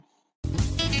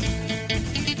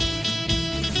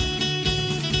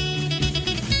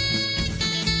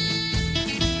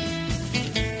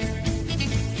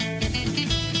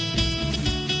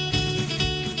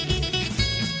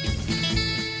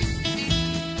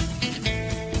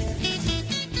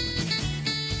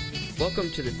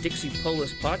Welcome to the Dixie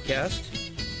Polis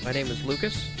podcast. My name is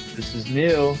Lucas. This is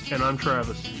Neil. And I'm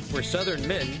Travis. We're Southern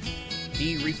men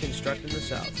reconstructing the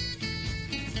South.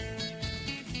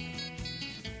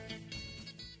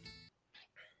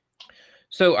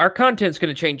 So our content's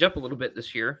going to change up a little bit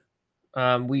this year.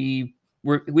 We've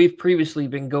previously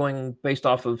been going based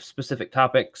off of specific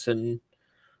topics and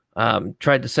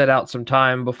tried to set out some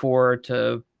time before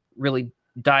to really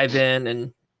dive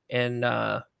in and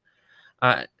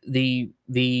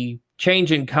the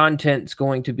change in content is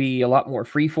going to be a lot more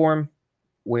freeform,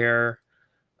 where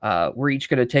we're each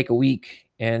going to take a week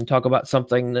and talk about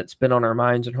something that's been on our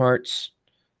minds and hearts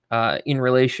in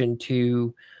relation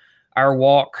to our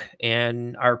walk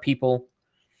and our people.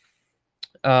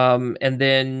 And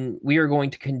then we are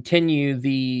going to continue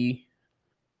the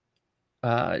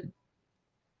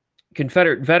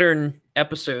Confederate veteran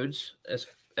episodes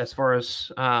as far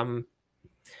as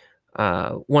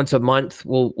once a month.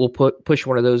 We'll push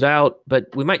one of those out, but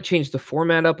we might change the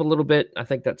format up a little bit. I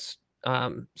think that's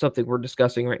something we're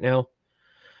discussing right now.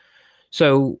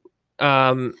 So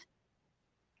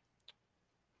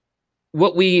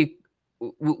what we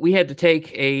had to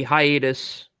take a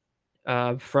hiatus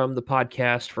from the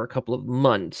podcast for a couple of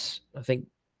months. I think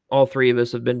all three of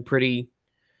us have been pretty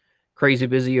crazy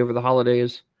busy over the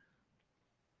holidays.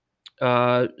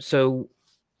 So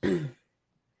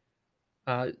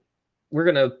we're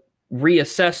going to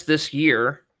reassess this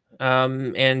year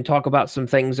and talk about some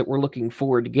things that we're looking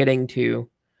forward to getting to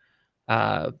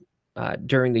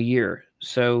during the year.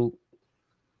 So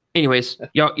anyways,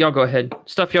 y'all go ahead.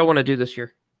 Stuff y'all want to do this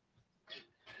year.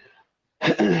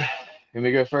 Can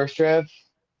we go first, Trev?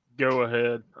 Go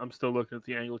ahead. I'm still looking at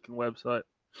the Anglican website.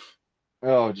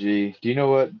 Oh, gee. Do you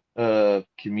know what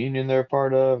communion they're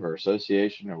part of, or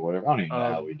association, or whatever? I don't even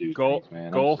know how we do things,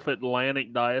 man. Gulf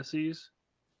Atlantic Diocese.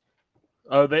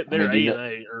 Oh, they're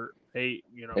A&A, or A,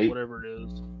 whatever it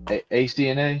is.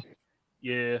 ACNA?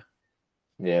 Yeah.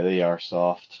 Yeah, they are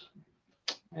soft.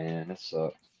 Man, that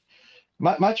sucks.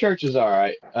 My church is all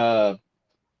right.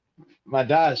 My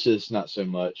diocese, not so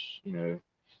much.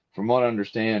 From what I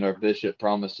understand, our bishop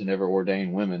promised to never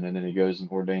ordain women, and then he goes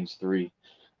and ordains 3.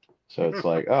 So it's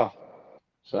like, oh,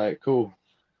 it's like, cool.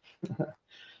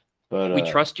 But we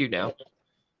trust you now.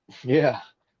 Yeah.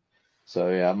 So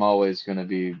yeah, I'm always gonna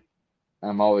be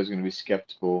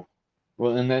skeptical.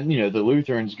 Well, and then the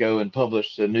Lutherans go and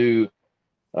publish a new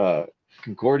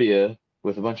Concordia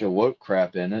with a bunch of woke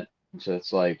crap in it. So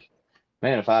it's like,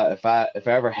 man, if I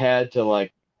ever had to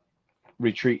like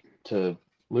retreat to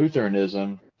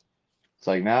Lutheranism, it's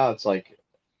like now it's like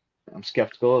I'm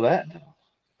skeptical of that now.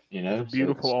 The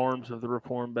beautiful arms of the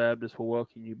Reformed Baptist will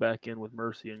welcome you back in with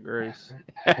mercy and grace.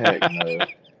 Heck no.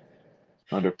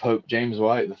 Under Pope James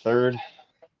White III.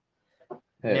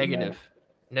 Negative.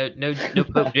 No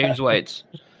Pope James Whites.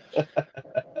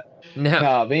 No.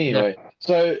 But anyway,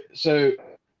 no. So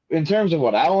in terms of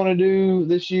what I want to do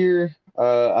this year,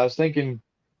 I was thinking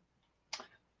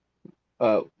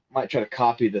might try to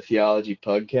copy the Theology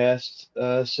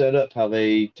podcast setup, how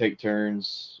they take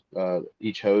turns.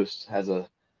 Each host has a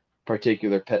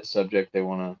particular pet subject they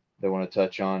want to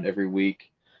touch on every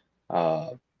week,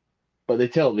 but they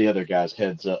tell the other guys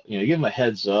heads up. Give them a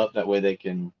heads up, that way they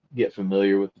can get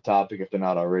familiar with the topic if they're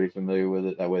not already familiar with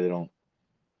it. That way they don't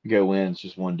go in, it's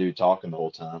just one dude talking the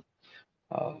whole time.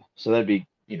 So that'd be,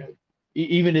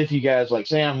 even if you guys, like,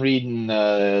 say I'm reading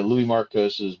Louis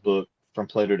Marcos's book From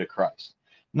Plato to Christ.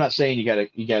 I'm not saying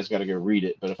you guys got to go read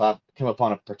it, but if I come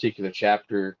upon a particular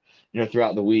chapter,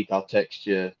 throughout the week, I'll text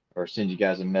you or send you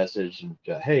guys a message and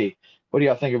hey, what do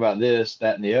y'all think about this,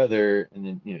 that, and the other? And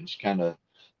then, just kind of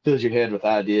fills your head with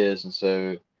ideas. And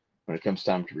so when it comes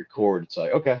time to record, it's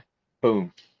like, okay,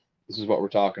 boom, this is what we're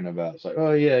talking about. It's like,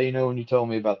 oh yeah, when you told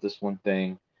me about this one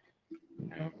thing,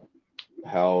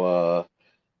 how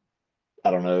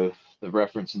I don't know, the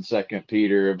reference in 2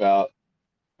 Peter about,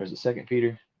 or is it 2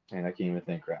 Peter? Man, I can't even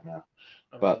think right now.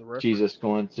 About Jesus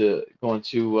going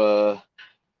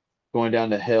down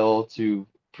to hell to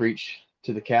preach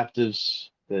to the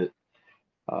captives, that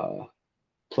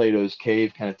Plato's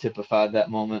cave kind of typified that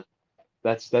moment.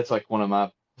 That's like one of my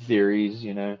theories,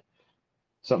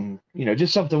 something,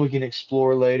 just something we can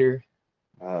explore later,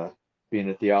 being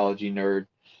a theology nerd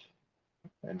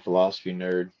and philosophy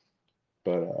nerd.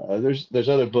 But there's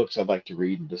other books I'd like to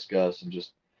read and discuss, and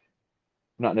just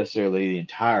not necessarily the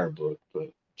entire book, but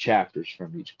chapters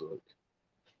from each book.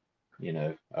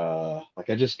 Like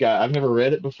I've never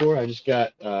read it before. I just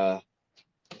got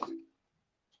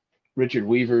Richard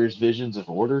Weaver's Visions of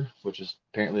Order, which is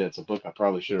apparently that's a book I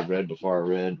probably should have read before I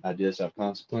read Ideas Have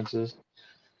Consequences.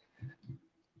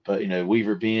 But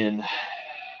Weaver being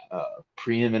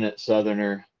preeminent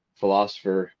Southerner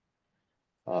philosopher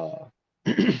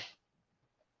and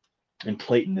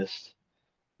Platonist.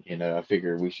 I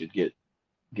figure we should get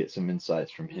some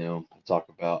insights from him and talk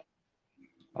about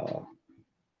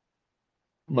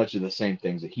much of the same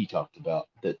things that he talked about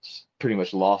that's pretty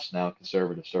much lost now in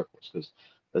conservative circles, because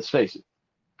let's face it,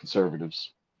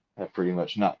 conservatives have pretty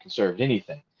much not conserved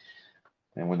anything.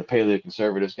 And when the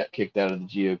paleo-conservatives got kicked out of the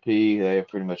GOP, they have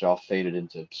pretty much all faded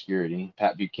into obscurity.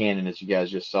 Pat Buchanan, as you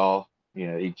guys just saw,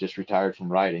 he just retired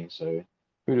from writing. So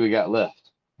who do we got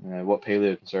left? What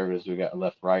paleo-conservatives do we got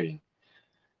left writing?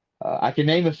 I can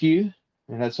name a few,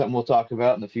 and that's something we'll talk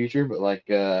about in the future. But like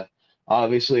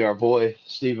obviously our boy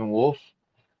Stephen Wolfe.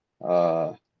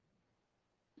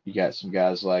 You got some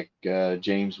guys like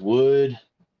James Wood,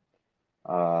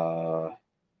 Timon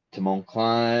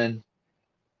Klein,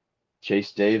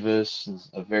 Chase Davis, and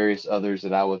various others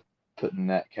that I would put in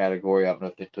that category. I don't know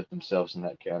if they put themselves in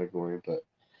that category, but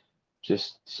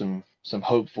just some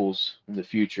hopefuls in the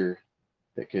future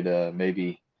that could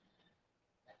maybe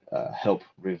help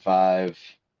revive,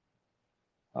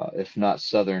 if not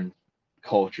Southern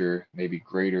culture, maybe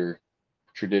greater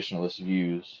traditionalist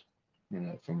views,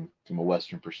 from a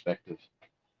Western perspective.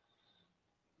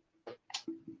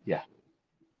 Yeah.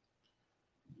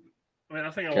 I mean,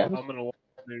 I think I'm gonna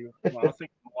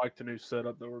like the new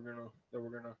setup that we're gonna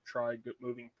try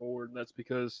moving forward. And that's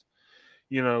because,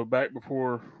 back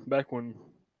when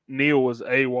Neil was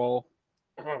AWOL,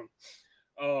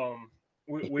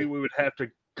 we would have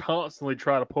to constantly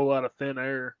try to pull out of thin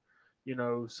air,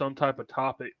 some type of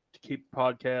topic to keep the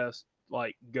podcast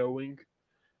like going.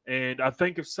 And I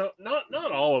think if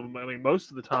not all of them. I mean,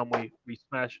 most of the time we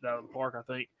smashed it out of the park, I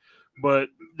think. But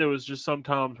there was just some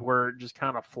times where it just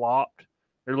kind of flopped,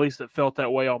 or at least it felt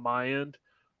that way on my end.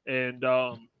 And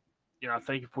I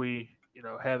think if we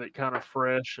have it kind of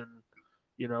fresh and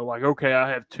like, okay, I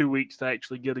have 2 weeks to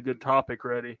actually get a good topic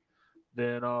ready,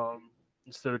 then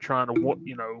instead of trying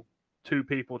to two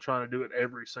people trying to do it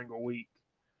every single week,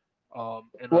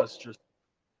 us just.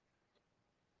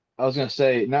 I was gonna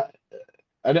say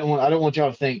I don't want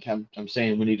y'all to think I'm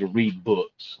saying we need to read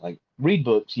books. Like, read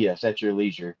books, yes, at your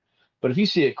leisure. But if you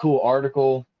see a cool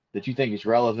article that you think is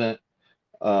relevant,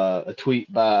 a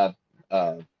tweet by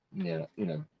Brandon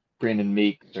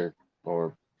Meeks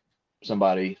or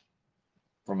somebody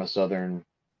from a Southern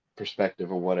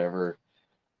perspective or whatever,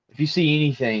 if you see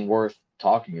anything worth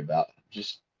talking about,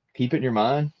 just keep it in your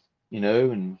mind,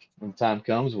 and when the time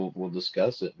comes, we'll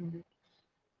discuss it and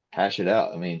hash it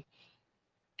out. I mean,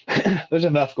 there's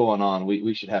enough going on.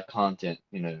 We should have content,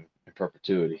 in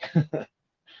perpetuity.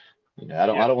 I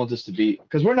don't want this to be,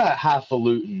 because we're not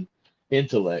highfalutin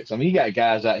intellects. I mean, you got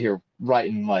guys out here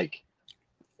writing like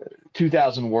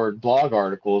 2,000 word blog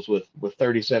articles with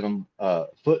 37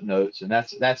 footnotes, and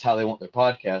that's how they want their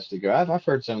podcast to go. I've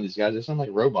heard some of these guys, they sound like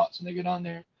robots when they get on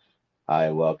there. Hi,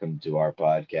 welcome to our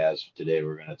podcast. Today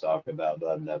we're going to talk about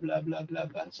blah blah blah blah blah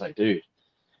blah. It's like, dude.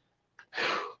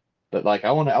 But like,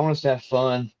 I want us to have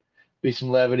fun, be some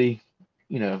levity,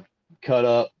 cut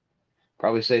up,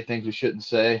 probably say things we shouldn't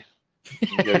say,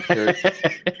 go to church,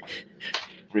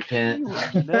 repent. You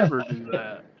would never do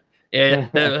that. Yeah,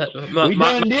 we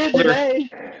done did today.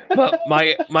 But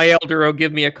my elder will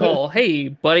give me a call. Hey,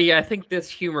 buddy, I think this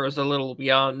humor is a little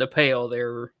beyond the pale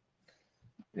there.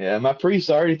 Yeah, my priest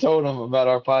already told him about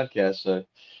our podcast, so.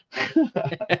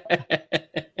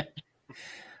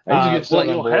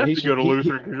 You'll have to go to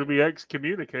Lutheran because you'll be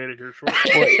excommunicated here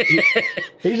shortly.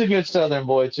 He's a good Southern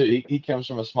boy too. He comes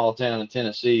from a small town in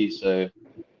Tennessee, so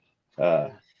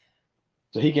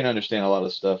he can understand a lot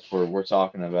of stuff we're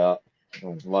talking about.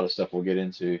 A lot of stuff we'll get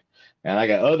into. And I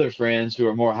got other friends who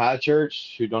are more high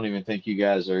church who don't even think you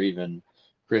guys are even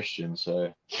Christian.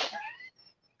 So.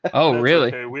 Oh, really?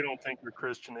 Okay. We don't think you're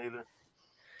Christian either.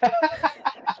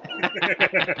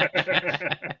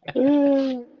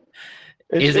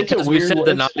 Is it because we said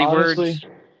the naughty words?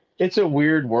 It's a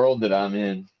weird world that I'm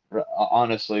in,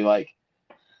 honestly. Like,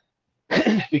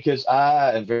 because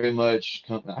I am very much,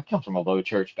 I come from a low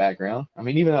church background. I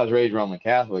mean, even though I was raised Roman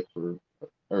Catholic for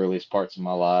earliest parts of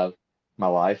my life,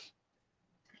 I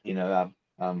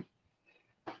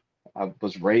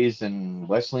was raised in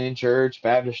Wesleyan Church,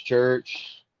 Baptist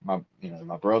Church. My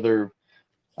brother,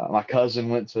 my cousin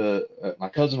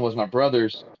was my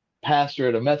brother's pastor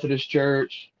at a Methodist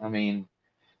church. I mean,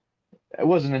 it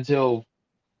wasn't until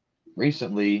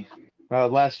recently, the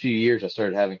last few years, I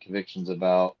started having convictions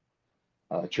about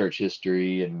church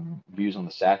history and views on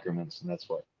the sacraments, and that's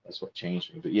what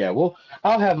changed me. But yeah, we'll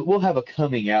have a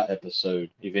coming out episode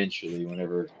eventually,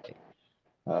 whenever.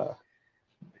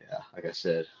 Like I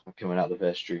said, I'm coming out the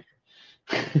vestry.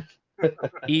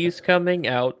 He's coming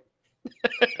out.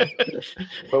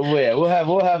 But yeah,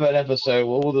 we'll have an episode.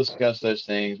 We'll discuss those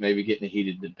things. Maybe get in a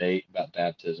heated debate about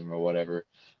baptism or whatever.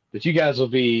 But you guys will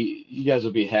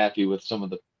be happy with some of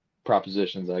the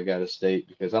propositions I got to state,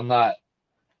 because I'm not.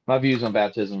 My views on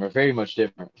baptism are very much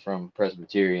different from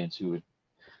Presbyterians who would,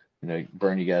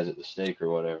 burn you guys at the stake or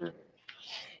whatever.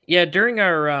 Yeah, during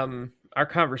our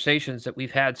conversations that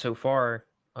we've had so far,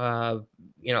 a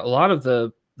lot of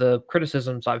the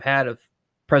criticisms I've had of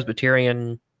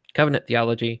Presbyterian covenant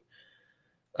theology,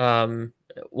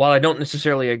 while I don't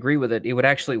necessarily agree with it, it would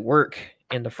actually work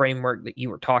in the framework that you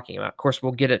were talking about. Of course,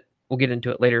 we'll get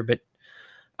into it later, but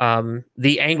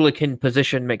the Anglican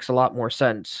position makes a lot more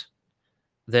sense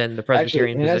than the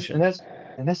Presbyterian position.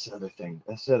 And that's the other thing.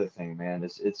 That's the other thing, man.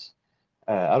 It's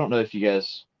I don't know if you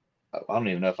guys. I don't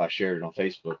even know if I shared it on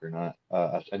Facebook or not.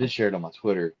 I did share it on my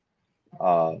Twitter,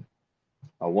 one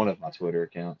of my Twitter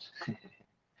accounts,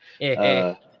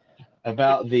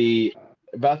 about the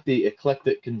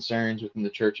eclectic concerns within the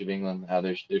Church of England. How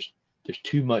there's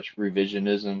too much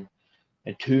revisionism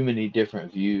and too many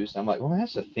different views. I'm like, well,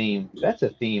 that's a theme. That's a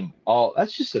theme.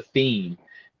 That's just a theme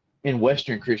in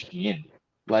Western Christianity.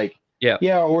 Like, yeah,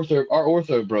 our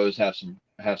ortho bros have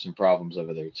some problems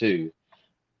over there too,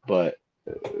 but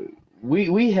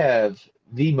we have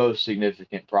the most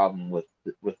significant problem with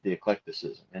the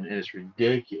eclecticism, and it's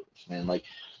ridiculous, man. Like,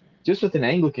 just within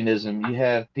Anglicanism, you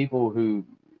have people whose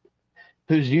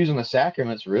views on the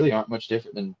sacraments really aren't much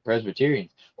different than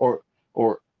Presbyterians, or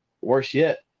worse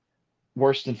yet,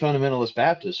 worse than fundamentalist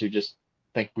Baptists, who just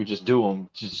think we just do them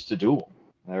just to do them.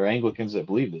 There are Anglicans that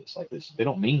believe this, like this. They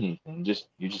don't mean anything.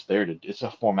 You're just there to. It's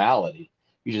a formality.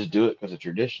 You just do it because of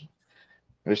tradition.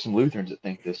 There's some Lutherans that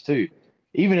think this too,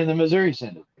 even in the Missouri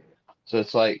Synod. So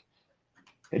it's like,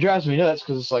 it drives me nuts,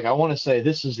 because it's like, I want to say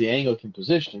this is the Anglican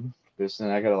position, because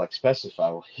then I got to like specify,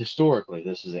 well, historically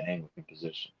this is the Anglican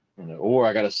position, or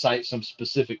I got to cite some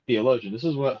specific theologian. This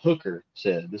is what Hooker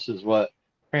said. This is what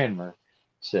Cranmer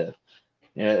said.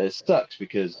 It sucks,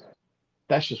 because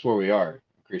that's just where we are in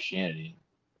Christianity,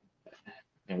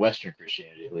 in Western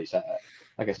Christianity at least.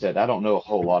 Like I said, I don't know a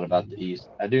whole lot about the East.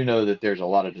 I do know that there's a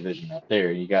lot of division out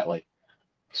there. You got like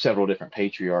several different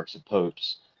patriarchs and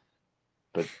popes,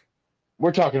 but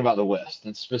we're talking about the West,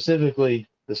 and specifically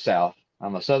the South.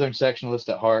 I'm a Southern sectionalist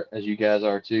at heart, as you guys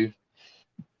are too.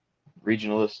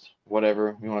 Regionalist,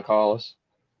 whatever you want to call us.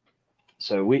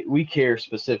 So we care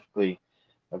specifically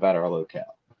about our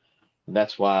locale. And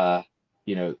that's why,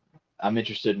 I'm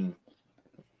interested in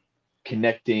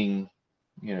connecting,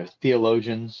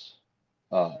 theologians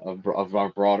of our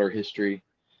broader history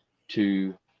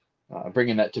to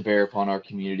bringing that to bear upon our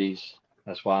communities.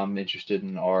 That's why I'm interested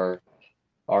in our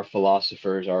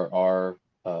philosophers, our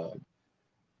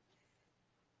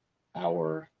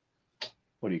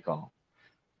what do you call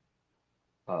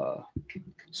them?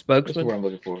 Spokesman. What's the word I'm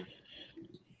looking for?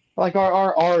 Like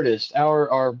our artists,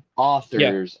 our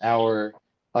authors, our,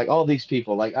 like, all these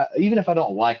people. Like, even if I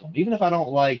don't like them, even if I don't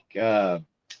like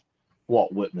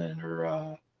Walt Whitman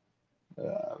or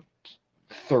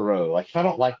Thoreau, like, if I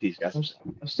don't like these guys, I'm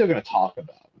still going to talk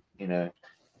about them,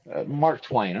 Mark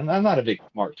Twain. I'm not a big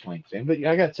Mark Twain fan, but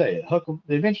I got to tell you,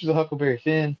 The Adventures of Huckleberry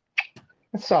Finn,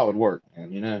 that's solid work,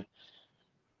 man.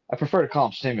 I prefer to call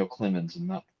him Samuel Clemens and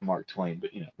not Mark Twain,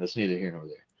 but that's neither here nor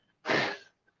there.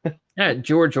 Yeah,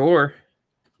 George Orr.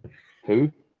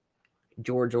 Who?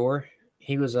 George Orr.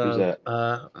 He was a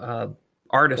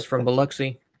artist from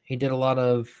Biloxi. He did a lot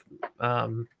of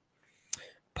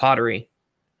pottery.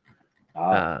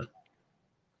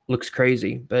 Looks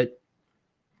crazy, but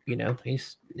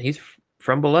he's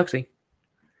from Biloxi.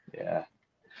 Yeah,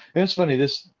 it's funny.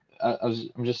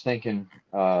 I'm just thinking.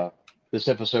 This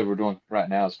episode we're doing right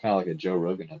now is kind of like a Joe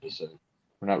Rogan episode.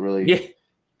 We're not really. Yeah.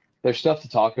 There's stuff to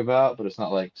talk about, but it's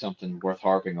not like something worth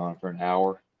harping on for an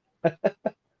hour.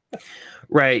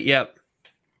 Right. Yep.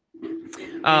 In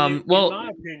my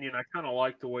opinion, I kind of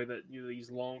like the way that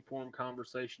these long form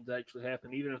conversations actually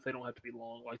happen, even if they don't have to be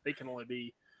long. Like, they can only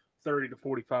be 30 to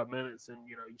 45 minutes, and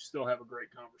you still have a great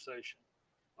conversation.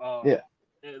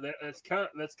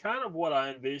 That's kind of what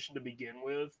I envisioned to begin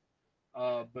with,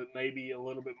 but maybe a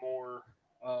little bit more.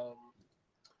 What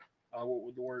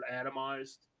would the word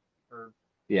atomized or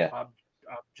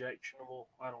objectionable?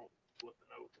 I don't know what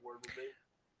the word would be.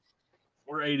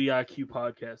 We're 80 IQ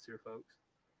podcast here, folks.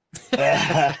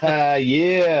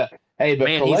 Yeah. Hey, but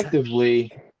Man,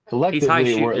 collectively,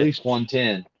 we're at least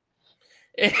 110.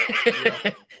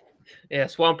 Yeah,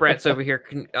 Swamp Rat's over here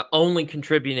only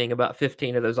contributing about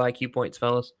 15 of those IQ points,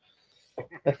 fellas.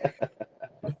 No,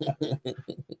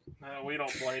 we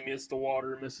don't blame you. It's the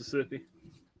water in Mississippi.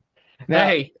 Now,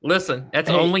 Hey, listen, that's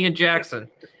Hey. only in Jackson.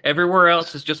 Everywhere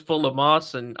else is just full of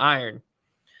moss and iron.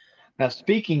 now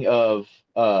speaking of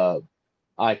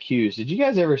IQs, did you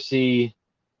guys ever see?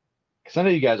 Because I know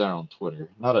you guys aren't on Twitter,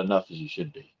 not enough as you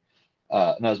should be,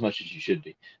 not as much as you should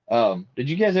be. Did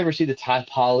you guys ever see the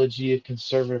typology of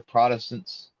conservative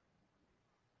Protestants?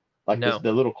 Like No.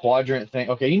 the little quadrant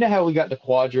thing. Okay, you know how we got the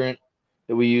quadrant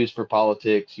that we use for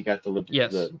politics. You got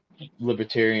Yes. the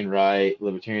libertarian right,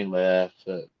 libertarian left,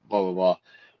 blah blah blah.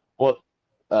 Well,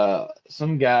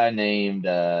 some guy named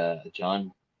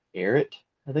John Garrett,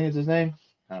 I think is his name.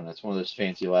 I don't know. It's one of those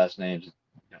fancy last names I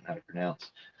don't know how to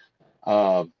pronounce.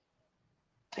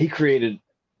 He created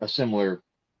a similar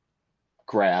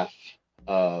graph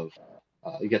of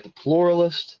you got the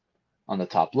pluralist on the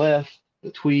top left, the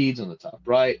tweeds on the top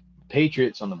right,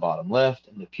 patriots on the bottom left,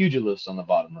 and the pugilists on the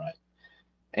bottom right.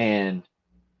 And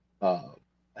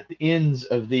at the ends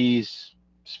of these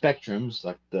spectrums,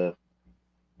 like the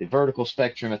vertical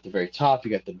spectrum at the very top,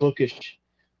 you got the bookish,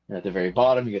 and at the very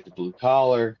bottom, you got the blue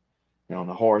collar. And on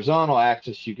the horizontal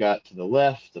axis, you got to the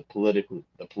left the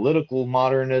political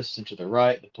modernists, and to the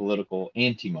right the political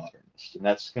anti-modernists, and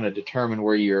that's going to determine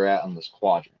where you're at on this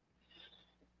quadrant.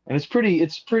 And it's pretty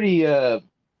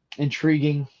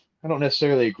intriguing. I don't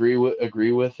necessarily agree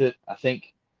with it. I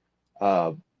think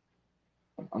I'm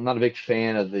not a big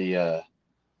fan of the.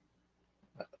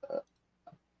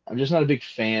 I'm just not a big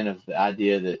fan of the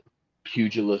idea that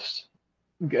pugilists.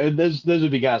 Those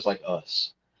would be guys like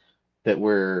us that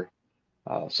were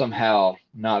somehow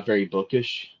not very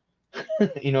bookish.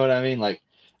 You know what I mean? Like,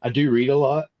 I do read a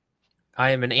lot. I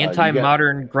am an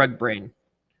anti-modern Greg brain.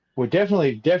 We're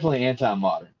definitely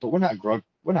anti-modern, but we're not Grug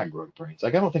brains.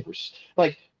 Like, I don't think we're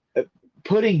like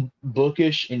putting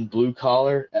bookish and blue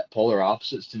collar at polar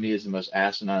opposites to me is the most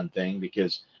asinine thing,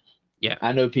 because yeah,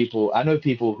 I know people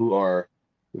who are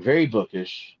very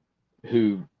bookish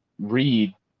who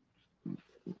read.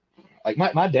 Like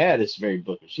my dad is very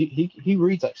bookish. He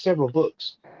reads like several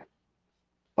books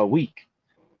a week.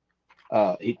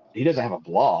 He doesn't have a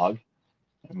blog.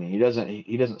 I mean, he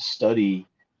doesn't study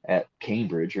at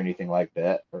Cambridge or anything like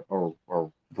that, or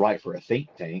write for a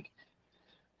think tank.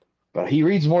 But he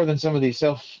reads more than some of these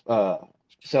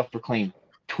self-proclaimed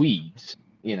tweeds,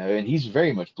 you know. And he's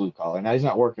very much blue collar. Now he's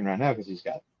not working right now because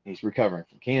he's recovering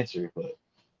from cancer. But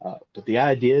the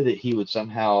idea that he would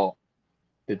somehow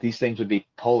that these things would be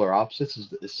polar opposites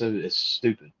is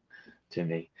stupid to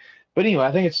me. But anyway,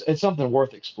 I think it's something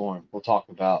worth exploring. We'll talk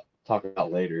about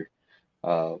later.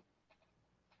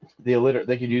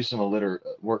 They could use some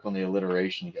work on the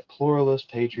alliteration. You got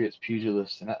pluralist, patriots,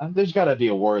 pugilists, and there's got to be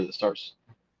a word that starts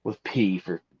with P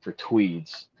for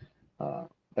tweeds.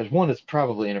 There's one that's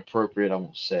probably inappropriate. I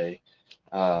won't say.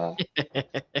 Posh.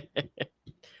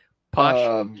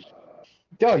 Oh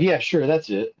yeah, sure, that's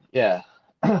it. Yeah,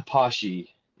 poshy.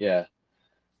 Yeah.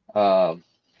 But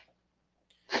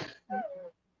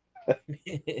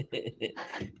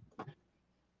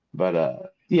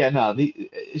yeah, no,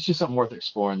 it's just something worth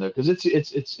exploring though, because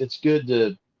it's good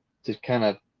to kind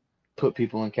of put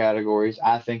people in categories.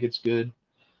 I think it's good,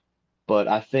 but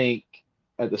I think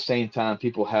at the same time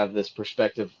people have this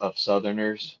perspective of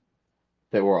Southerners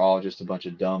that we're all just a bunch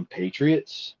of dumb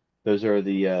patriots. Those are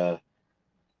the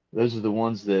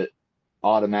ones that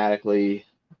automatically,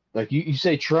 like you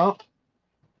say Trump,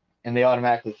 and they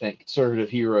automatically think conservative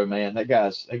hero, man. That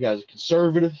guy's a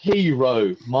conservative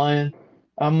hero, man.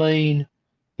 I mean,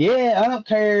 yeah, I don't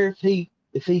care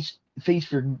if he's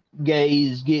for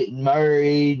gays getting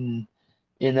married,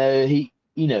 and he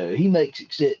makes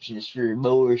exceptions for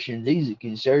abortions. He's a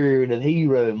conservative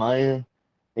hero, man.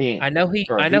 I know he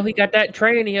got that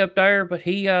tranny up there, but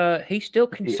he's still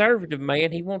conservative,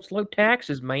 man. He wants low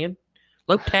taxes, man.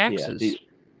 Low taxes. Yeah,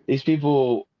 these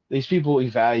people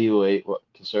evaluate what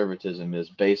conservatism is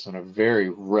based on a very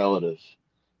relative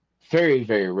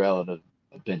benchmark.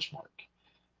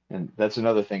 And that's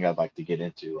another thing I'd like to get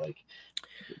into. Like,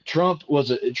 Trump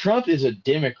is a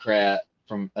Democrat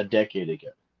from a decade ago.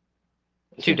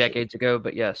 2 decades ago,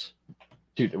 but yes.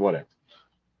 Whatever.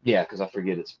 Yeah, because I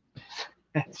forget it's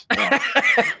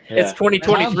it's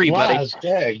 2023, buddy.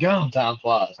 Yeah, time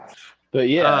flies. But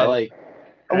yeah, like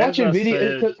watching old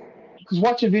videos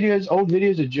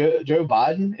of Joe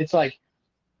Biden. It's like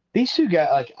these two guys.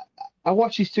 Like, I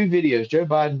watched these two videos, Joe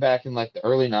Biden back in like the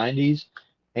early '90s,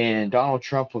 and Donald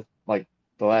Trump with like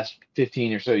the last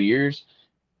 15 or so years,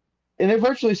 and they're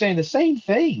virtually saying the same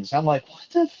things. I'm like,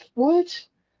 what?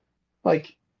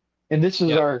 Like, and this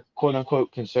is our quote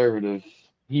unquote conservative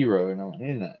hero, and I'm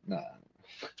like, nah.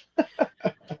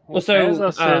 Well, so as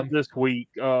I said this week,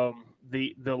 the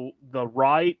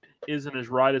right isn't as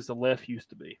right as the left used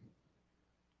to be.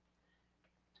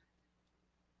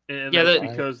 And Yeah, that's that,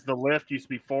 because the left used to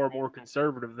be far more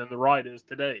conservative than the right is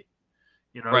today.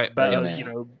 Right. Back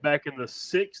Yeah. back in the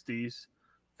 60s,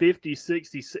 50s,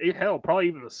 60s, hell, probably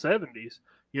even the 70s,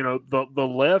 the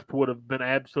left would have been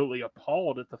absolutely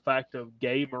appalled at the fact of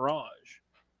gay mirage.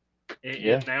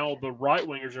 And now the right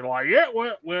wingers are like, yeah,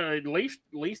 well, at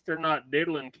least they're not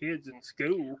diddling kids in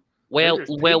school. Well, They're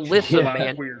just teaching listen, about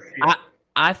man. queer shit.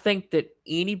 I think that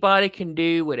anybody can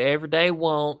do whatever they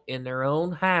want in their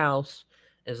own house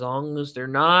as long as they're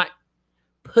not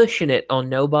pushing it on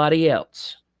nobody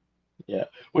else. Yeah.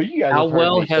 Well, you guys How have heard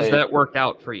well me has say, that worked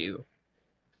out for you?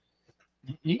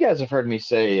 you guys have heard me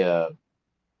say,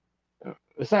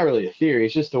 it's not really a theory.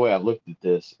 It's just the way I've looked at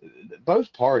this.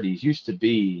 Both parties used to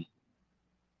be,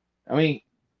 I mean,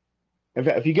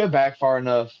 if you go back far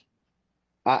enough,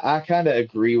 I kind of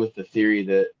agree with the theory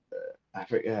that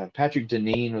Patrick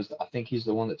Deneen was, I think he's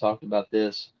the one that talked about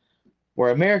this,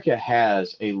 where America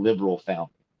has a liberal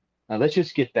founding. Now let's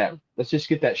just get that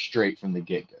straight from the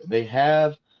get-go. They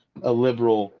have a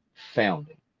liberal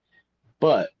founding,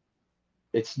 but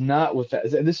it's not with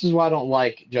that. This is why I don't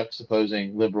like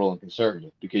juxtaposing liberal and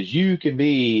conservative, because you can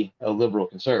be a liberal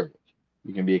conservative.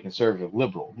 You can be a conservative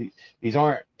liberal. These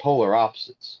aren't polar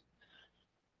opposites.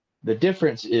 The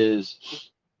difference is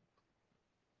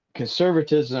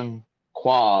conservatism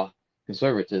qua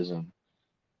conservatism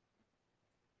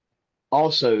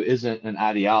also isn't an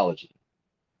ideology.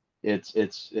 It's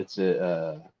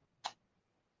a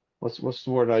what's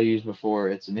the word I used before?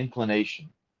 It's an inclination,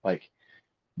 like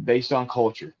based on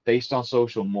culture, based on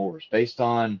social mores, based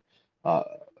on uh,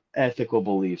 ethical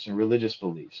beliefs and religious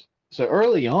beliefs. So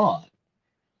early on,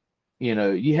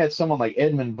 you had someone like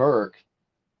Edmund Burke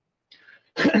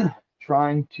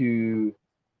trying to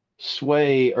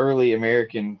sway early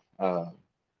American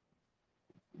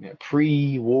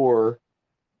pre-war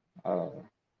uh,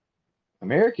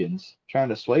 Americans, trying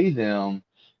to sway them.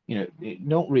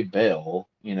 Don't rebel.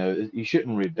 You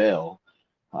shouldn't rebel.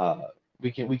 Uh,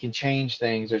 we can change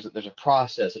things. There's a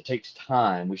process. It takes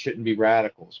time. We shouldn't be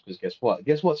radicals, because guess what?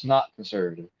 Guess what's not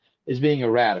conservative is being a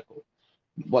radical.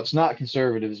 What's not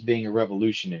conservative is being a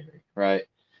revolutionary, right?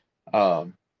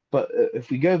 Um, but if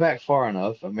we go back far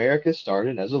enough, America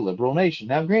started as a liberal nation.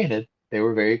 Now, granted, they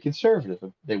were very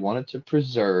conservative. They wanted to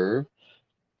preserve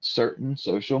certain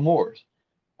social mores.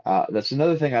 That's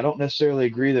another thing. I don't necessarily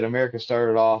agree that America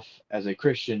started off as a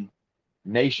Christian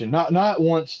nation. Not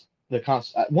once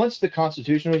the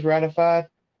Constitution was ratified,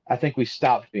 I think we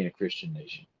stopped being a Christian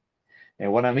nation.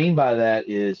 And what I mean by that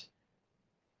is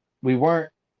we weren't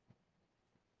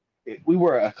we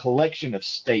were a collection of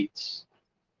states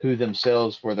who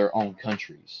themselves were their own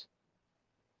countries,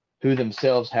 who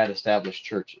themselves had established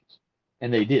churches,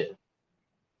 and they did.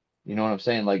 You know what I'm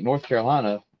saying? Like North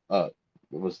Carolina,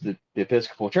 was the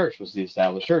Episcopal Church was the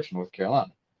established church in North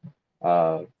Carolina.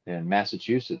 In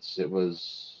Massachusetts, it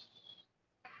was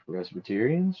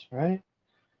Presbyterians, right?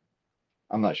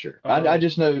 I'm not sure. I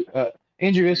just know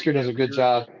Andrew Isker does a good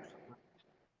job.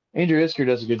 Andrew Isker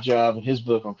does a good job in his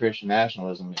book on Christian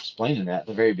nationalism explaining that at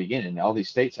the very beginning. All these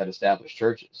states had established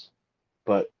churches.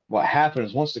 But what happened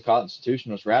is once the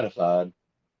Constitution was ratified,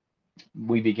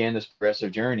 we began this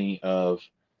progressive journey of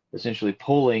essentially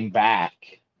pulling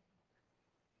back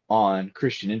on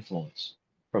Christian influence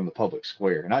from the public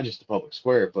square. Not just the public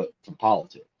square, but from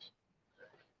politics.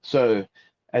 So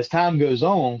as time goes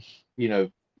on, there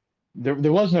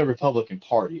was no Republican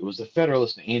Party. It was the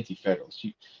Federalist and Anti-Federalist.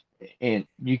 And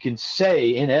you can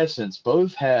say, in essence,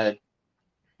 both had,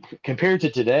 compared to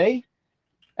today,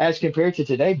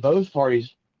 both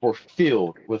parties were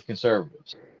filled with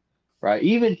conservatives, right?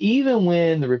 Even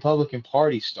when the Republican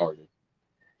Party started,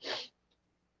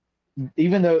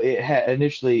 even though it had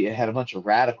a bunch of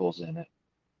radicals in it,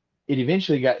 it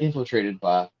eventually got infiltrated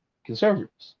by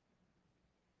conservatives,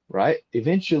 right?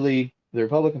 Eventually, the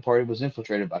Republican Party was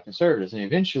infiltrated by conservatives, and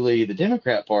eventually, the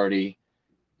Democrat Party,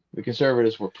 the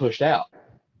conservatives were pushed out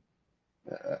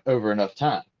over enough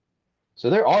time. So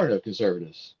there are no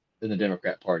conservatives in the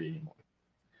Democrat Party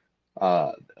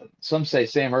anymore. Some say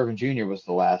Sam Ervin Jr. was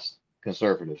the last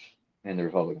conservative in the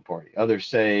Republican Party. Others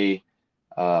say,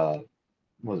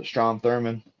 was it Strom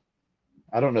Thurmond?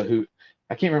 I don't know who.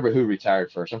 I can't remember who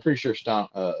retired first. I'm pretty sure Sam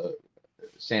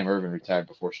Ervin retired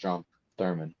before Strom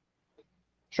Thurmond.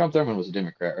 Strom Thurmond was a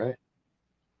Democrat, right?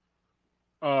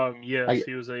 Yes,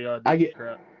 he was a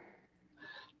Democrat.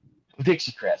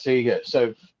 Dixiecrats. There you go.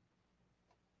 So,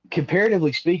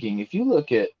 comparatively speaking, if you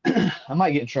look at, I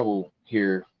might get in trouble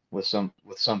here with some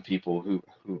people who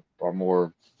are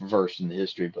more versed in the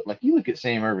history, but like you look at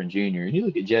Sam Ervin Jr. and you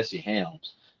look at Jesse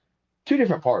Helms, two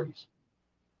different parties,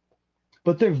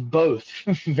 but they're both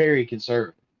very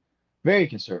conservative. very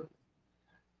conservative.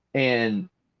 And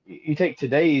you take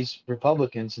today's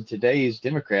Republicans and today's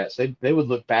Democrats, they would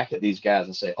look back at these guys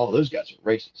and say, "Oh, those guys are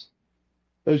racist.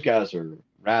 Those guys are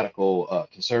radical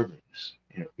conservatives."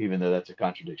 Even though that's a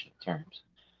contradiction of terms.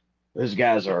 Those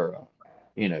guys are,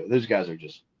 those guys are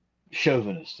just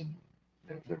chauvinists and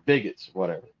they're bigots,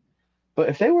 whatever. But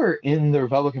if they were in the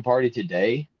Republican Party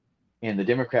today and the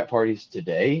Democrat parties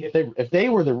today, if they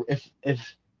were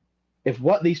if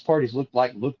what these parties looked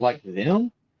like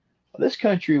them, this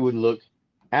country would look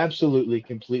absolutely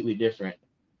completely different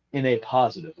in a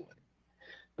positive way.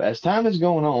 But as time is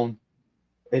going on,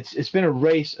 it's been a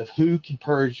race of who can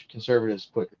purge conservatives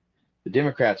quicker. The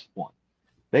Democrats won.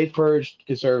 They purged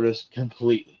conservatives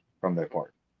completely from their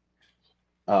party.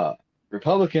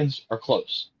 Republicans are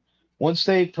close. Once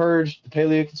they purged the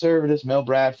paleo conservatives, Mel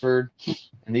Bradford,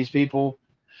 and these people,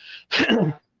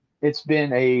 it's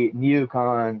been a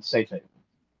neocon safe haven.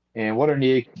 And what are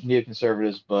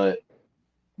neoconservatives but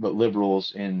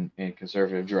liberals in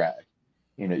conservative drag?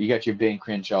 You got your Ben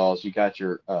Crenshaws, you got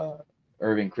your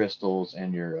Irving Kristol's,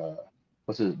 and your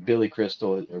Billy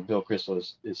Crystal or Bill Kristol,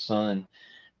 his son.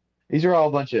 These are all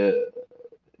a bunch of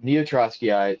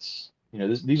neo-Trotskyites.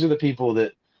 These are the people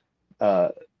that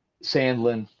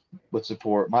Sandlin would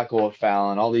support, Michael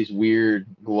O'Fallon, all these weird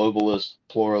globalist,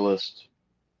 pluralist,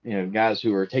 guys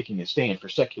who are taking a stand for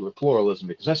secular pluralism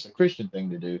because that's the Christian thing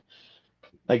to do.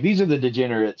 Like, these are the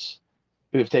degenerates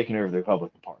who have taken over the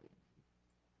Republican Party.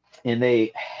 And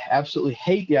they absolutely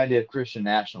hate the idea of Christian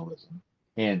nationalism.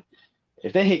 And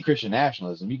if they hate Christian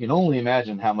nationalism, you can only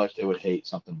imagine how much they would hate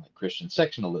something like Christian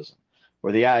sectionalism,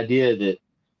 or the idea that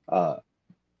of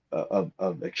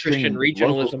extreme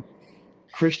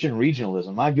Christian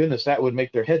regionalism. My goodness, that would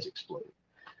make their heads explode.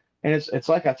 And it's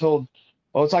like I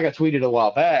tweeted a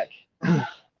while back.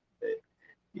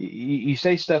 You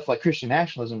say stuff like Christian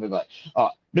nationalism, but like,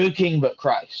 no king but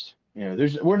Christ.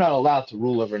 We're not allowed to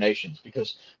rule over nations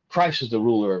because Christ is the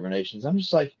ruler over nations. I'm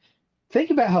just like, think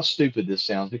about how stupid this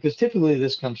sounds, because typically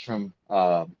this comes from,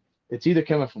 it's either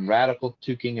coming from radical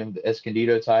two kingdom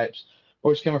Escondido types,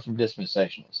 or it's coming from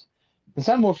dispensationalists. Since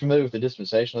I'm more familiar with the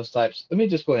dispensationalist types, let me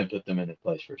just go ahead and put them into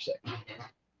place for a second.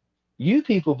 You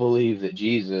people believe that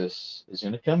Jesus is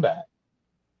going to come back.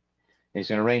 And he's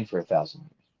going to reign for 1,000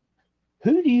 years.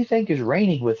 Who do you think is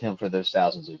reigning with him for those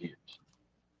thousands of years?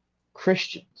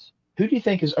 Christians. Who do you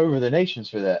think is over the nations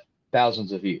for that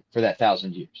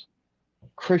 1,000 years?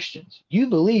 Christians. You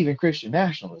believe in Christian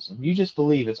nationalism. You just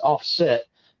believe it's offset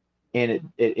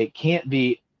and it can't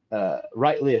be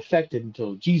rightly affected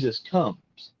until Jesus comes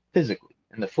physically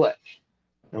in the flesh.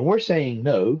 And we're saying,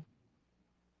 no,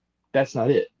 that's not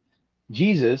it.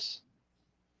 Jesus,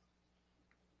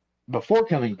 before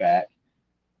coming back,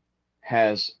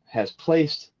 has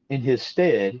placed in his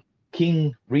stead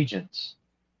king regents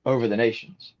over the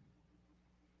nations.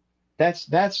 That's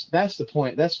the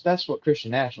point. That's what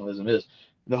Christian nationalism is.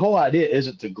 The whole idea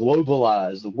isn't to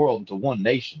globalize the world into one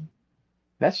nation.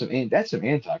 That's some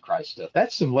antichrist stuff.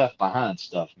 That's some left behind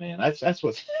stuff, man. That's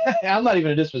what I'm not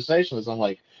even a dispensationalist. I'm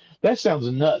like, that sounds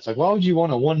nuts. Like, why would you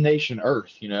want a one nation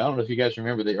Earth? I don't know if you guys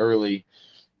remember the early.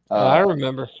 I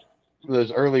remember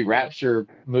those early Rapture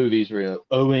movies where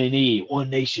ONE,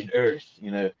 One Nation Earth.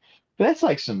 But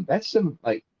that's some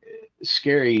like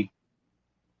scary.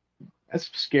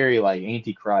 That's scary, like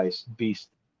Antichrist beast.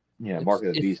 Mark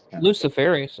of the Beast.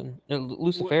 Luciferian.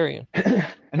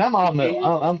 And I'm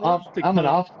an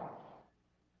off.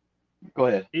 Go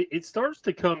ahead. It starts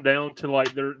to come down to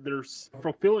like they're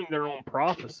fulfilling their on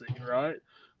prophecy, right?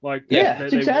 Like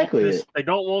exactly. They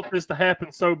don't want this to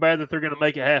happen so bad that they're going to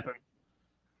make it happen.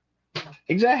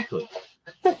 Exactly.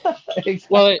 Exactly.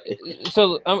 Well,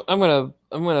 so I'm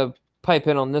gonna pipe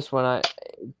in on this one.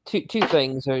 Two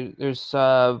things. There's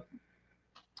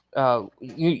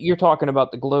you're talking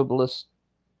about the globalist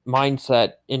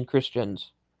mindset in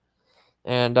Christians,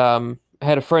 and I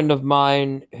had a friend of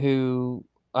mine who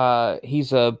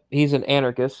he's an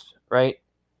anarchist, right?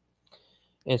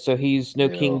 And so he's no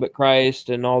king but Christ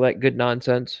and all that good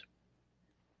nonsense.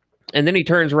 And then he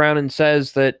turns around and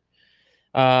says that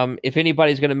if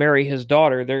anybody's going to marry his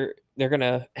daughter, they're going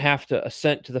to have to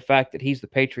assent to the fact that he's the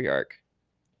patriarch.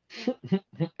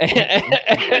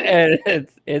 And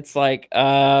it's like,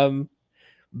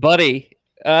 buddy,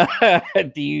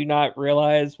 do you not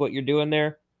realize what you're doing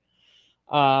there?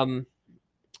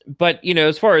 But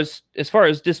as far as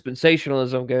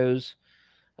dispensationalism goes,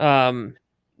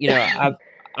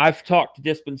 I've talked to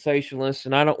dispensationalists,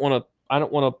 and I don't want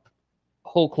to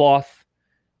whole cloth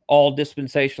all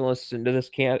dispensationalists into this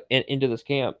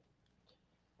camp.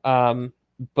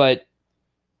 But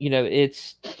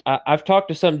I've talked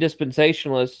to some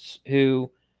dispensationalists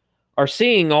who are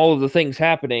seeing all of the things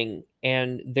happening,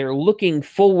 and they're looking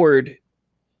forward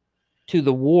to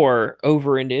the war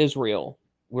over into Israel,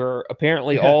 where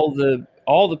apparently all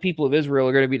the people of Israel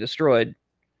are going to be destroyed,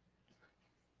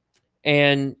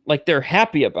 and like they're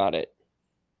happy about it.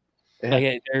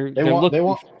 Yeah. Like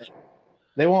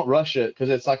They want Russia because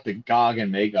it's like the Gog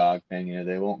and Magog thing. You know,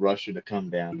 they want Russia to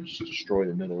come down and just destroy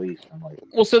the Middle East. I'm like,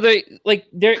 well, so they're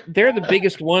the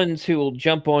biggest ones who will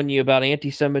jump on you about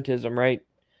anti-Semitism, right?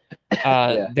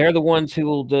 They're the ones who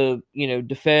will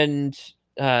defend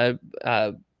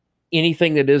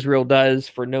anything that Israel does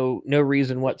for no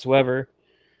reason whatsoever.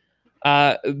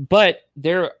 But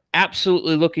they're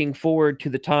absolutely looking forward to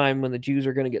the time when the Jews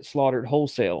are going to get slaughtered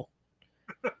wholesale.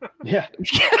 Yeah.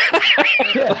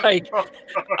 Like,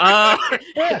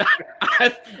 Yeah.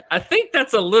 I think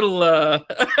that's a little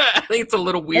I think it's a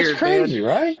little weird. That's crazy, man.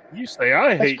 Right? You say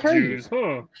I hate crazy. Jews,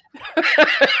 huh?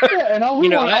 Yeah, and all we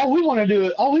want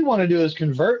to do is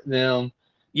convert them.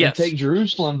 Yes. And take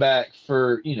Jerusalem back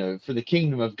for the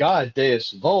kingdom of God,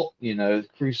 Deus Vult,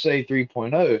 Crusade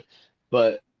 3.0.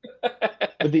 But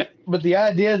the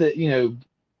idea that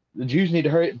the Jews need to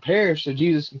hurry and perish so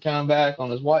Jesus can come back on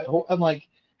his white horse, I'm like,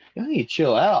 you need to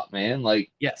chill out, man.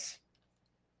 Like, yes,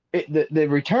 the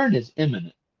return is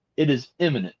imminent. It is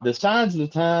imminent. The signs of the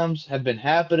times have been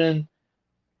happening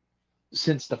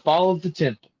since the fall of the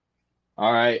temple.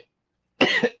 All right.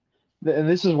 And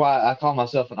this is why I call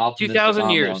myself an optimistic 2,000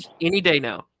 years, any day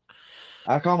now.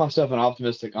 I call myself an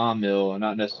optimistic on-mill and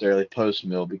not necessarily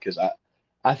post-mill because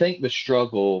I think the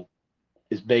struggle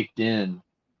is baked in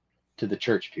to the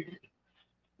church period.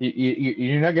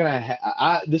 You're not going to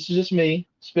this is just me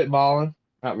spitballing,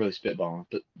 not really spitballing,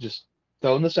 but just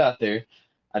throwing this out there.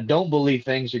 I don't believe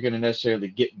things are going to necessarily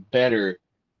get better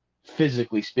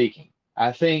physically speaking.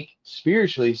 I think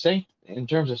spiritually, in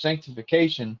terms of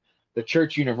sanctification, the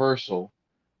church universal,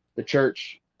 the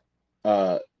church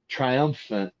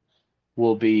triumphant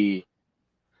will be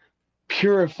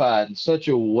purified in such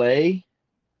a way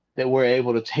that we're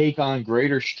able to take on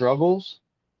greater struggles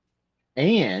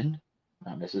and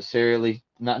not necessarily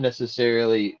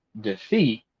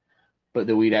defeat, but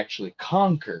that we'd actually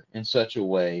conquer in such a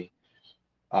way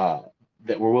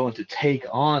that we're willing to take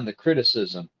on the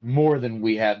criticism more than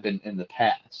we have been in the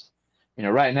past.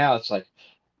 Right now it's like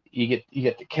you get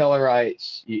the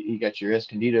Kellerites, you got your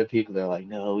Escondido people. They're like,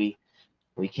 no, we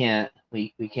can't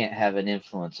have an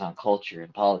influence on culture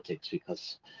and politics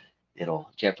because it'll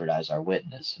jeopardize our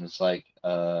witness. And it's like,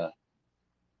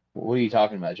 what are you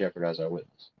talking about? Jeopardize our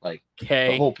witness? Like,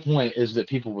 the whole point is that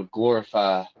people would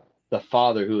glorify the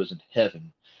Father who is in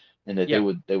heaven, and that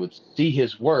they would see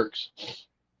His works.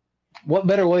 What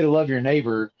better way to love your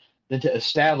neighbor than to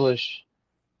establish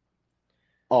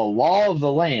a law of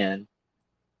the land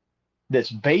that's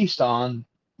based on,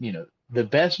 the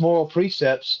best moral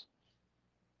precepts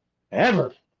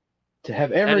ever to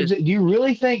have ever. Do you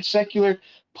really think secular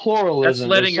pluralism that's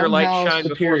letting is your light shine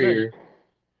superior? before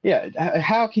men? Yeah.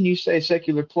 How can you say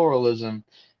secular pluralism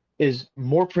is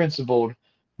more principled,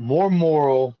 more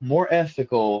moral, more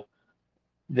ethical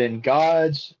than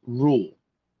God's rule,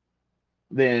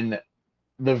 than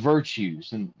the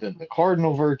virtues and the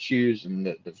cardinal virtues and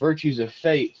the virtues of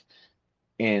faith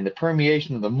and the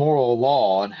permeation of the moral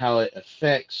law and how it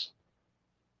affects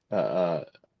what's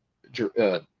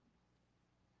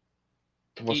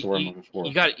the word I'm looking for?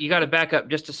 You got to back up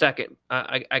just a second.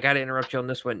 I got to interrupt you on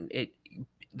this one.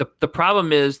 The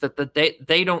problem is that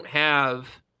they don't have,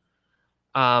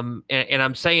 and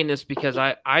I'm saying this because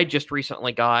I just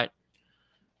recently got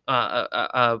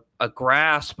a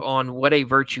grasp on what a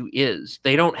virtue is.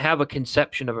 They don't have a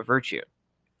conception of a virtue.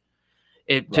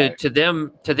 To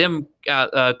them,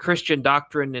 Christian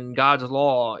doctrine and God's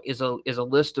law is a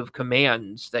list of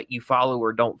commands that you follow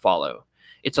or don't follow.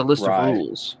 It's a list of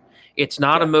rules. It's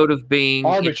not a mode of being.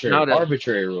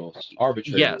 Arbitrary rules.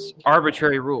 Yes,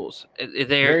 arbitrary rules.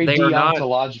 Very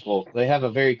deontological. They have a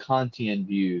very Kantian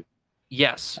view.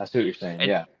 Yes, I see what you're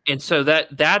saying. And so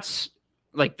that's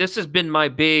like, this has been my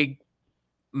big.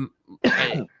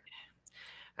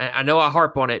 I know I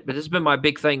harp on it, but this has been my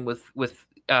big thing with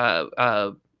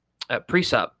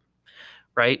precept,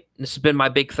 right? This has been my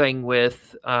big thing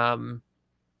with the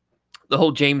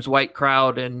whole James White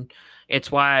crowd, and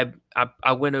it's why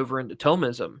I went over into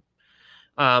Thomism,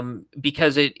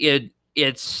 because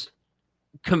it's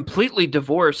completely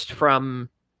divorced from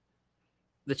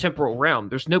the temporal realm.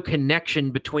 There's no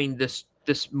connection between this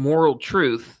moral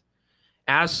truth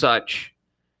as such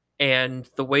and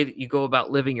the way that you go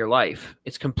about living your life.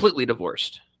 It's completely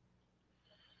divorced.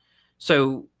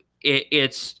 So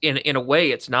it's in a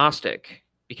way it's Gnostic,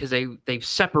 because they've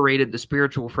separated the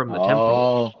spiritual from the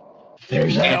temporal.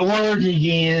 There's that word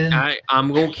again.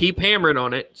 I'm going to keep hammering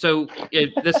on it. So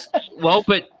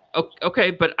but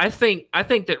okay, but I think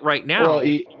that right now.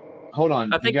 Well, hold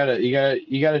on. You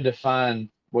gotta define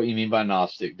what you mean by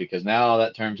Gnostic, because now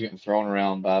that term's getting thrown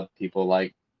around by people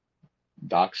like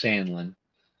Doc Sandlin.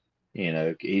 You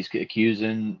know, he's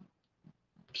accusing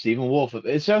Stephen Wolf of.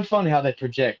 It's so funny how they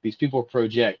project. These people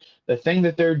project. The thing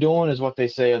that they're doing is what they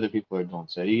say other people are doing.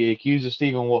 So he accuses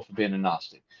Stephen Wolf of being a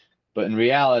Gnostic. But in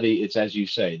reality, it's as you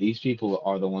say. These people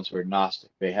are the ones who are Gnostic.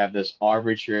 They have this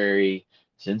arbitrary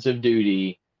sense of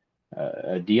duty,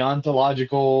 a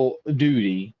deontological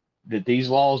duty, that these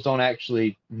laws don't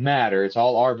actually matter. It's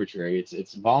all arbitrary.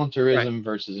 It's voluntarism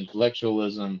versus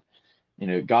intellectualism. You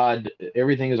know, God,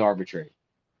 everything is arbitrary.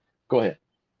 Go ahead.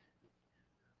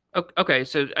 Okay,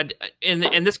 so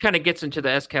and this kind of gets into the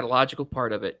eschatological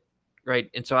part of it, right?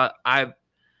 And so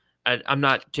I'm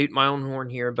not tooting my own horn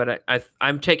here, but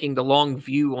I'm taking the long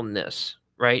view on this,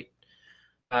 right?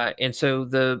 And so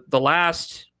the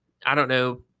last, I don't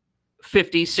know,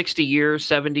 50, 60 years,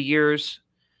 70 years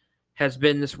has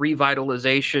been this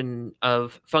revitalization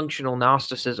of functional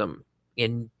Gnosticism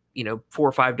in, 4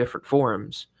 or 5 different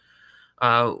forums.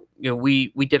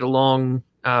 We did a long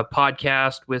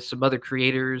podcast with some other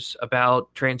creators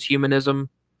about transhumanism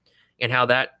and how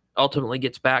that ultimately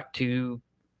gets back to,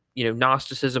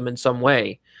 Gnosticism in some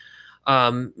way.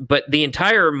 But the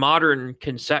entire modern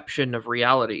conception of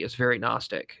reality is very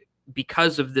Gnostic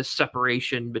because of this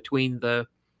separation between the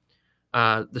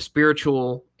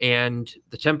spiritual and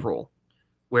the temporal,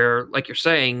 where, like you're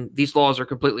saying, these laws are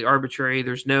completely arbitrary.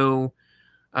 There's no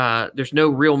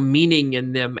real meaning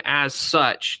in them as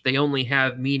such. They only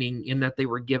have meaning in that they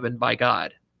were given by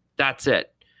God. That's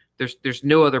it. There's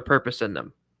no other purpose in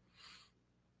them.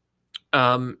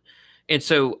 And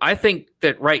so I think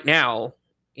that right now,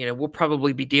 we'll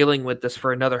probably be dealing with this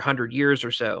for another 100 years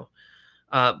or so.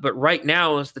 But right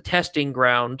now is the testing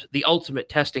ground, the ultimate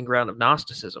testing ground of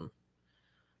Gnosticism.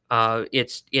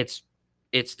 It's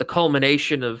the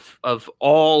culmination of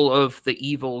all of the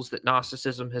evils that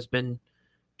Gnosticism has been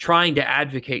trying to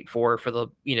advocate for the,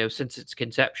 since its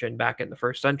conception back in the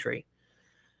 1st century,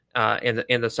 in the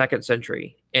 2nd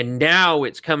century. And now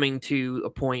it's coming to a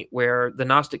point where the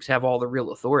Gnostics have all the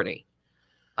real authority.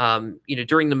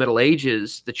 During the Middle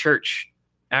Ages, the church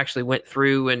actually went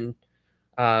through and,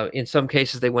 in some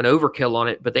cases they went overkill on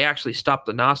it, but they actually stopped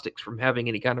the Gnostics from having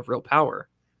any kind of real power.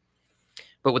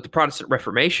 But with the Protestant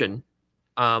Reformation,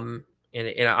 and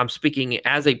I'm speaking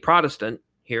as a Protestant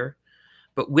here,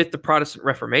 but with the Protestant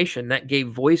Reformation, that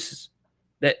gave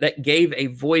a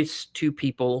voice to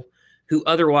people who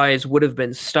otherwise would have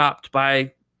been stopped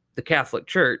by the Catholic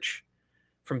Church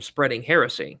from spreading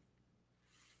heresy.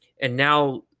 And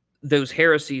now those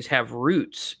heresies have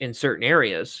roots in certain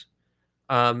areas.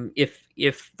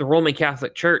 If the Roman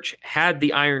Catholic Church had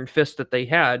the iron fist that they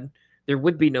had, there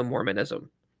would be no Mormonism,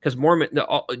 because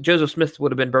Joseph Smith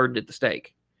would have been burned at the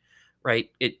stake, right?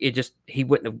 He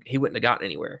wouldn't have gotten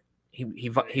anywhere. He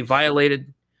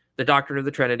violated the doctrine of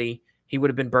the Trinity. He would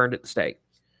have been burned at the stake.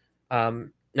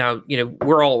 Now,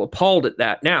 we're all appalled at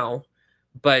that now,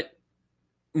 but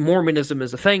Mormonism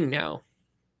is a thing now.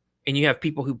 And you have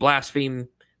people who blaspheme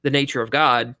the nature of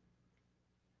God,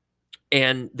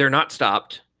 and they're not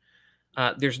stopped.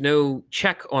 There's no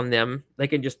check on them.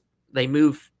 They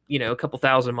move, a couple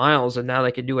thousand miles, and now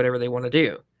they can do whatever they want to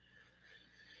do.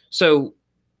 So,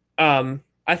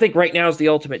 I think right now is the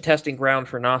ultimate testing ground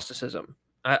for Gnosticism.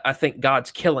 I think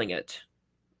God's killing it.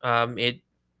 I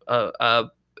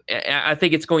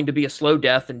think it's going to be a slow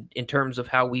death in terms of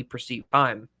how we perceive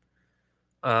time.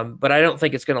 But I don't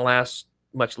think it's going to last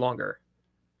much longer.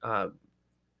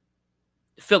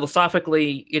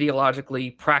 Philosophically,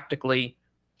 ideologically, practically,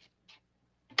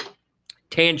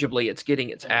 tangibly, it's getting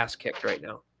its ass kicked right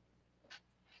now.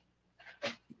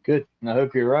 Good. I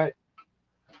hope you're right.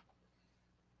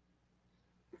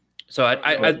 So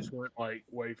I just went like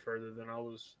way further than I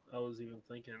was even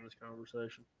thinking in this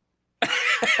conversation.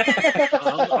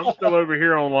 I'm still over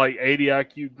here on like 80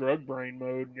 IQ drug brain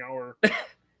mode, and y'all are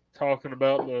talking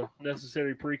about the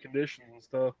necessary preconditions and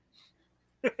stuff.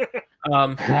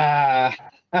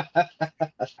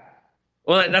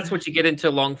 Well, that's what you get into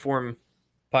long form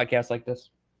podcasts like this.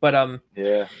 But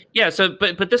yeah. So,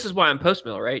 but this is why I'm post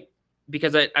mill, right?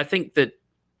 Because I think that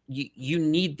you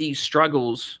need these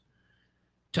struggles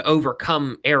to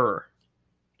overcome error.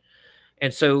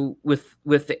 And so with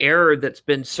the error that's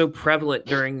been so prevalent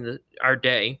during our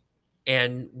day,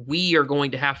 and we are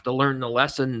going to have to learn the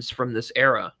lessons from this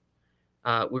era.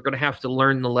 We're going to have to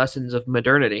learn the lessons of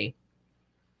modernity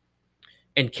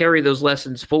and carry those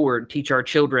lessons forward, teach our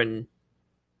children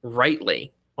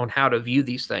rightly on how to view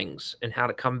these things and how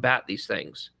to combat these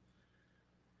things,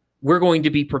 we're going to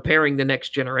be preparing the next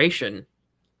generation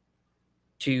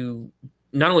to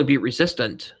not only be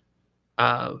resistant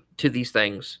to these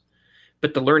things,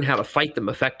 but to learn how to fight them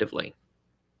effectively.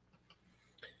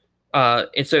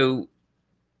 And so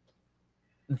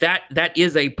that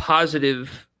is a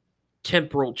positive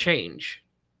temporal change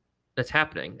that's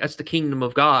happening. That's the kingdom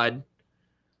of God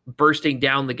bursting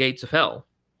down the gates of hell,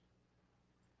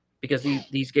 because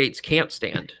these gates can't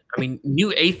stand. I mean,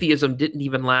 new atheism didn't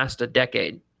even last a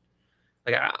decade.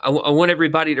 Like, I want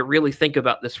everybody to really think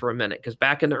about this for a minute, because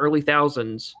back in the early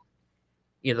thousands,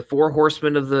 the four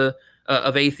horsemen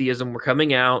of atheism were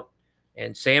coming out,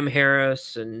 and Sam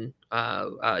Harris and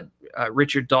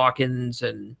Richard Dawkins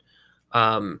and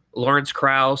Lawrence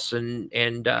Krauss and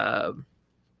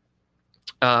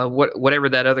whatever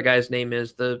that other guy's name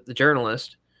is, the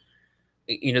journalist.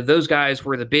 Those guys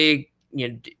were the big,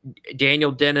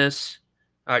 Daniel Dennett.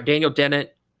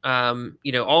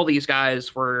 All these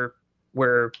guys were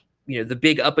the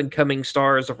big up and coming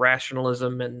stars of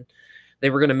rationalism, and they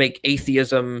were going to make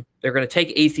atheism. They're going to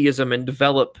take atheism and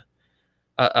develop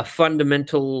a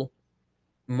fundamental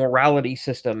morality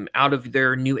system out of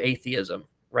their new atheism.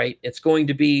 Right? It's going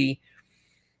to be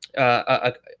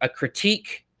a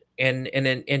critique and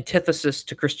an antithesis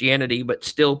to Christianity, but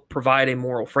still provide a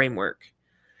moral framework.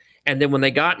 And then when they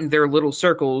got in their little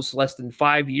circles, less than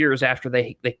 5 years after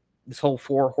this whole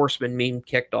four horsemen meme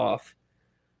kicked off,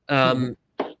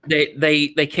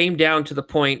 they came down to the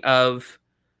point of,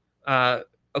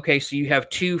 okay, so you have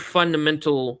two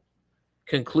fundamental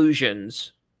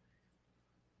conclusions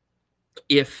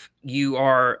if you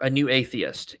are a new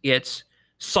atheist. It's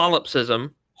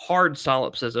solipsism, hard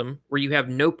solipsism, where you have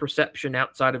no perception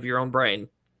outside of your own brain,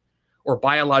 or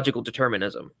biological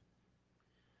determinism.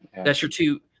 Yeah. That's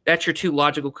your two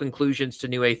logical conclusions to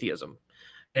new atheism.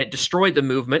 And it destroyed the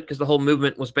movement, because the whole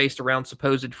movement was based around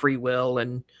supposed free will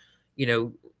and,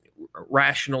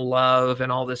 rational love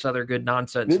and all this other good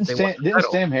nonsense. Didn't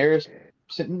Sam Harris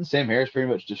pretty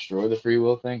much destroy the free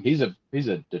will thing? He's a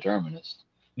determinist.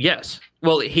 Yes.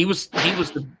 Well, he was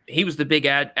the big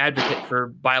advocate for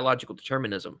biological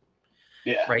determinism.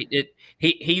 Yeah. Right.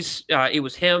 It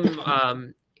was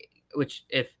him. Which,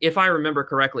 if I remember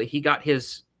correctly, he got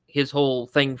his whole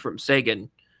thing from Sagan.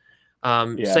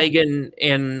 Sagan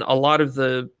and a lot of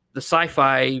the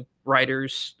sci-fi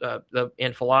writers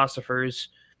and philosophers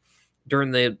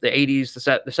during the 80s,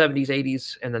 the 70s,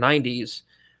 80s, and the 90s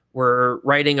were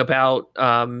writing about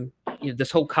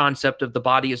this whole concept of the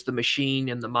body as the machine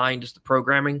and the mind as the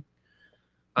programming.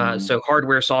 So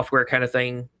hardware, software kind of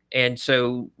thing. And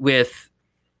so with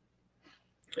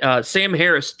Sam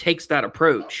Harris takes that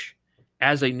approach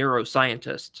as a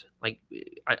neuroscientist. Like,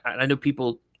 I know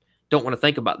people don't want to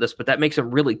think about this, but that makes him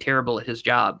really terrible at his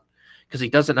job, because he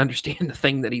doesn't understand the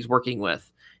thing that he's working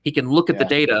with. He can look at the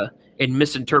data and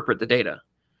misinterpret the data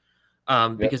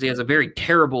because he has a very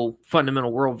terrible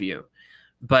fundamental worldview.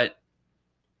 But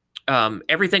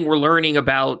everything we're learning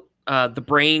about the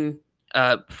brain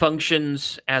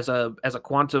functions as a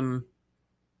quantum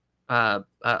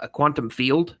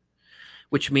field,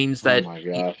 which means that. Oh my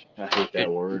gosh, I hate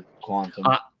that word, quantum.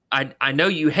 I know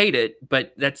you hate it,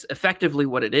 but that's effectively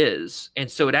what it is.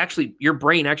 And so your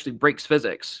brain actually breaks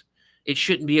physics. It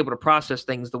shouldn't be able to process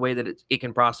things the way that it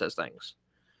can process things.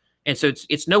 And so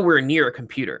it's nowhere near a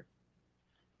computer.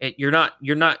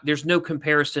 There's no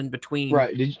comparison between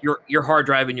your hard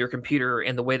drive and your computer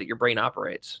and the way that your brain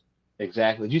operates.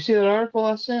 Exactly. Did you see that article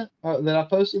I sent that I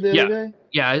posted the other day?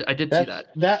 Yeah, I did see that.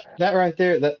 That right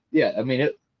there. I mean,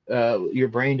 your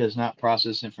brain does not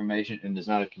process information and is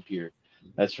not a computer.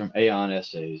 That's from Aeon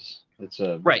Essays. It's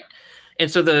right. And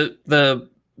so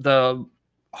the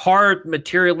hard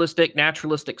materialistic,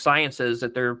 naturalistic sciences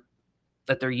that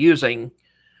they're using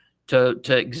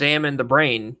to examine the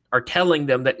brain are telling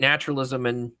them that naturalism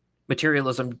and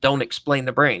materialism don't explain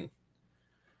the brain.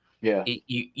 Yeah.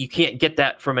 You can't get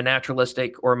that from a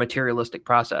naturalistic or a materialistic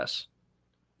process.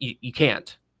 You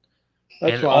can't.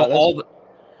 That's I'm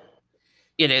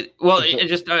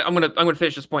gonna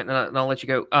finish this point and I'll let you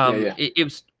go.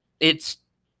 It's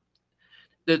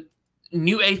the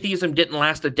new atheism didn't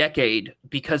last a decade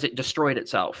because it destroyed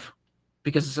itself,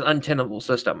 because it's an untenable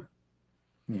system.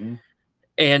 Mm-hmm.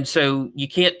 And so you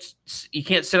can't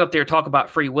sit up there and talk about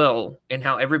free will and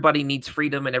how everybody needs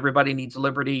freedom and everybody needs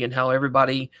liberty and how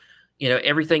everybody,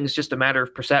 everything's just a matter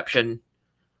of perception,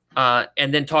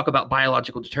 and then talk about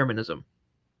biological determinism,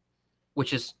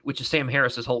 which is Sam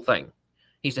Harris's whole thing.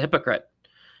 He's a hypocrite.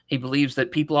 He believes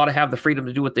that people ought to have the freedom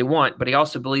to do what they want, but he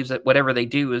also believes that whatever they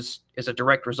do is a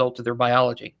direct result of their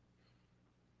biology.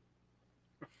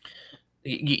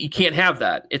 You can't have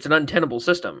that. It's an untenable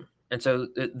system. And so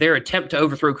their attempt to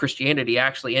overthrow Christianity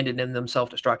actually ended in them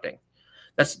self-destructing.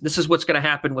 This is what's going to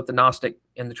happen with the Gnostic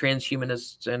and the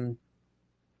transhumanists, and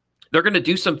they're going to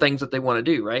do some things that they want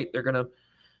to do, right? They're going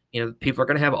to, people are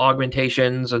going to have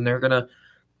augmentations, and they're going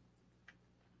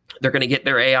to get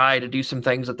their AI to do some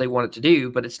things that they want it to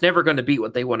do, but it's never going to be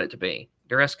what they want it to be.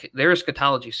 Their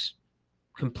eschatology's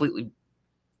completely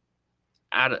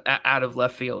out of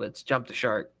left field. It's jumped the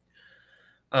shark.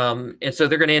 And so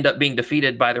they're going to end up being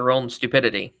defeated by their own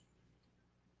stupidity.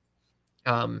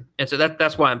 And so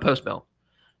that's why I'm post-mill,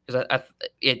 because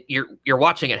you're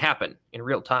watching it happen in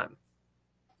real time.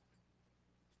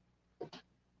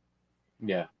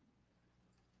 Yeah.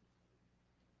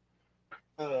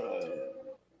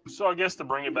 So I guess to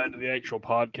bring it back to the actual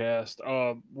podcast,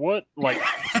 what no,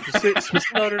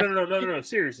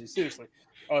 seriously,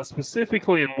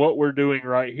 specifically in what we're doing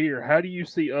right here, how do you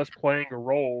see us playing a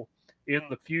role in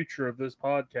the future of this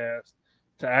podcast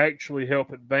to actually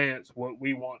help advance what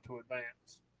we want to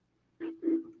advance?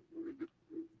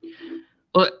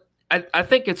 Well, I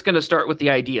think it's going to start with the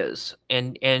ideas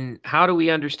and how do we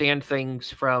understand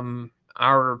things from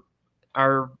our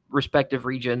respective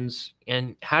regions,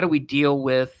 and how do we deal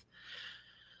with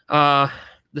the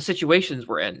situations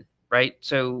we're in, right?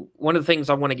 So one of the things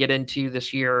I want to get into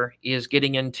this year is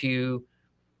getting into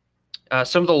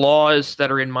some of the laws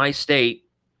that are in my state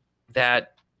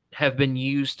that have been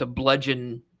used to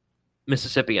bludgeon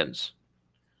Mississippians.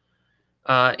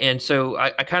 And so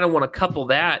I kind of want to couple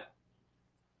that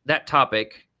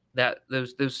topic,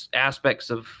 those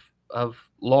aspects of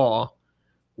law,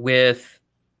 with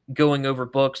going over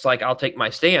books like I'll Take My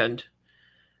Stand,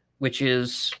 which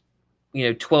is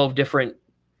 12 different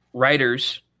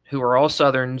writers who are all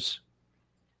Southerns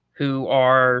who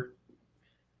are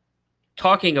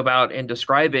talking about and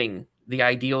describing the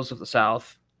ideals of the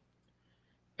South,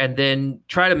 and then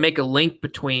try to make a link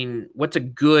between what's a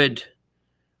good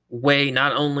way,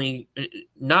 not only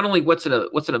what's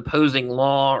an opposing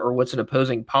law or what's an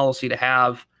opposing policy to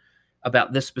have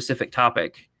about this specific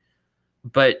topic,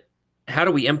 but how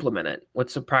do we implement it?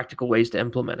 What's the practical ways to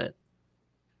implement it?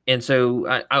 And so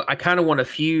I kind of want to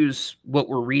fuse what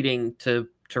we're reading to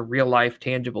real life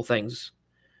tangible things,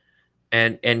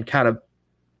 and kind of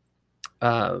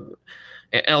and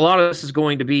a lot of this is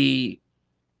going to be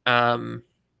some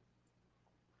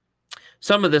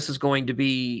of this is going to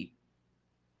be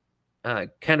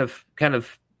kind of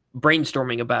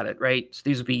brainstorming about it, right? So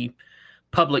these will be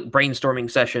public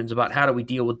brainstorming sessions about how do we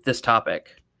deal with this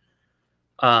topic,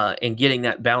 and getting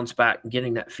that bounce back and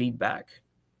getting that feedback.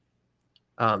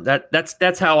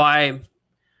 That's how I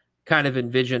kind of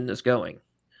envision this going.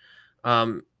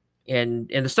 And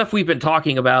the stuff we've been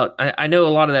talking about, I know a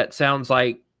lot of that sounds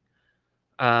like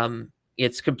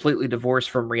it's completely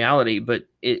divorced from reality, but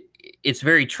it's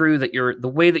very true that the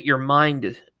way that your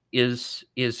mind is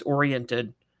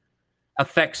oriented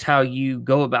affects how you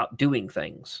go about doing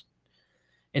things.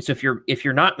 And so if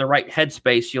you're not in the right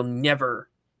headspace, you'll never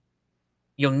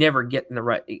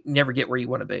get where you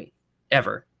want to be,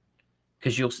 ever,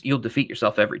 because you'll defeat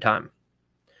yourself every time.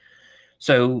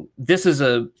 So this is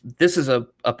a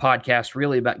podcast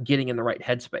really about getting in the right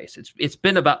headspace. It's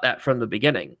been about that from the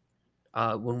beginning,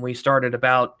 when we started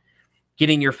about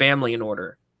getting your family in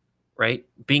order, right?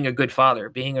 Being a good father,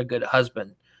 being a good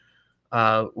husband,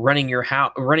 running your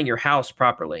house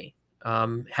properly,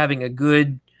 having a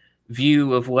good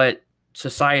view of what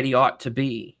society ought to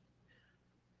be.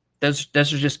 Those are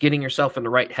just getting yourself in the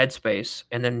right headspace.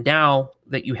 And then now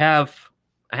that you have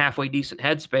a halfway decent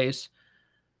headspace,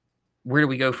 where do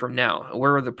we go from now?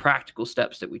 Where are the practical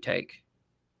steps that we take?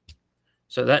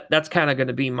 So that's kind of going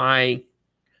to be my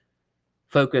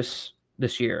focus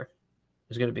this year,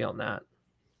 is going to be on that.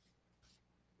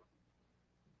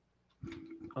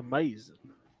 Amazing.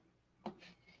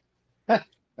 All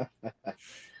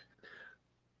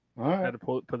I right. had to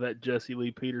put that Jesse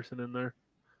Lee Peterson in there.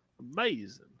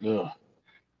 Amazing. Ugh.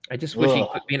 I just wish he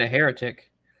quit being a heretic.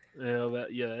 Yeah, that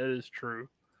is true.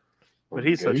 But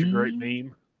he's such a great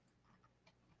meme.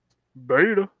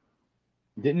 Beta.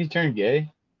 Didn't he turn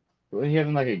gay? Wasn't he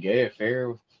having like a gay affair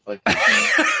with like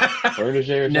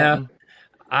protege or something?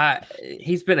 No,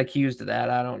 he's been accused of that.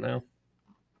 I don't know.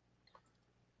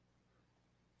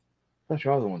 I thought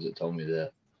y'all the ones that told me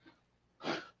that.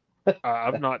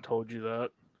 I've not told you that.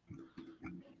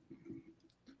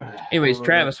 Anyways,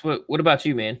 Travis, what about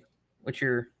you, man? What's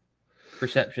your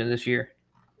perception this year?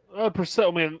 I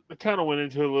kind of went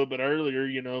into it a little bit earlier.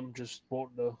 I'm just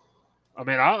wanting to.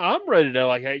 I'm ready to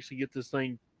actually get this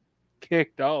thing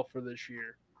kicked off for this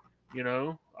year.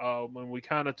 When we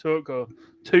kind of took a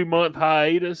 2-month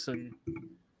hiatus and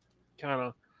kind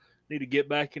of need to get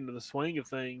back into the swing of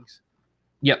things.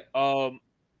 Yep. I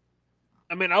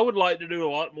mean, I would like to do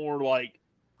a lot more like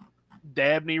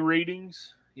Dabney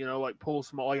readings. You know, like pull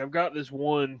some. Like I've got this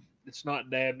one. It's not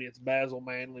Dabney. It's Basil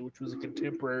Manley, which was a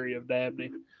contemporary of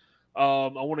Dabney. I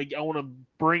want to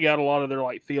bring out a lot of their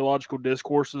like theological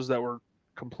discourses that were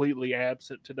completely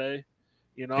absent today.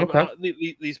 You know, Okay.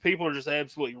 these people are just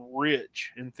absolutely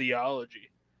rich in theology.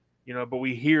 You know, but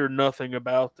we hear nothing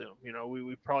about them. You know,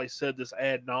 we probably said this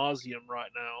ad nauseum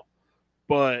right now,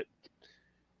 but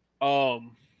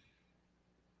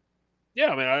yeah,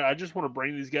 I mean, I just want to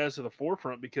bring these guys to the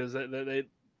forefront because they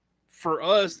for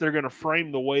us, they're going to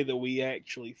frame the way that we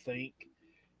actually think.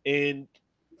 And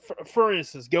for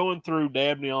instance, going through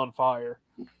Dabney on Fire,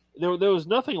 there was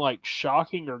nothing like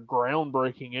shocking or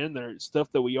groundbreaking in there. It's stuff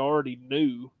that we already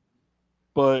knew,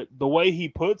 but the way he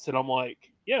puts it, I'm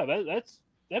like, yeah,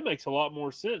 that makes a lot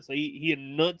more sense. He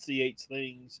enunciates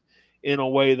things in a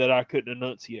way that I couldn't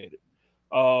enunciate it.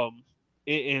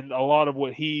 And a lot of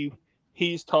what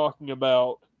he's talking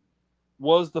about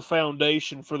was the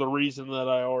foundation for the reason that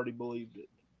I already believed it.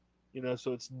 You know,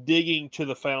 so it's digging to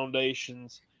the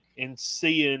foundations and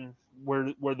seeing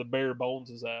where the bare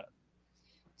bones is at.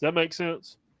 Does that make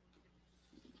sense?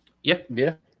 Yep.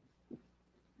 Yeah.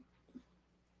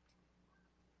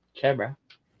 Okay, bro.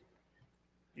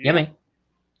 Yeah, man.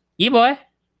 Yeah, boy.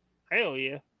 Hell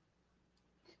yeah.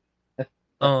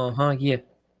 Yeah.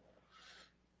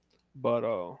 But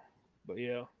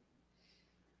yeah.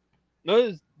 No,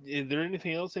 is there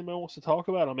anything else anybody wants to talk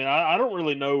about? I mean, I don't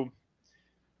really know.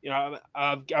 You know,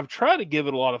 I've tried to give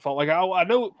it a lot of thought. Like I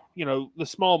know, you know, the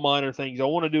small minor things. I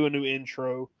want to do a new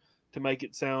intro to make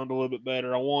it sound a little bit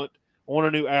better. I want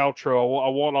a new outro. I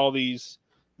want all these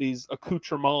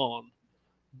accoutrements,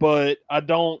 but I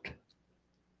don't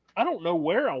know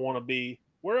where I want to be.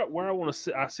 Where I want to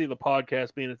see, I see the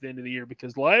podcast being at the end of the year,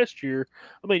 because last year,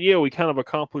 I mean, yeah, we kind of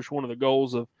accomplished one of the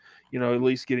goals of, you know, at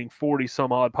least getting 40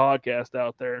 some odd podcasts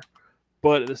out there.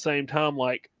 But at the same time,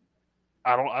 like,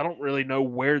 I don't really know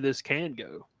where this can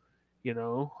go, you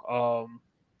know?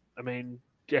 I mean,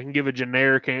 I can give a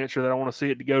generic answer that I want to see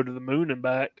it to go to the moon and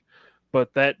back,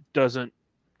 but that doesn't,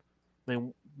 I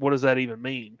mean, what does that even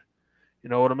mean? You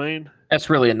know what I mean?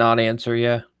 That's really a non-answer,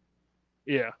 yeah.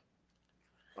 Yeah.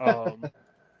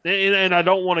 And I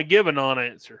don't want to give a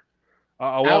non-answer.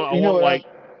 I want you know like.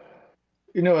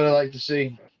 You know what I like to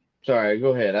see? Sorry,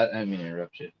 go ahead. I didn't mean to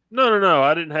interrupt you. No.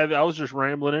 I didn't have it. I was just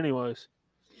rambling, anyways.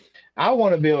 I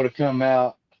want to be able to come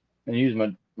out and use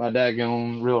my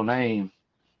daggone real name.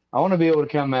 I want to be able to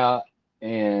come out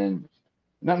and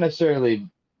not necessarily.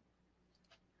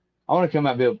 I want to come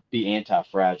out and be able to be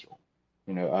anti-fragile.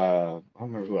 You know, I don't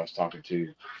remember who I was talking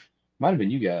to. Might have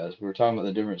been you guys. We were talking about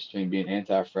the difference between being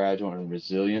anti-fragile and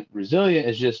resilient. Resilient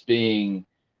is just being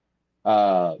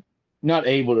not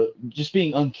able to, just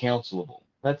being uncounselable.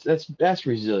 That's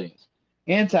resilience.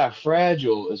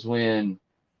 Anti-fragile is when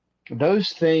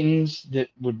those things that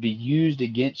would be used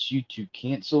against you to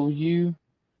cancel you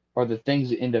are the things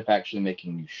that end up actually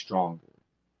making you stronger.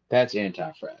 That's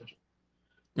anti-fragile.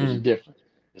 There's a difference.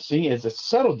 See, it's a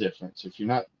subtle difference if you're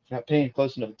not paying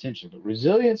close enough attention. But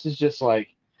resilience is just like,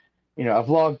 you know, I've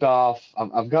logged off.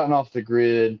 I've gotten off the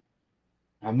grid.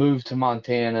 I moved to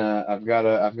Montana. I've got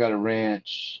a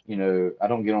ranch. You know, I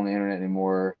don't get on the internet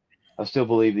anymore. I still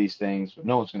believe these things, but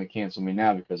no one's going to cancel me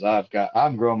now because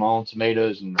I'm growing my own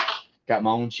tomatoes and got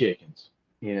my own chickens.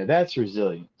 You know, that's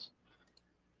resilience.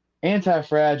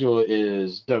 Anti-fragile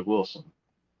is Doug Wilson.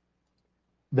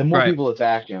 The more people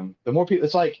attack him, the more people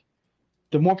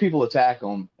attack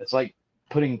him, it's like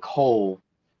putting coal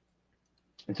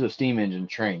into a steam engine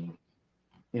train.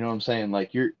 You know what I'm saying?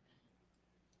 Like you're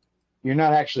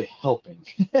not actually helping.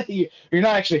 You're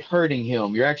not actually hurting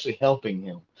him. You're actually helping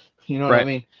him. You know what I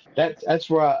mean? That's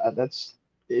where it's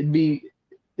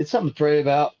something to pray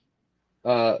about,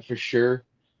 for sure.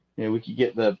 You know, we could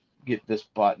get this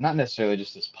not necessarily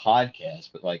just this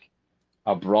podcast, but like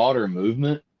a broader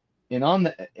movement,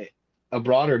 and a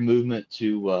broader movement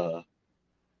to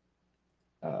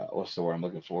what's the word I'm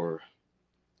looking for?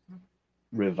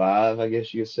 Revive, I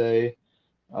guess you could say.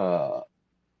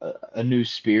 A new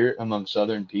spirit among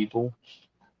Southern people,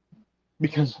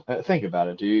 because think about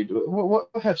it, dude. What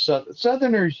have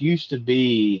Southerners used to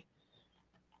be?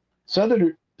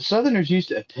 Southerners used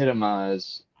to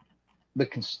epitomize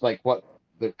what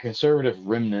the conservative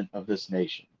remnant of this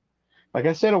nation. Like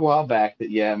I said a while back, that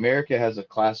yeah, America has a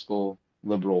classical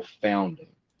liberal founding,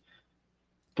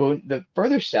 but the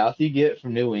further south you get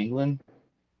from New England,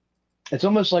 it's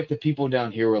almost like the people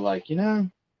down here were like, you know,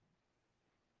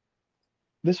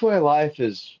 this way of life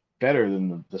is better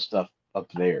than the stuff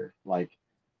up there. Like,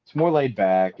 It's more laid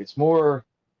back. It's more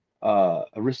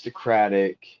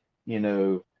aristocratic.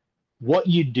 What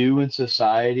you do in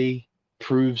society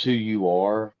proves who you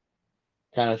are,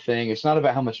 kind of thing. It's not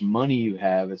about how much money you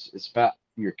have. It's about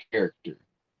your character.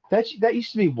 That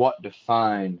used to be what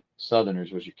defined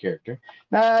Southerners was your character.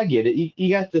 Now I get it. You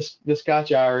got the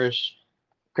Scotch Irish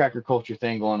cracker culture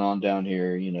thing going on down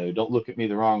here. Don't look at me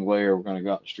the wrong way, or we're gonna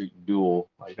go out in the street and duel.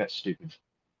 Like that stupid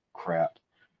crap.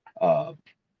 Uh,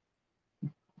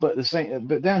 but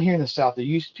down here in the South,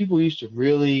 people used to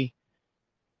really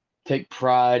take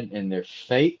pride in their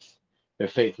faith. Their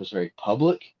faith was very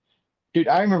public. Dude,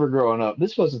 I remember growing up.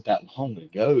 This wasn't that long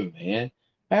ago, man.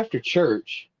 After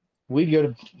church, we'd go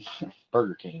to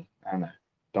Burger King. I don't know.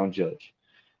 Don't judge.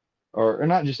 Or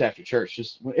not just after church.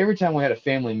 Just every time we had a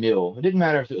family meal. It didn't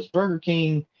matter if it was Burger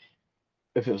King,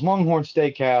 if it was Longhorn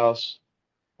Steakhouse,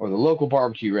 or the local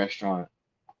barbecue restaurant.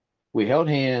 We held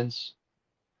hands.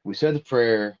 We said the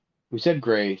prayer. We said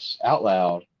grace out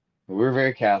loud. We were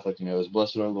very Catholic. It was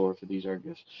blessed our Lord for these our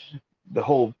gifts. The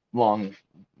whole long,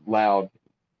 loud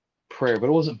prayer, but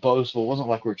it wasn't boastful. It wasn't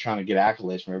like we were trying to get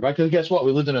accolades from everybody. Because guess what?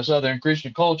 We lived in a Southern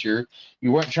Christian culture.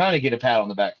 You weren't trying to get a pat on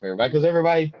the back for everybody because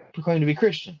everybody proclaimed to be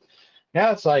Christian.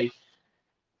 Now it's like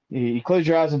you close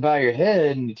your eyes and bow your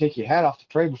head and you take your hat off to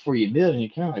pray before you kneel, and you're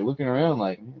kind of like looking around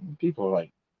like people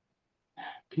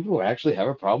actually have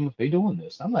a problem with me doing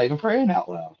this. I'm not even praying out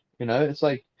loud. It's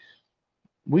like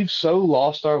we've so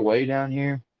lost our way down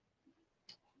here.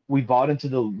 We bought into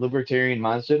the libertarian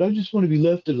mindset. I just want to be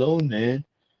left alone, man.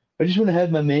 I just want to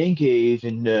have my man cave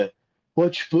and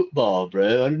watch football,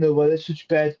 bro. I don't know why that's such a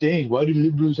bad thing. Why do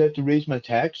liberals have to raise my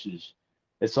taxes?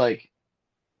 It's like,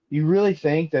 you really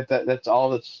think that's all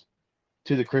that's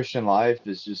to the Christian life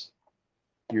is just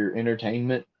your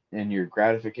entertainment and your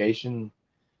gratification?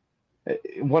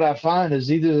 What I find is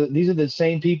these are the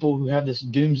same people who have this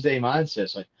doomsday mindset.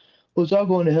 It's like, well, it's all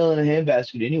going to hell in a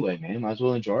handbasket anyway, man. Might as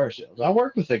well enjoy ourselves. I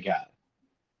work with a guy.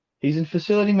 He's in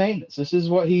facility maintenance. This is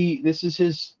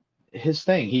his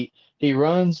thing. He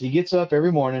gets up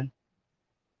every morning,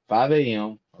 5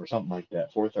 a.m. or something like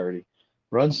that, 4:30,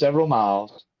 runs several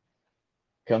miles,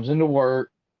 comes into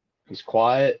work. He's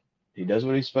quiet. He does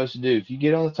what he's supposed to do. If you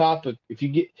get on the topic,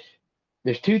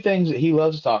 there's two things that he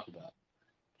loves to talk about: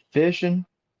 fishing,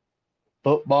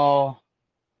 football.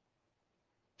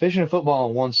 Fishing and football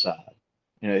on one side,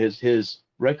 his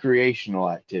recreational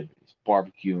activities,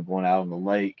 barbecuing, going out on the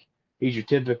lake. He's your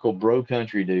typical bro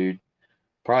country dude.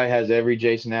 Probably has every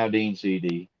Jason Aldean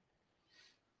CD.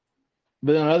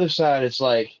 But on the other side, it's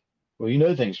like, well,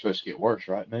 things are supposed to get worse,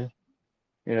 right, man?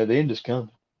 The end is coming.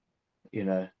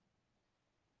 You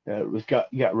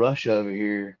got Russia over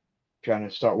here trying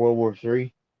to start World War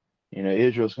III.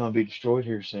 Israel's going to be destroyed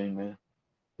here soon, man.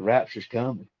 The rapture's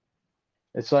coming.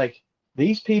 It's like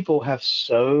these people have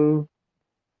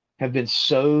been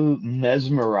so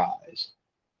mesmerized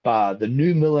by the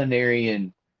new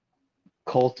millenarian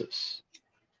cultists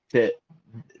that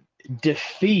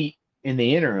defeat in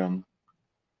the interim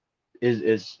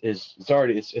is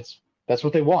that's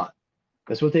what they want.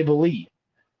 That's what they believe.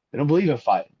 They don't believe in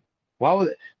fighting. Why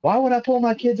would I pull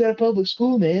my kids out of public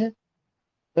school, man?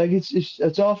 Like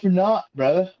it's all for naught,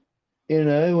 bro.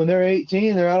 When they're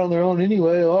 18, they're out on their own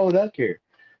anyway. Why would I care?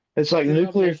 It's like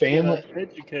nuclear family.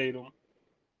 Educate them.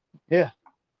 Yeah.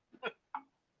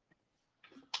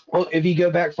 Well, if you go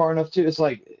back far enough too, it's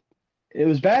like it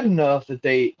was bad enough that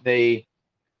they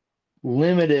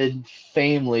limited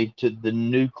family to the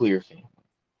nuclear family,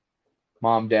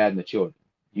 mom, dad, and the children.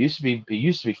 It used to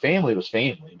be family was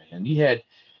family, man. You had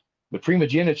the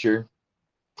primogeniture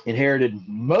inherited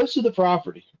most of the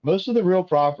property, most of the real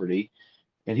property,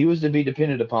 and he was to be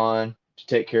dependent upon to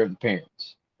take care of the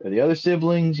parents. The other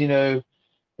siblings,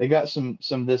 they got some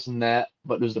this and that,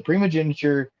 but there's the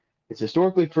primogeniture. It's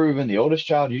historically proven the oldest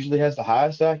child usually has the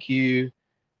highest IQ.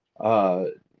 They're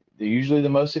usually the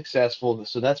most successful,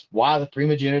 so that's why the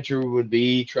primogeniture would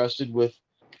be trusted with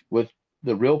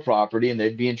the real property, and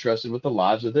they'd be entrusted with the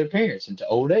lives of their parents into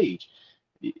old age.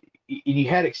 You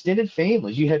had extended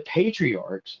families. You had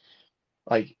patriarchs.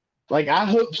 Like I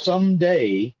hope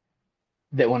someday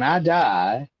that when I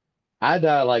die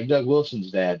like Doug Wilson's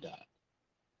dad died,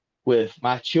 with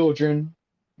my children,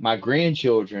 my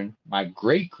grandchildren, my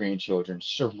great grandchildren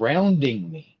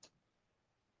surrounding me,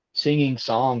 singing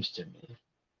songs to me,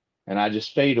 and I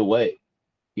just fade away.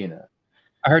 I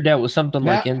heard that was something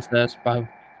Now, like incest by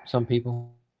some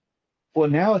people. well,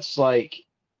 now it's like,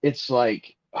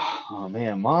 oh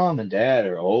man, mom and dad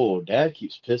are old. Dad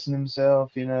keeps pissing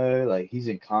himself, like he's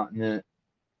incontinent.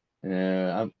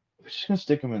 I'm just gonna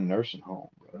stick him in a nursing home,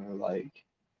 bro. Like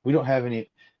we don't have any.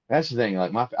 That's the thing.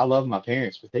 Like I love my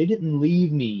parents, but they didn't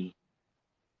leave me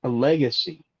a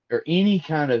legacy or any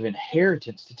kind of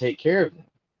inheritance to take care of them.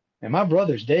 And my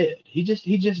brother's dead. He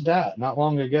just died not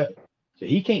long ago. So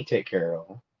he can't take care of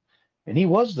them. And he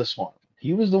was the smart one.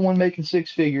 He was the one making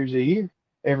six figures a year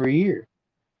every year.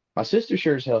 My sister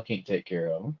sure as hell can't take care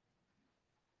of him.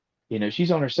 You know,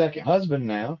 she's on her second husband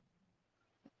now,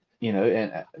 you know,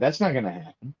 and that's not going to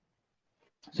happen.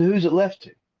 So who's it left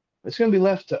to? It's going to be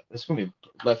left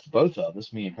to both of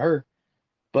us, me and her.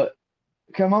 But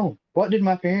come on, what did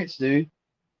my parents do?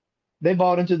 They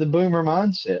bought into the boomer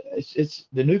mindset. It's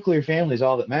the nuclear family is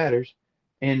all that matters.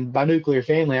 And by nuclear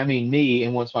family, I mean me.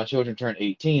 And once my children turn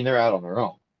 18, they're out on their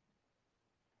own.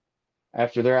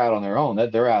 After they're out on their own,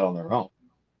 they're out on their own.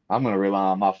 I'm going to rely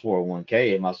on my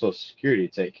 401k and my Social Security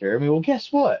to take care of me. Well,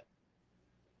 guess what?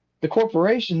 The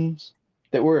corporations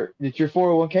that your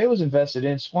 401k was invested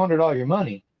in squandered all your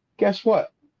money. Guess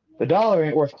what? The dollar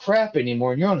ain't worth crap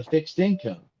anymore, and you're on a fixed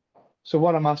income. So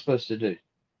what am I supposed to do?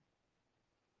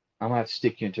 I'm gonna have to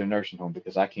stick you into a nursing home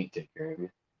because I can't take care of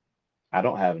you. I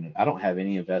don't have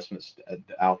any investments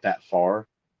out that far.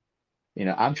 You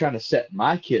know, I'm trying to set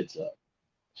my kids up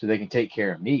so they can take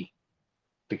care of me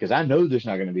because I know there's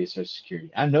not going to be a Social Security.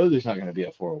 I know there's not going to be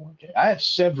a 401k. I have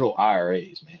several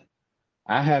IRAs, man.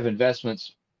 I have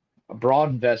investments, broad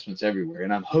investments everywhere,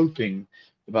 and I'm hoping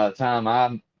that by the time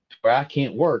I'm where I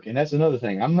can't work, and that's another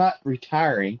thing. I'm not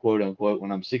retiring, quote unquote,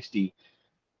 when I'm 60.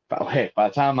 Heck, by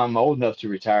the time I'm old enough to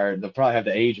retire, they'll probably have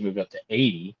the age moved up to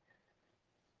 80.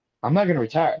 I'm not going to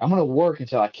retire. I'm going to work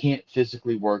until I can't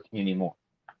physically work anymore.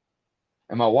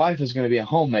 And my wife is going to be a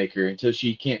homemaker until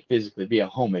she can't physically be a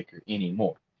homemaker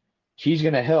anymore. She's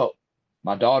going to help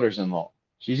my daughters-in-law.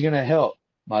 She's going to help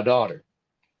my daughter.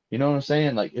 You know what I'm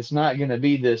saying? Like, it's not going to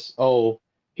be this, oh,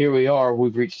 here we are,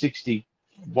 we've reached 60,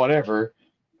 whatever.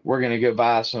 We're going to go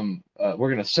buy we're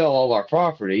going to sell all our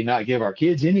property, not give our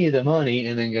kids any of the money,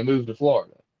 and then go move to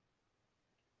Florida.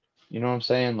 You know what I'm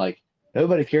saying? Like,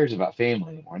 nobody cares about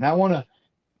family anymore. And I want to,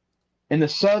 in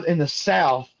the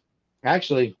South,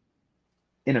 actually,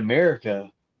 in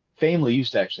America, family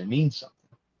used to actually mean something.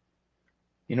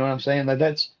 You know what I'm saying? Like,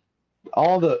 that's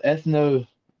all the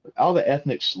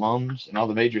ethnic slums in all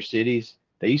the major cities.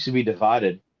 They used to be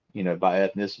divided, you know, by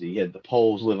ethnicity. You had the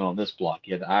Poles living on this block.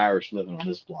 You had the Irish living on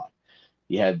this block.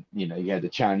 You had the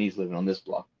Chinese living on this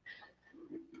block.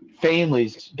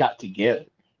 Families got together.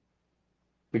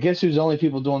 But guess who's the only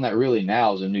people doing that really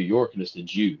now is in New York, and it's the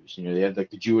Jews. You know, they have like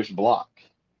the Jewish block.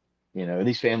 You know, and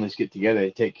these families get together,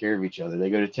 they take care of each other. They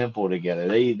go to temple together.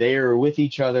 They are with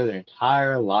each other their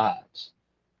entire lives.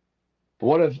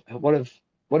 But what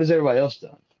has everybody else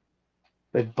done?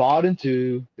 They've bought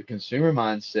into the consumer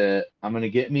mindset. I'm going to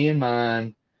get me and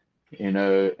mine, you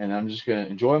know, and I'm just going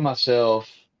to enjoy myself.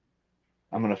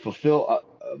 I'm going to fulfill.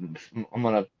 I'm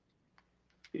going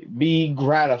to be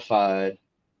gratified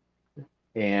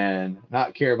and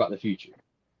not care about the future.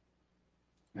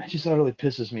 That just utterly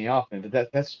pisses me off, man. But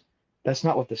that's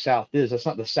not what the South is. That's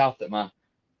not the South that my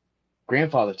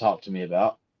grandfather talked to me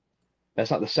about. That's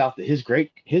not the South that his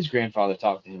grandfather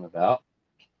talked to him about.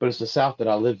 But it's the South that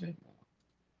I live in.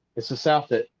 It's the South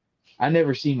that I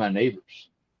never see my neighbors.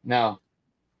 Now,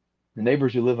 the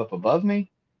neighbors who live up above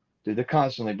me, dude, they're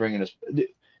constantly bringing us.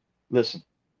 Listen,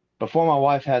 before my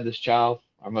wife had this child,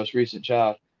 our most recent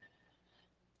child,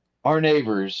 our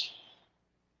neighbors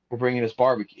were bringing us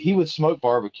barbecue. He would smoke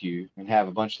barbecue and have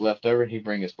a bunch left over, and he'd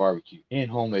bring us barbecue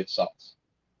and homemade sauce.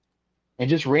 And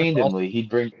just randomly, he'd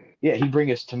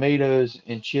bring us tomatoes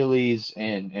and chilies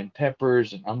and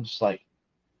peppers, and I'm just like,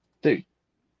 dude,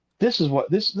 this is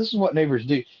what neighbors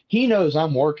do. He knows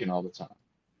I'm working all the time.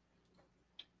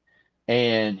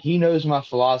 And he knows my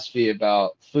philosophy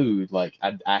about food. Like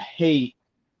I hate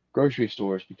grocery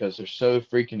stores because they're so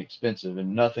freaking expensive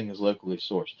and nothing is locally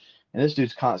sourced. And this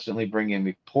dude's constantly bringing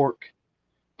me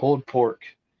pulled pork,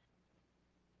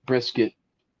 brisket,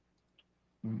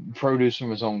 produce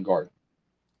from his own garden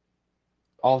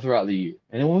all throughout the year.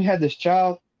 And then when we had this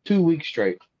child, 2 weeks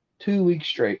straight,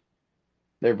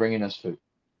 they're bringing us food.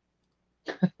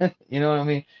 You know what I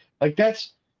mean? Like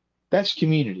that's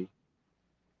community.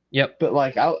 Yep. But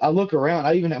like I look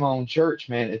around, even at my own church,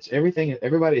 man, it's everything.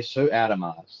 Everybody is so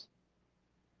atomized.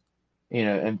 You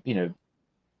know, and you know,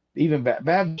 even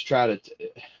Baptists try to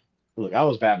look. I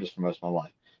was Baptist for most of my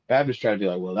life. Baptists try to be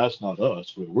like, well, that's not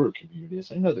us. We're a community. I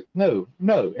say,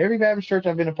 no. Every Baptist church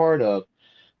I've been a part of,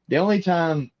 the only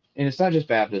time, and it's not just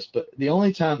Baptist, but the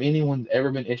only time anyone's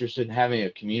ever been interested in having a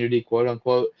community, quote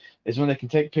unquote, is when they can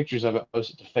take pictures of it,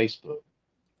 post it to Facebook.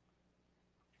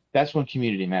 That's when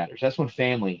community matters. That's when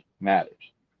family matters.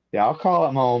 Yeah, I'll call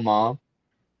out my own mom.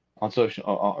 on social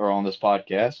or on this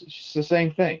podcast. It's just the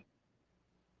same thing.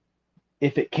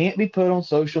 If it can't be put on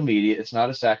social media, it's not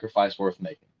a sacrifice worth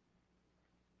making.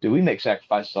 Do we make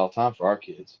sacrifices all the time for our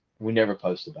kids? We never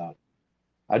post about it.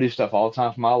 I do stuff all the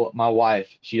time for my wife.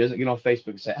 She doesn't get on Facebook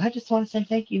and say, "I just want to say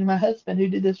thank you to my husband who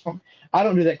did this for me." I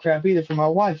don't do that crap either for my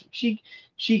wife. She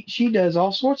does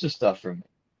all sorts of stuff for me.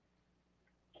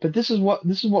 But this is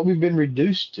what we've been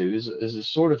reduced to is a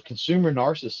sort of consumer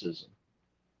narcissism.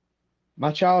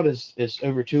 My child is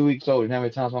over 2 weeks old. And how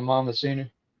many times my mom has seen her?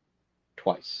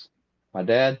 Twice. My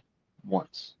dad,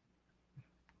 once.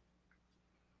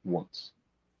 Once.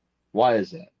 Why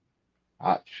is that?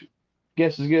 I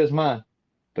guess as good as mine.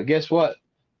 But guess what?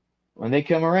 When they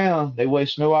come around, they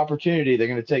waste no opportunity. They're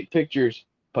going to take pictures,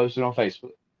 post it on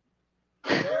Facebook.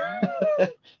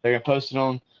 They're going to post it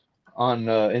on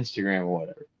Instagram or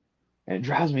whatever. And it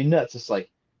drives me nuts. It's like,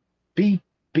 be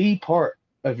part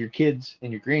of your kids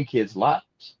and your grandkids'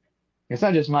 lives. It's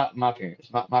not just my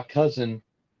parents. My cousin,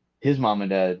 his mom and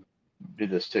dad do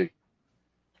this too.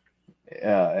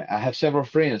 I have several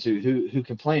friends who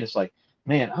complain. It's like,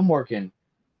 man, I'm working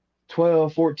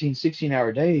 12, 14,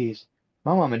 16-hour days.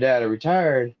 My mom and dad are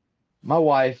retired. My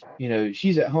wife,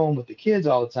 she's at home with the kids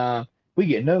all the time. We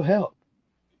get no help.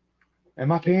 And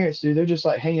my parents do. They're just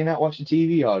like hanging out watching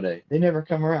TV all day. They never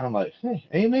come around. I'm like, hey,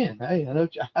 amen. Hey,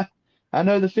 I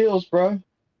know the feels, bro.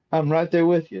 I'm right there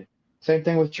with you. Same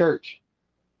thing with church.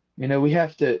 We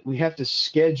have to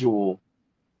schedule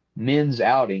men's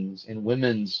outings and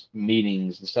women's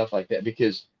meetings and stuff like that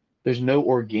because there's no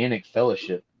organic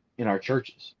fellowship in our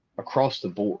churches across the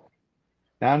board.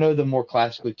 Now I know the more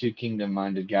classically two kingdom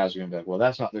minded guys are going to be like, well,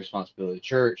 that's not the responsibility of the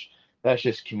church. That's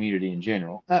just community in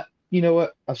general. You know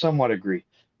what? I somewhat agree.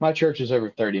 My church is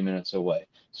over 30 minutes away.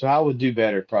 So I would do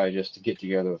better probably just to get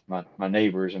together with my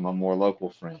neighbors and my more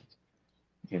local friends,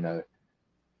 But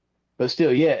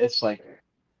still, yeah, it's like,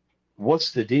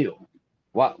 what's the deal?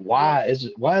 Why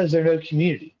is there no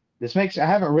community? I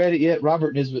haven't read it yet.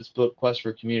 Robert Nisbet's book, Quest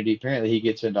for Community. Apparently he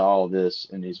gets into all of this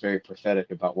and he's very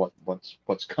prophetic about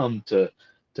what's come to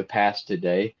pass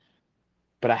today.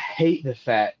 But I hate the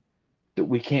fact that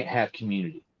we can't have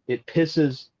community. It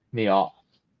pisses me off.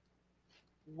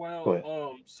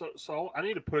 Well, so I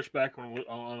need to push back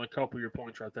on a couple of your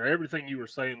points right there. Everything you were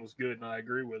saying was good, and I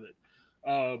agree with it.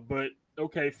 But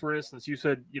okay, for instance, you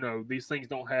said these things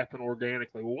don't happen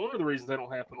organically. Well, one of the reasons they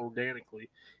don't happen organically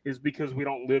is because we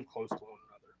don't live close to one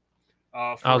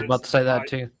another. I was about to say that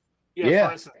too. Yeah.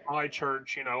 For instance, my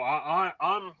church,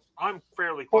 I'm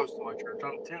fairly close to my church.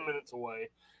 I'm 10 minutes away,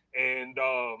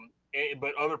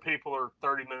 but other people are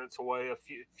 30 minutes away. A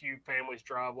few families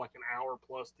drive like an hour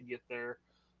plus to get there.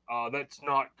 That's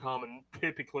not common.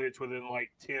 Typically, it's within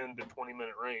like 10 to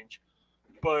 20-minute range.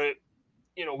 But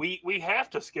we have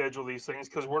to schedule these things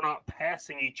because we're not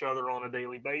passing each other on a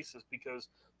daily basis because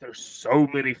there's so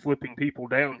many flipping people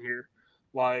down here.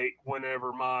 Like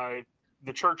whenever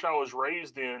the church I was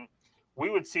raised in, we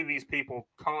would see these people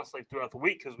constantly throughout the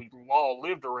week because we all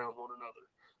lived around one another.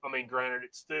 I mean, granted,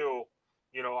 it's still,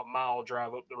 a mile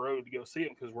drive up the road to go see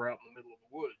them because we're out in the middle of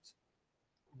the woods.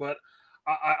 But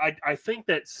I think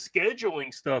that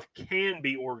scheduling stuff can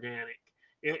be organic.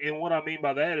 And what I mean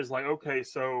by that is like, okay,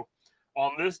 so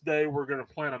on this day, we're going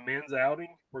to plan a men's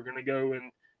outing. We're going to go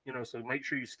and, so make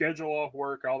sure you schedule off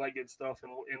work, all that good stuff.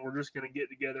 And we're just going to get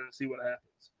together and see what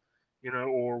happens,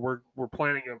 or we're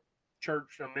planning a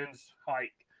men's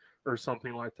hike or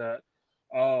something like that.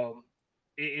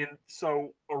 And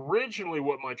so originally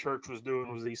what my church was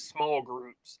doing was these small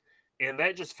groups, and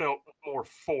that just felt more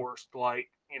forced. Like,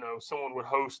 someone would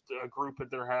host a group at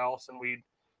their house, and we'd,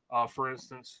 for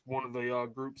instance, one of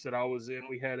the groups that I was in,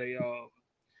 we had a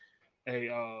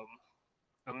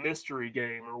mystery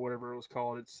game or whatever it was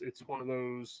called. It's one of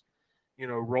those,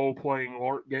 role playing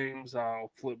LARP games.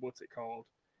 I'll flip. What's it called?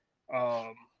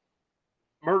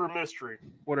 Murder mystery,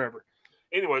 whatever.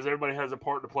 Anyways, everybody has a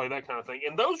part to play, that kind of thing.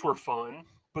 And those were fun,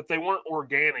 but they weren't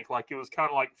organic. Like it was kind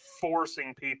of like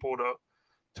forcing people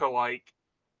to like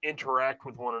interact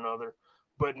with one another.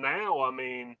 But now, I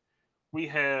mean, we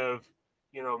have,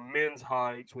 men's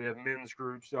hikes, we have men's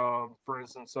groups. For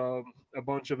instance, a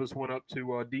bunch of us went up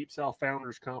to Deep South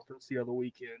Founders Conference the other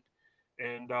weekend,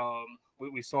 and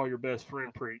we saw your best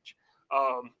friend preach.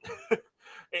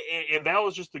 And that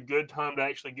was just a good time to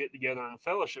actually get together in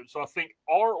fellowship. So I think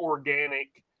our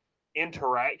organic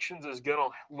interactions is going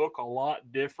to look a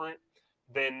lot different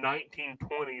than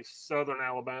 1920s Southern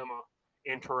Alabama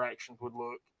interactions would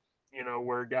look,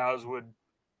 where guys would,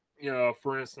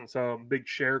 for instance, big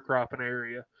sharecropping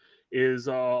area is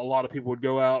a lot of people would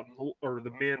go out or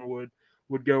the men would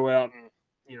go out and,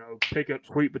 pick up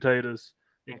sweet potatoes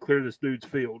and clear this dude's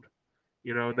field.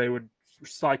 And they would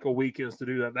cycle weekends to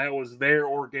do that. That was their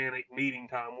organic meeting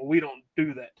time. Well, we don't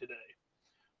do that today.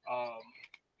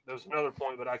 There's another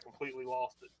point, but I completely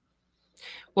lost it.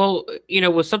 Well,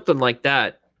 with something like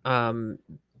that, having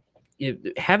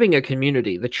a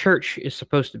community, the church is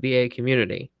supposed to be a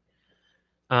community.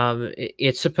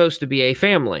 It's supposed to be a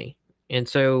family. And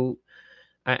so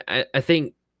I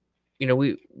think,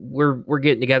 we're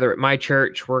getting together at my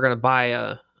church. We're going to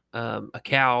buy a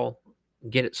cow,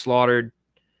 get it slaughtered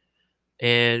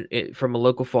from a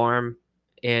local farm,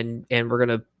 and we're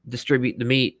going to distribute the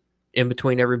meat in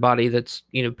between everybody that's,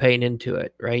 paying into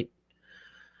it. Right.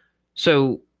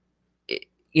 So,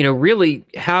 really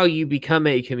how you become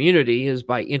a community is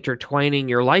by intertwining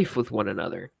your life with one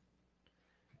another,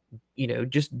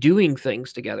 just doing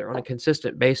things together on a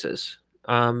consistent basis.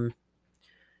 For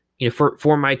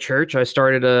my church, I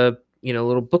started a,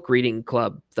 little book reading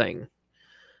club thing.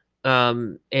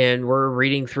 And we're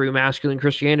reading through Masculine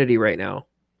Christianity right now.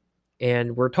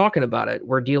 And we're talking about it.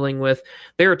 We're dealing with,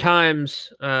 there are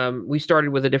times, we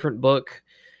started with a different book,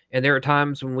 and there are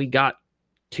times when we got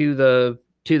to the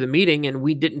meeting and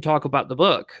we didn't talk about the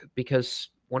book because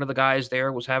one of the guys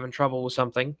there was having trouble with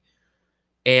something,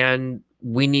 and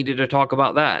we needed to talk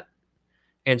about that.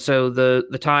 And so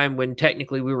the time when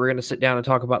technically we were going to sit down and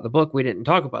talk about the book, we didn't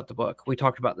talk about the book. We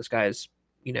talked about this guy's,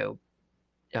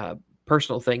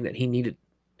 personal thing that he needed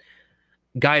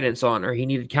guidance on, or he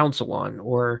needed counsel on,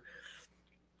 or,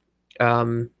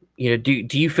 do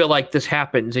you feel like this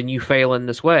happens and you fail in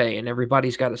this way? And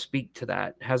everybody's got to speak to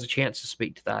that, has a chance to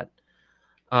speak to that.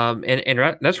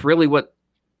 And that's really what,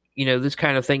 this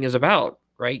kind of thing is about,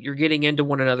 right? You're getting into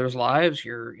one another's lives.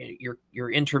 You're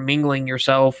intermingling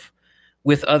yourself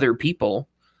with other people.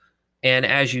 And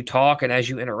as you talk and as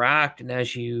you interact and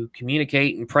as you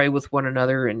communicate and pray with one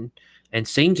another and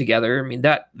sing together, I mean,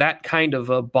 that kind of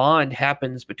a bond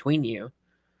happens between you.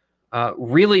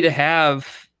 Really, to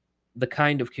have the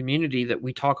kind of community that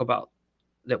we talk about,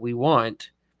 that we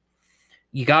want,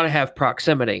 you got to have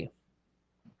proximity.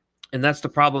 And that's the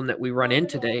problem that we run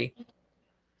into today,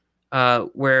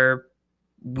 where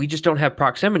we just don't have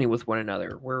proximity with one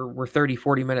another. We're 30,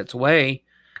 40 minutes away,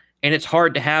 and it's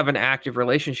hard to have an active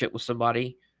relationship with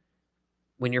somebody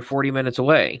when you're 40 minutes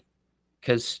away,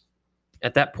 because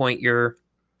at that point you're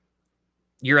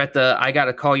at the I got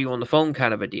to call you on the phone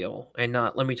kind of a deal, and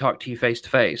not let me talk to you face to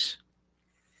face.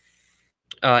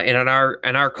 And in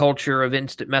our culture of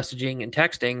instant messaging and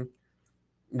texting,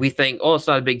 we think, oh, it's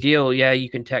not a big deal. Yeah, you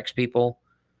can text people.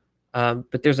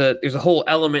 But there's a whole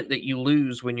element that you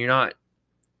lose when you're not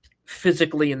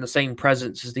physically in the same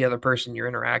presence as the other person you're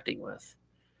interacting with.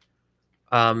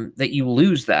 That you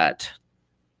lose that,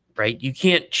 right? You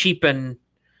can't cheapen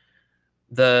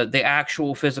the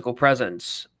actual physical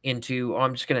presence into, oh,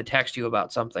 I'm just going to text you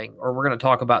about something, or we're going to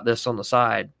talk about this on the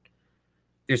side.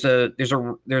 There's a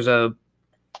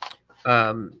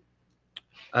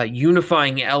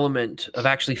unifying element of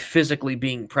actually physically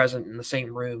being present in the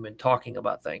same room and talking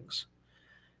about things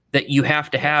that you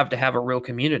have to have a real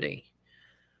community.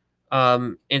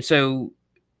 And so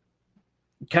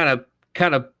kind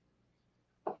of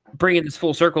bringing this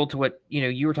full circle to what,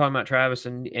 you were talking about, Travis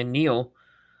and Neil,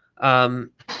 my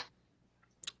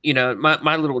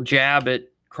little jab at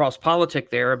Cross Politic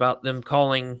there about them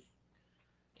calling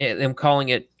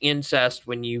it incest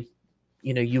when you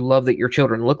love that your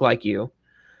children look like you,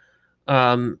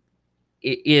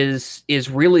 is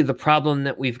really the problem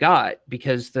that we've got,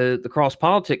 because the Cross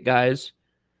Politic guys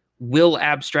will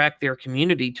abstract their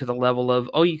community to the level of,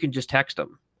 oh, you can just text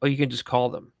them, oh, you can just call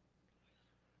them,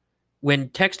 when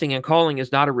texting and calling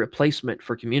is not a replacement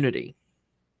for community.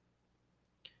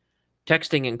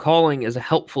 Texting and calling is a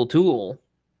helpful tool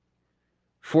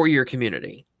for your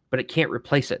community, but it can't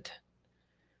replace it.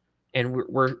 And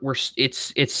we're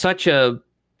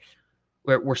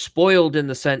spoiled in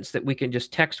the sense that we can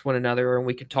just text one another and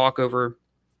we can talk over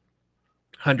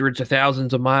hundreds of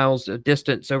thousands of miles of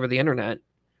distance over the internet.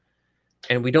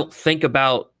 And we don't think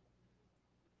about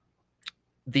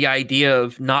the idea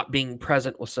of not being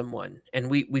present with someone. And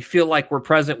we feel like we're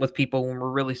present with people when we're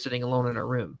really sitting alone in our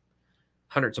room,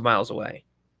 hundreds of miles away.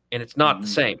 And it's not the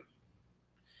same.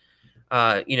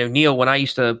 Neil, when I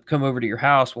used to come over to your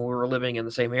house when we were living in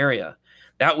the same area,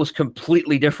 that was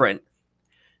completely different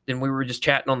than we were just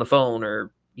chatting on the phone or,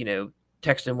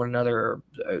 texting one another or,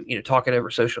 talking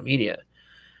over social media.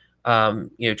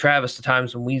 Travis, the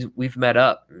times when we've met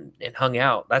up and hung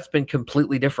out, that's been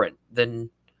completely different than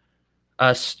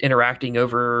us interacting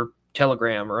over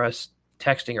Telegram or us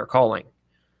texting or calling.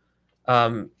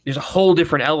 There's a whole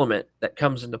different element that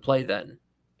comes into play then.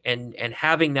 And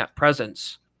having that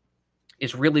presence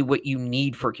is really what you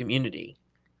need for community.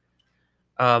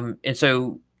 And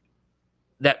so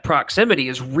that proximity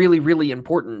is really, really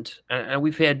important. And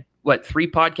we've had,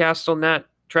 3 podcasts on that,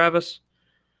 Travis,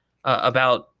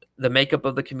 about the makeup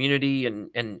of the community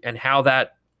and how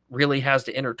that really has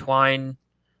to intertwine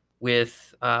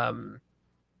with,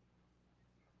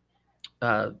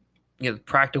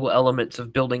 practical elements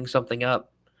of building something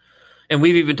up. And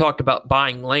we've even talked about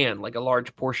buying land, like a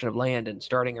large portion of land, and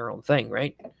starting our own thing,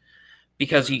 right?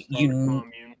 Because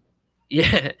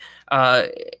yeah.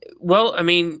 Well, I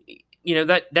mean,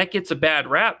 that gets a bad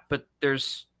rap, but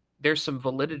there's some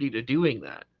validity to doing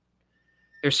that.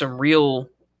 There's some real,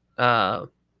 to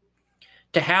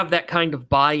have that kind of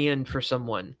buy-in for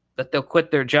someone, that they'll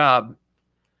quit their job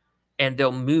and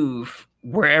they'll move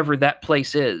wherever that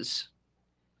place is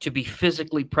to be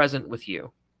physically present with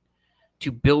you,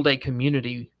 to build a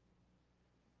community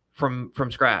from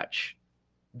scratch.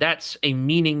 That's a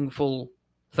meaningful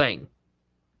thing.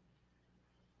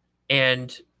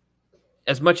 And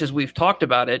as much as we've talked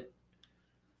about it,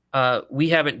 we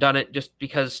haven't done it just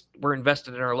because we're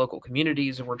invested in our local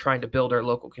communities and we're trying to build our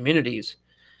local communities.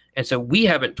 And so we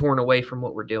haven't torn away from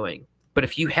what we're doing. But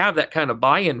if you have that kind of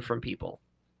buy-in from people,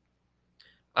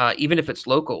 even if it's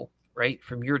local, right,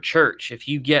 from your church, if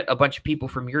you get a bunch of people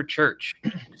from your church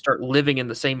start living in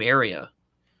the same area,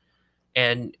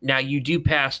 and now you do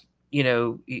pass,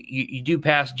 you do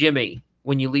pass Jimmy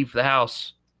when you leave the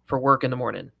house for work in the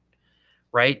morning,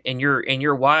 right? And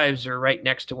your wives are right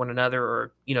next to one another,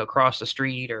 or, across the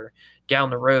street or down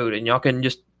the road, and y'all can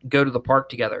just go to the park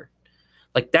together.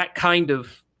 Like, that kind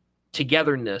of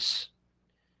togetherness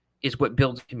is what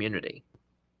builds community.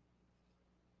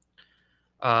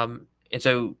 And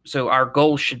so our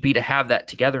goal should be to have that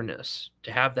togetherness,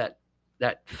 to have that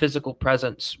physical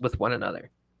presence with one another.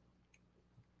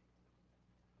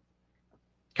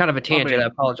 Kind of a tangent. I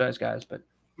apologize, guys, but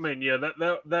yeah,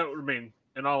 that would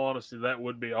in all honesty, that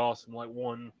would be awesome. Like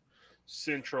one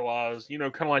centralized, kind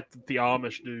of like the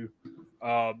Amish do.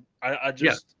 I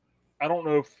don't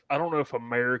know if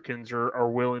Americans are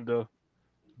willing to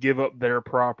give up their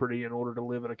property in order to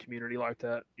live in a community like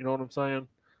that. You know what I'm saying?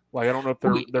 Like, I don't know if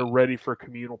they're ready for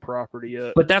communal property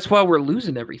yet. But that's why we're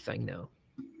losing everything now.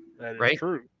 That is right?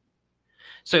 True.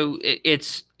 So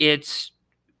it's I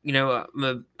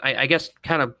guess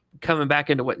kind of coming back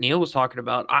into what Neil was talking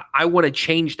about, I want to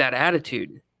change that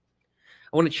attitude.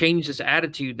 I want to change this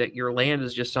attitude that your land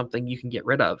is just something you can get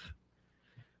rid of,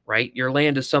 right? Your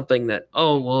land is something that,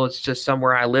 it's just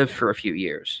somewhere I lived for a few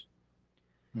years,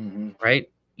 right?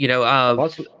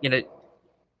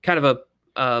 Kind of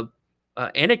a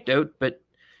anecdote, but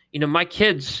my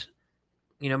kids,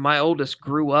 my oldest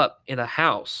grew up in a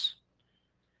house,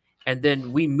 and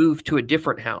then we moved to a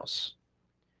different house,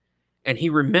 and he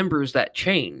remembers that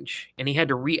change, and he had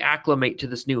to reacclimate to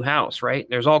this new house, right?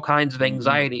 There's all kinds of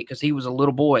anxiety because he was a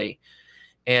little boy,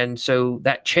 and so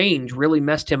that change really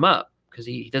messed him up because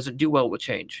he doesn't do well with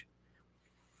change.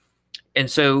 And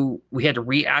so we had to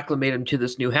reacclimate him to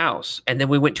this new house. And then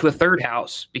we went to a third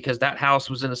house because that house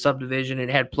was in a subdivision and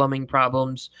it had plumbing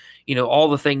problems, all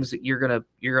the things that you're going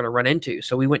to run into.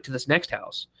 So we went to this next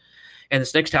house, and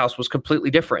this next house was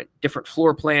completely different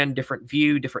floor plan, different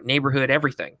view, different neighborhood,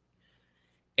 everything.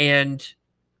 And,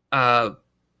 when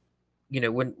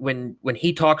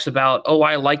he talks about,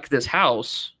 I like this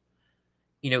house,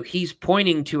 he's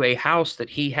pointing to a house that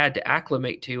he had to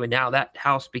acclimate to. And now that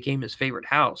house became his favorite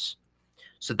house.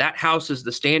 So that house is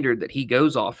the standard that he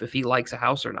goes off if he likes a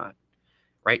house or not,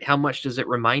 right? How much does it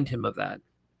remind him of that?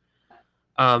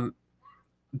 But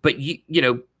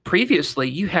previously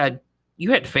you had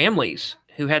families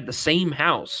who had the same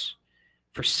house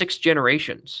for 6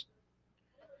 generations,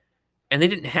 and they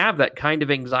didn't have that kind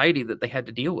of anxiety that they had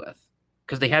to deal with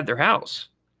because they had their house,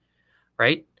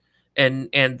 right? And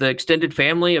the extended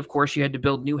family, of course, you had to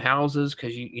build new houses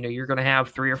because you're going to have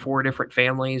 3 or 4 different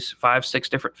families, 5, 6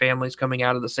 different families coming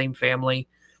out of the same family.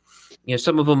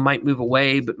 Some of them might move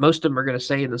away, but most of them are going to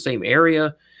stay in the same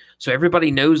area. So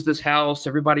everybody knows this house.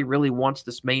 Everybody really wants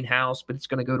this main house, but it's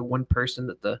going to go to one person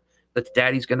that the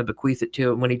daddy's going to bequeath it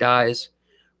to him when he dies,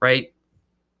 right?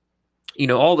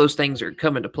 All those things are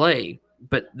coming to play,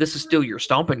 but this is still your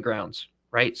stomping grounds,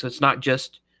 right? So it's not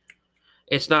just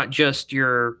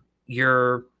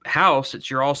your house,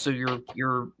 it's also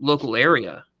your local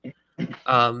area.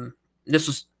 This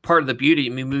was part of the beauty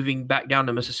of me moving back down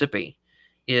to Mississippi,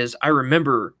 is I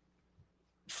remember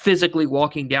physically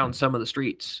walking down some of the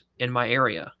streets in my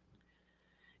area,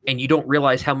 and you don't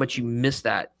realize how much you miss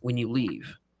that when you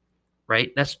leave,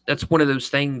 right? That's one of those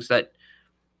things that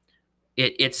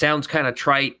it sounds kind of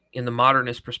trite in the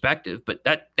modernist perspective, but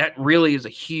that really is a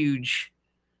huge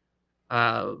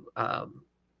uh,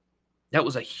 that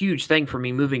was a huge thing for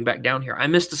me moving back down here. I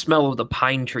missed the smell of the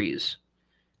pine trees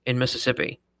in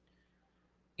Mississippi.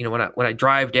 You know, when I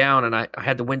drive down and I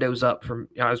had the windows up from,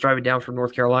 I was driving down from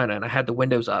North Carolina and I had the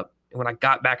windows up. And when I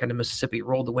got back into Mississippi,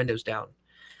 rolled the windows down,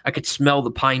 I could smell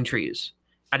the pine trees.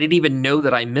 I didn't even know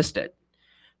that I missed it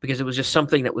because it was just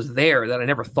something that was there that I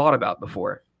never thought about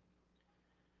before.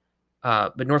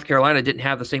 But North Carolina didn't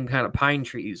have the same kind of pine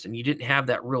trees, and you didn't have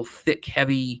that real thick,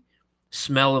 heavy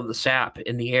smell of the sap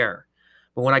in the air.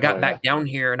 But when I got back down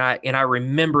here, and I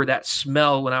remember that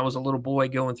smell when I was a little boy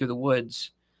going through the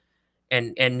woods,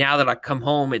 and now that I come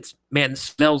home, it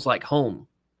smells like home,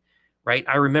 right?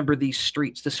 I remember these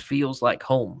streets. This feels like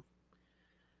home.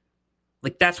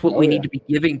 Like that's what we need to be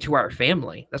giving to our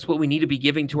family. That's what we need to be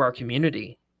giving to our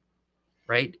community,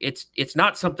 right? It's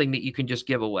not something that you can just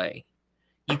give away.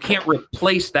 You can't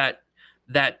replace that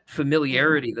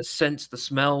familiarity, the sense, the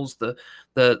smells,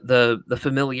 the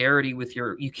familiarity with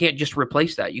you can't just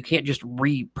replace that. You can't just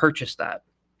repurchase that.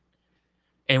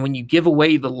 And when you give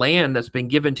away the land that's been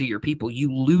given to your people,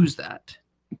 you lose that.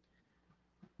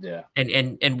 Yeah.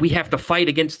 And we have to fight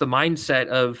against the mindset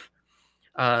of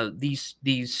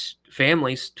these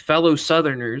families, fellow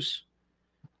Southerners,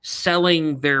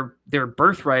 selling their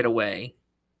birthright away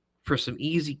for some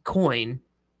easy coin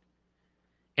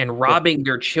and robbing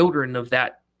their children of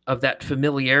that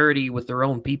familiarity with their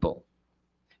own people.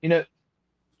 You know,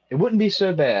 it wouldn't be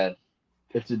so bad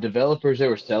if the developers they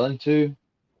were selling to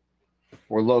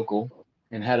were local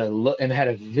and had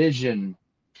a vision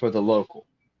for the local.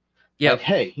 Yeah. Like,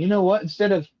 hey, you know what?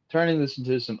 Instead of turning this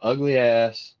into some ugly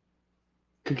ass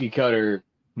cookie cutter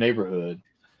neighborhood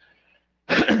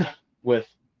with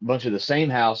a bunch of the same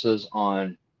houses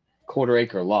on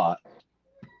quarter-acre lot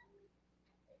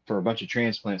for a bunch of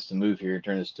transplants to move here and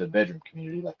turn this to a bedroom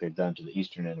community like they've done to the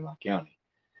eastern end of my county.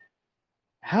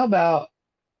 How about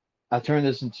I turn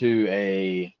this into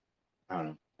a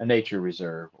nature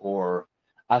reserve, or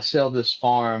I sell this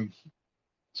farm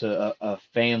to a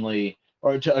family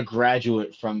or to a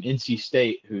graduate from NC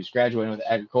State who's graduating with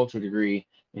an agricultural degree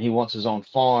and he wants his own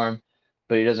farm,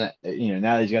 but he doesn't,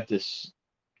 now he's got this,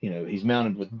 he's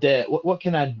mounted with debt. What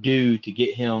can I do to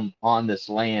get him on this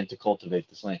land to cultivate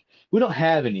this land? We don't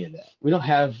have any of that. We don't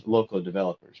have local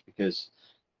developers because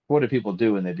what do people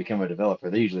do when they become a developer?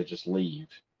 They usually just leave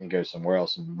and go somewhere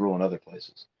else and ruin other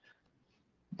places.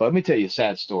 But let me tell you a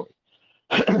sad story.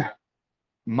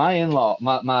 My in-law,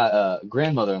 my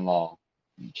grandmother-in-law,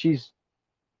 she's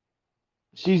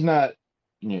not,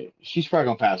 she's probably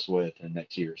gonna pass away within the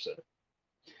next year or so.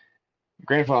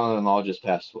 Grandfather-in-law just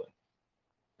passed away.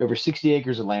 Over 60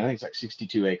 acres of land. I think it's like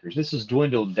 62 acres. This has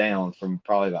dwindled down from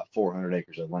probably about 400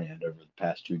 acres of land over the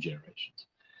past 2 generations.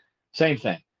 Same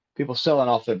thing. People selling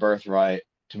off their birthright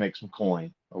to make some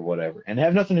coin or whatever, and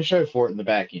have nothing to show for it in the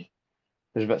back end.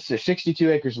 There's about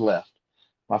 62 acres left.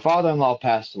 My father-in-law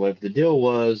passed away, but the deal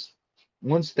was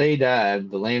once they died,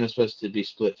 the land was supposed to be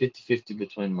split 50-50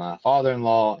 between my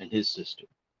father-in-law and his sister.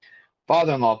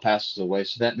 Father-in-law passes away,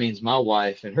 so that means my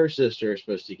wife and her sister are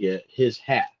supposed to get his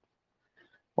half.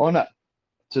 Well, no.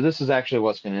 So this is actually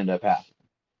what's going to end up happening,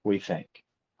 we think.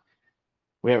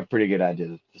 We have a pretty good idea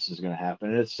that this is going to happen.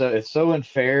 And it's so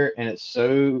unfair, and it's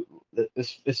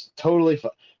totally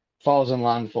falls in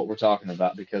line with what we're talking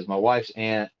about, because my wife's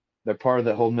aunt, they're part of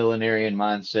the whole millenarian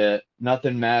mindset.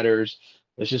 Nothing matters.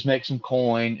 Let's just make some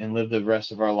coin and live the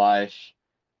rest of our life,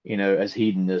 as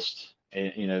hedonists,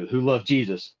 and, who love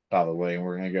Jesus, by the way, and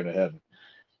we're going to go to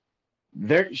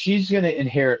heaven. She's going to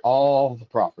inherit all the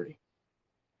property.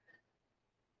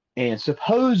 And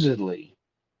supposedly,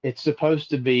 it's supposed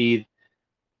to be,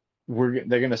 they're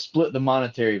going to split the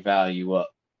monetary value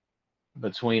up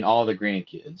between all the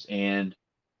grandkids and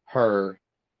her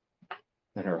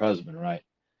and her husband, right?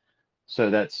 So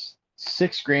that's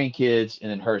 6 grandkids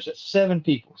and then her, so 7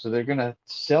 people. So they're going to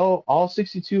sell all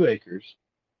 62 acres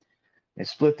and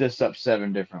split this up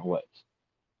 7 different ways.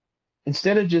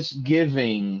 Instead of just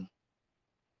giving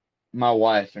my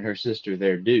wife and her sister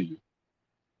their due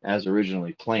as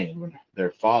originally planned when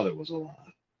their father was alive,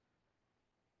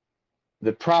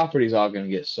 the property's all going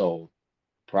to get sold,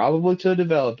 probably to a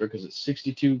developer, because it's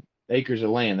 62 acres of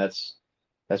land. That's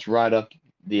right up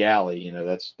the alley.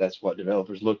 That's what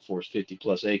developers look for, is 50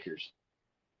 plus acres.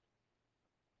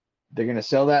 They're going to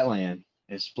sell that land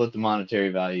and split the monetary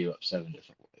value up 7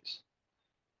 different ways.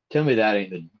 Tell me that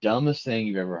ain't the dumbest thing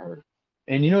you've ever heard.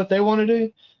 And you know what they want to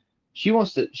do? She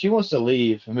wants to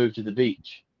leave and move to the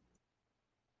beach.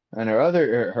 And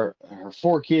her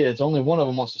 4 kids, only one of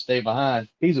them wants to stay behind.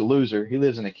 He's a loser. He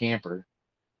lives in a camper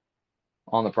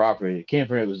on the property. The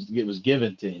camper, it was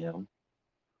given to him.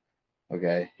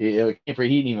 Okay, he didn't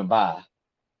even buy.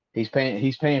 He's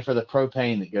paying for the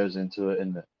propane that goes into it,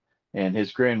 and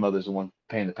his grandmother's the one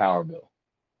paying the power bill.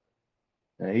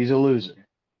 And he's a loser.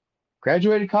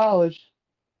 Graduated college,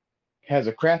 has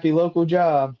a crappy local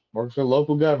job, works for the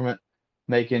local government,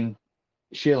 making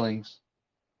shillings,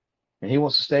 and he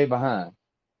wants to stay behind.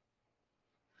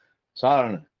 So I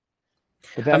don't know.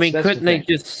 But I mean, that's the couldn't they thing.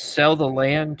 just sell the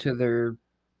land to their?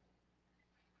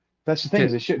 That's the thing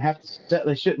is they shouldn't have to.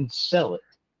 They shouldn't sell it.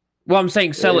 Well, I'm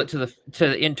saying sell it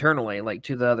to internally, like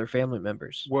to the other family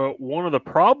members. Well, one of the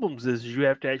problems is you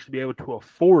have to actually be able to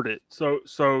afford it.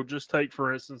 So just take,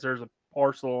 for instance, there's a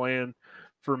parcel of land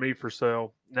for me for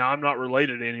sale. Now, I'm not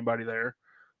related to anybody there,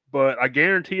 but I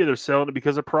guarantee you they're selling it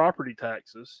because of property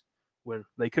taxes, when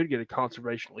they could get a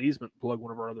conservational easement, plug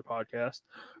one of our other podcasts.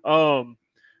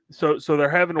 So they're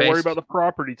having to worry about the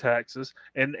property taxes,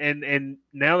 and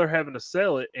now they're having to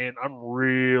sell it, and I'm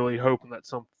really hoping that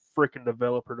some freaking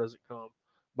developer doesn't come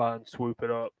by and swoop it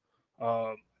up,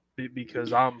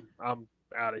 because I'm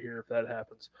out of here if that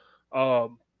happens.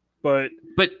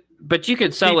 But you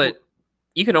could sell it,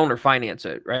 you could own or finance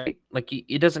it, right? Like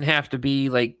it doesn't have to be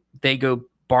like they go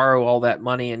borrow all that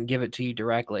money and give it to you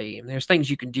directly. And there's things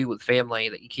you can do with family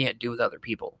that you can't do with other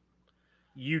people.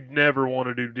 You'd never want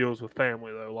to do deals with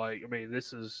family, though. Like, I mean,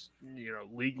 this is,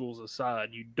 legals aside,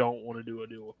 you don't want to do a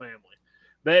deal with family.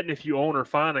 That, and if you own or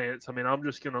finance, I mean, I'm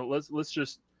just gonna let's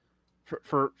just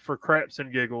for craps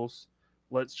and giggles,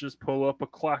 let's just pull up a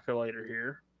calculator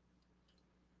here.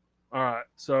 All right,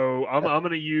 so I'm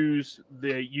gonna use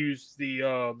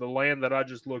the land that I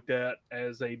just looked at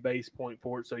as a base point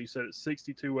for it. So you said it's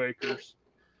 62 acres.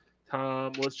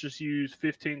 Let's just use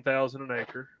 15,000 an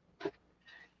acre.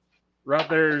 Right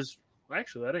there's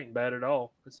actually that ain't bad at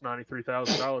all. It's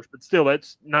 $93,000, but still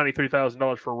that's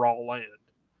 $93,000 for raw land.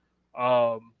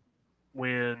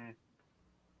 When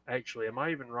actually, am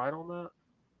I even right on that?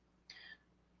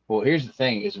 Well, here's the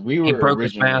thing: is we were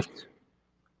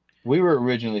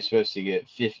originally supposed to get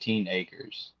 15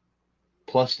 acres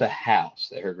plus the house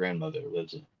that her grandmother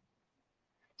lives in.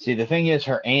 See, the thing is,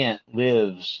 her aunt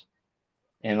lives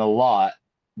in a lot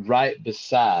right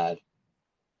beside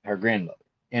her grandmother,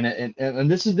 and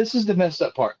this is the messed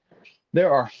up part.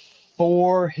 There are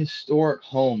 4 historic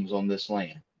homes on this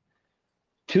land.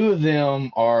 2 of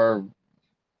them are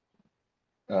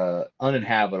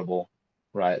uninhabitable,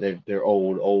 right? They're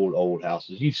old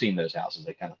houses. You've seen those houses.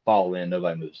 They kind of fall in.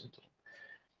 Nobody moves into them.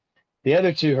 The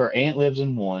other 2, her aunt lives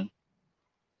in one.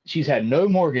 She's had no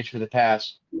mortgage for the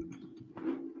past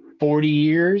 40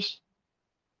 years.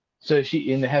 So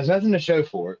and it has nothing to show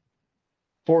for it.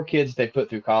 4 kids they put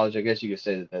through college. I guess you could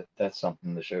say that's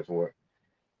something to show for it.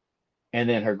 And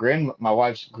then my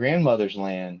wife's grandmother's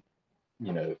land,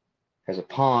 has a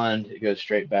pond. It goes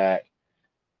straight back.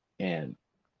 And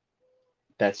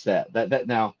that's that. That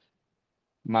now,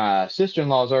 my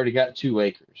sister-in-law's already got 2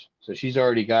 acres. So she's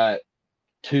already got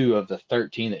 2 of the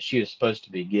 13 that she was supposed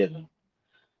to be given.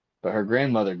 But her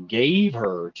grandmother gave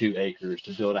her 2 acres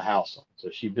to build a house on. So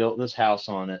she built this house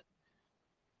on it.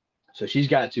 So she's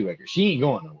got 2 acres. She ain't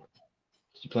going nowhere.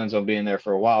 She plans on being there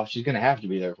for a while. She's going to have to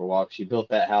be there for a while because she built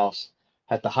that house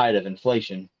at the height of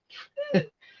inflation.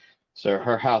 So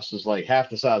her house is like half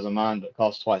the size of mine, but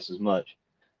costs twice as much.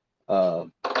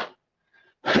 So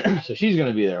she's going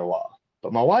to be there a while.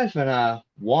 But my wife and I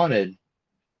wanted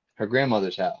her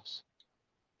grandmother's house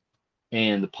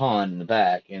and the pond in the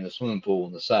back and the swimming pool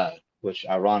on the side, which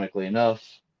ironically enough,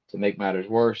 to make matters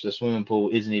worse, the swimming pool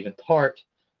isn't even part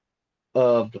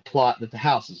of the plot that the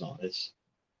house is on. It's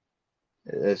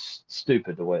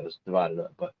stupid the way it was divided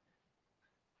up. But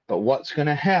what's going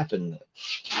to happen?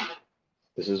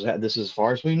 This is as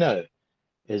far as we know,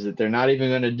 is that they're not even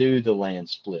going to do the land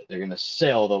split. They're going to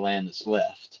sell the land that's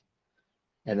left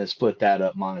and then split that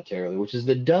up monetarily, which is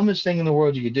the dumbest thing in the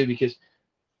world you could do because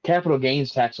capital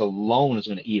gains tax alone is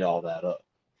going to eat all that up.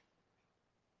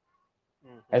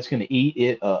 That's going to eat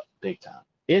it up big time.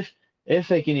 If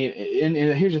they can, and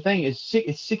here's the thing: it's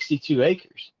 62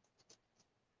 acres.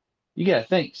 You got to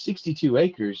think 62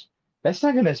 acres. That's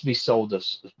not going to be sold to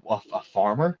a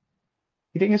farmer.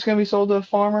 You think it's going to be sold to a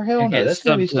farmer? Hell no. That's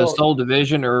going to be sold to Soul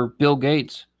Division or Bill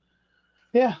Gates.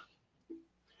 Yeah.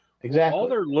 Exactly. Well, all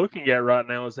they're looking at right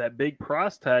now is that big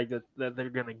price tag that they're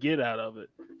going to get out of it.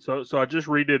 So I just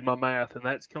redid my math, and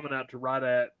that's coming out to right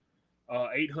at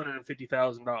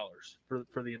 $850,000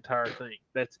 for the entire thing.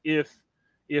 That's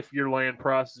if your land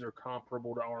prices are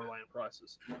comparable to our land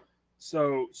prices.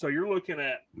 So you're looking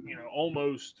at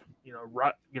almost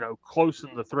close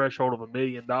in the threshold of $1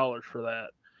 million for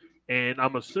that, and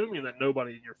I'm assuming that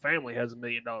nobody in your family has $1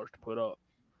 million to put up.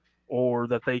 or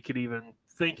that they could even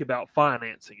think about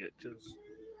financing it. Because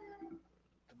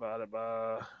divided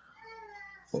by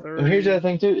And here's the 30. other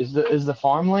thing too: is the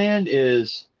farmland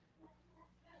is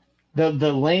the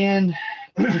land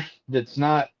that's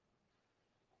not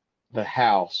the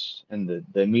house and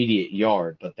the immediate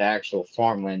yard, but the actual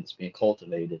farmland that's being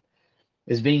cultivated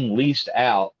is being leased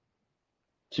out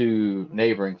to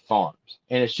neighboring farms,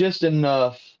 and it's just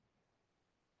enough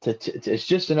it's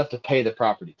just enough to pay the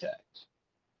property tax.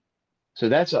 So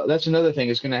that's another thing.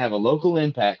 It's going to have a local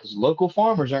impact because local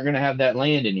farmers aren't going to have that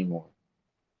land anymore,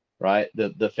 right?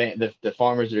 The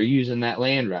farmers that are using that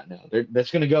land right now,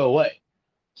 that's going to go away.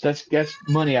 So that's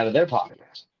money out of their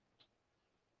pockets,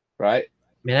 right?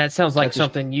 Man, that sounds like That's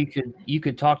just, something you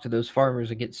could talk to those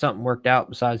farmers and get something worked out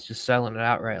besides just selling it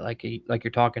outright, like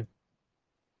you're talking.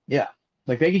 yeah,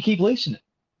 like they could keep leasing it,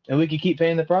 and we could keep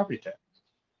paying the property tax.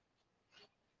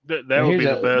 That And would be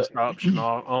here's the best option,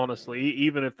 honestly.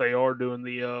 Even if they are doing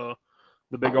the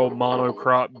big old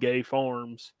monocrop gay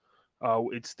farms,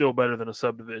 it's still better than a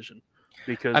subdivision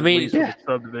because I mean, at least with a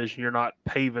subdivision, you're not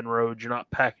paving roads, you're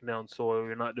not packing down soil,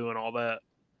 you're not doing all that.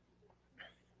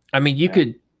 I mean, you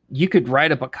could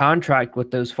write up a contract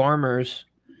with those farmers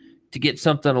to get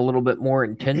something a little bit more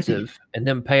intensive, and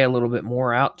then pay a little bit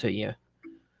more out to you.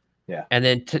 Yeah. And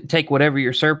then take whatever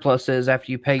your surplus is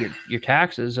after you pay your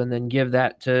taxes, and then give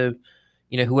that to,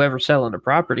 whoever's selling the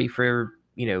property for,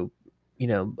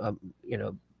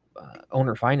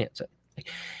 owner finance it.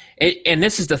 And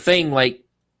this is the thing, like,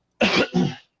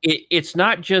 it's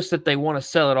not just that they want to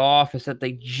sell it off; it's that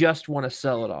they just want to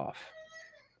sell it off,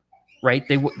 right?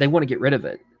 They want to get rid of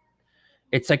it.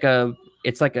 It's like a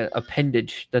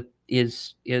appendage that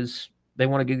is they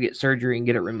want to go get surgery and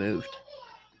get it removed.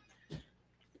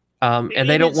 And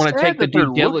they don't want to take the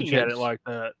due diligence at it like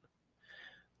that.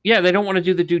 Yeah, they don't want to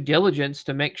do the due diligence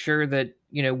to make sure that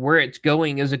where it's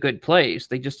going is a good place.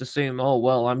 They just assume, oh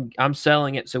well, I'm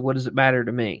selling it, so what does it matter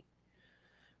to me,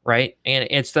 right? And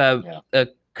it's a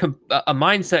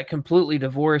mindset completely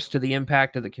divorced to the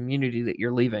impact of the community that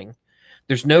you're leaving.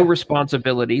 There's no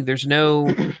responsibility. There's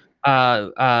no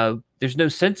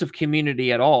sense of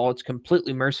community at all. It's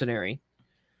completely mercenary.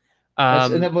 That's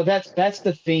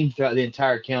the theme throughout the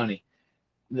entire county.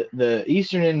 The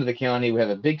eastern end of the county, we have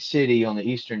a big city on the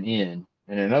eastern end,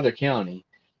 and another county,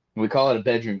 and we call it a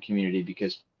bedroom community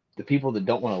because the people that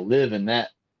don't want to live in that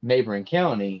neighboring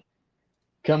county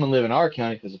come and live in our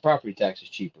county because the property tax is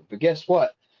cheaper. But guess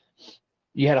what?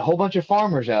 You had a whole bunch of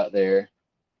farmers out there,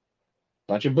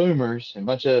 a bunch of boomers, and a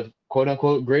bunch of quote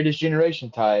unquote greatest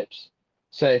generation types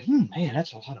say, man,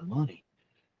 that's a lot of money.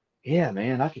 Yeah,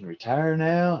 man, I can retire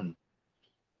now and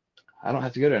I don't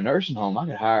have to go to a nursing home. I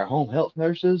can hire home health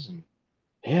nurses. And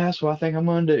yeah, that's what I think I'm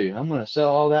going to do. I'm going to sell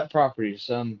all that property to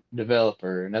some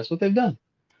developer. And that's what they've done.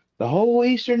 The whole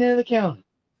eastern end of the county.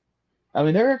 I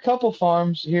mean, there are a couple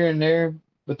farms here and there,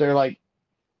 but they're like,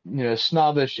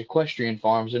 snobbish equestrian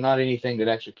farms. They're not anything that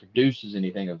actually produces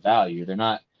anything of value. They're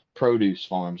not produce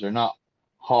farms. They're not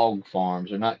hog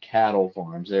farms. They're not cattle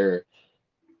farms. They're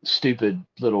stupid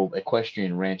little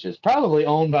equestrian ranches, probably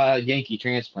owned by Yankee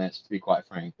transplants, to be quite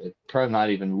frank. They're probably not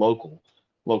even local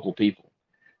people.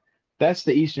 That's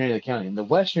the eastern end of the county. And the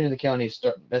western end of the county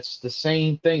that's the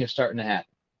same thing is starting to happen.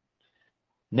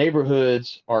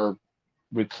 Neighborhoods are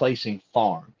replacing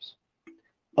farms.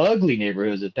 Ugly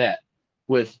neighborhoods at that,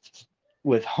 with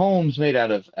homes made out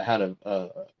of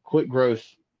quick growth,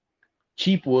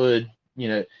 cheap wood,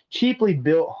 cheaply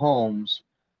built homes,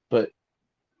 but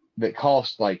that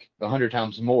cost like 100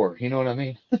 times more. You know what I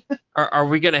mean? Are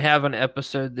we going to have an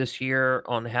episode this year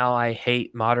on how I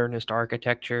hate modernist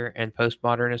architecture and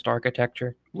postmodernist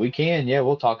architecture? We can, yeah.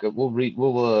 We'll talk. We'll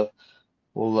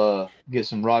get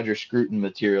some Roger Scruton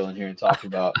material in here and talk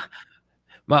about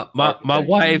my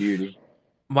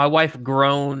wife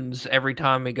groans every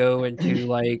time we go into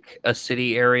like a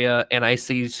city area and I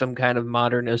see some kind of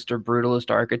modernist or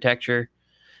brutalist architecture.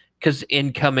 Because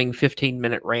incoming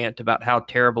 15-minute rant about how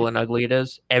terrible and ugly it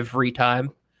is every time.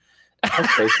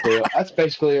 That's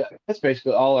basically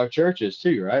all our churches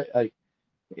too, right? Like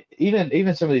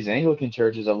even some of these Anglican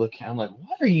churches, I'm like,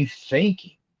 what are you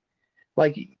thinking?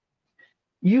 Like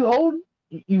you want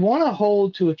to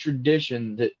hold to a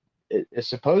tradition that is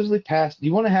supposedly past.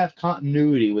 You want to have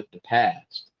continuity with the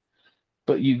past,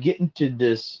 but you get into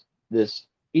this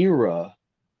era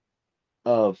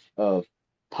of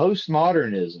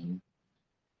postmodernism,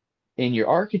 and your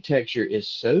architecture is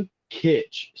so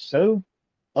kitsch, so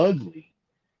ugly.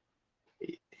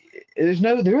 There is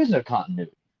no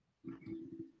continuity.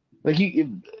 Like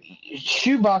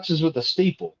shoe boxes with a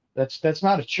steeple. That's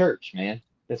not a church, man.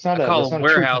 That's not a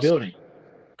church building.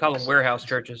 Call them warehouse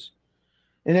churches.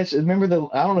 And it's remember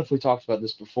I don't know if we talked about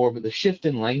this before, but the shift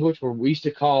in language where we used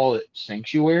to call it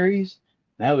sanctuaries,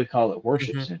 now we call it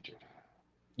worship Mhm. center.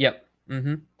 Yep.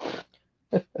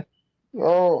 Mm-hmm.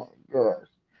 Oh god.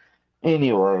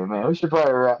 Anyway, man, we should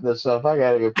probably wrap this up. I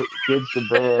gotta go put the kids to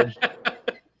bed.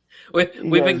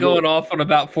 We've been going off on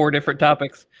about 4 different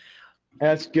topics.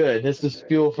 That's good. This is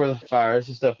fuel for the fire. This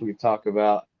is stuff we could talk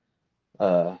about.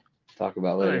 Later.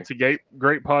 It's a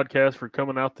great podcast for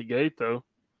coming out the gate, though.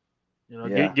 You know,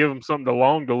 Yeah. give them something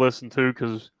long to listen to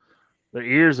because their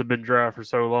ears have been dry for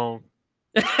so long.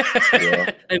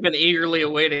 Yeah. They've been eagerly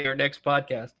awaiting our next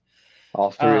podcast.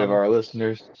 All 3 of our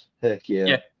listeners. Heck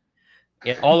yeah.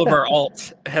 Yeah, all of our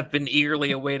alts have been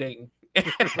eagerly awaiting.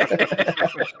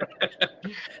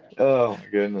 Oh my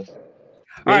goodness.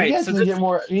 All right, you guys need to get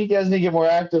more. You guys need to get more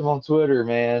active on Twitter,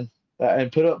 man,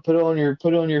 and put on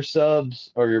your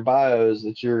subs or your bios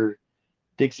that you're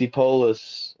Dixie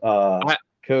Polis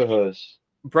co-host.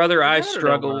 Brother, I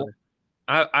struggle.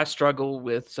 I struggle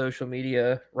with social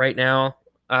media right now.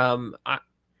 I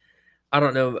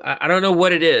don't know. I don't know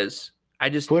what it is.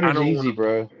 Twitter's easy,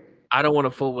 bro. I don't want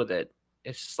to fool with it.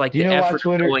 It's just like the effort of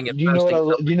going and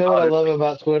posting. Do you know what I love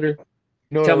about Twitter?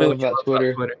 Tell me what you love about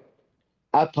Twitter.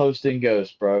 I post and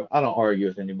ghost, bro. I don't argue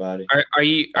with anybody. Are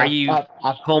you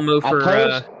homo for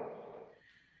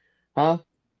huh?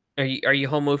 Are you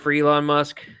homo for Elon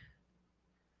Musk?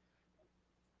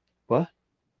 What?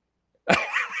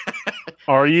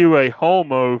 Are you a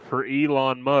homo for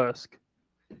Elon Musk?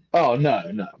 Oh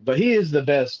no. But he is the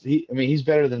best. He's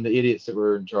better than the idiots that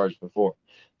were in charge before.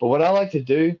 But what I like to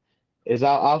do is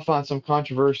I'll find some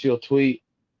controversial tweet,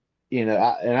 and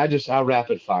I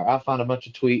rapid fire. I'll find a bunch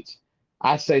of tweets.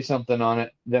 I say something on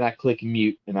it, then I click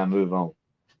mute and I move on.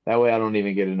 That way I don't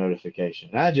even get a notification.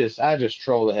 And I just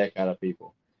troll the heck out of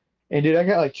people. And dude, I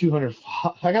got like 200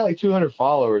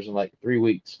 followers in like 3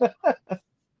 weeks.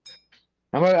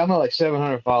 I'm at like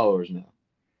 700 followers now.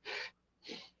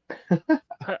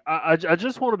 I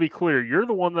just want to be clear. You're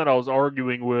the one that I was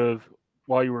arguing with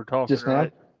while you were talking, just now?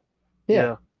 right?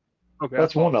 Yeah. Okay.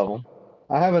 That's one of them.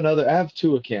 I have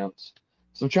 2 accounts.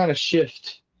 So I'm trying to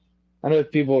shift. I know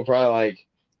people are probably like,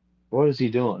 what is he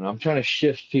doing? I'm trying to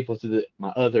shift people to my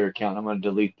other account. I'm going to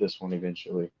delete this one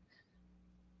eventually.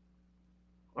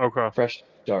 Okay. Fresh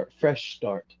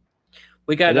start.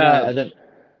 We got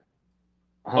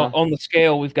on the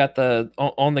scale, we've got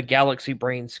on the Galaxy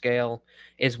Brain scale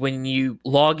is when you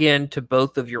log in to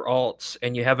both of your alts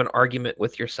and you have an argument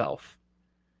with yourself.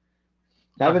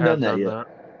 I haven't done that yet.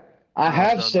 I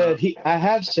have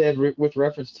said with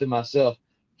reference to myself,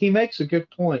 he makes a good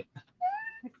point.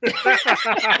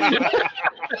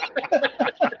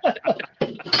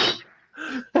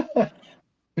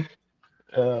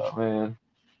 Oh man.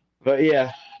 But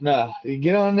yeah, no, you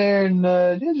get on there and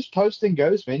just post and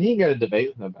ghost, man. You ain't got to debate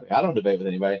with nobody. I don't debate with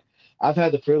anybody. I've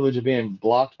had the privilege of being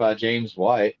blocked by James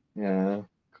White,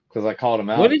 because I called him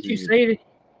out. What did you say?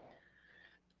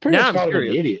 Pretty much called him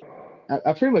an idiot.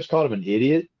 I pretty much called him an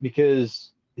idiot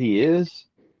because he is.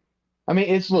 I mean,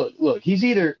 it's look. He's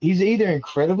either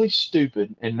incredibly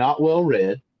stupid and not well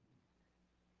read,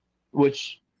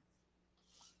 which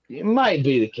it might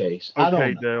be the case. Okay, I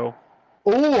don't know. Dale.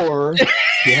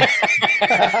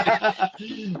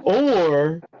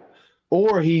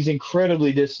 Or he's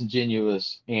incredibly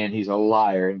disingenuous and he's a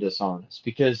liar and dishonest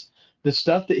because the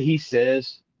stuff that he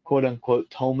says, quote unquote,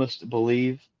 Thomists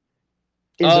believe.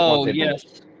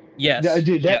 Yes.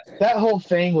 Dude, that whole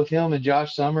thing with him and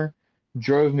Josh Summer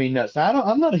drove me nuts. Now,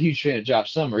 I'm not a huge fan of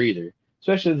Josh Summer either,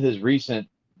 especially with his recent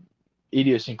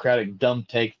idiosyncratic dumb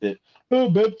take that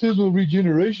baptismal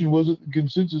regeneration wasn't the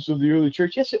consensus of the early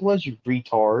church. Yes, it was, you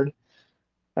retard.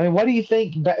 I mean, why do you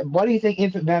think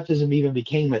infant baptism even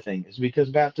became a thing? It's because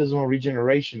baptismal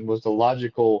regeneration was the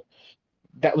logical.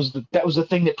 That was the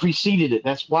thing that preceded it.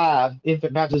 That's why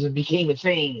infant baptism became a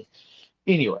thing.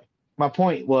 Anyway, my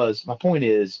point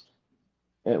is,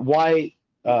 White,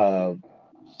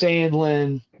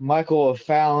 Sandlin, Michael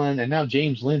O'Fallon, and now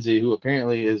James Lindsay, who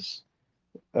apparently is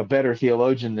a better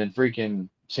theologian than freaking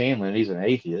Sandlin. He's an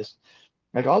atheist.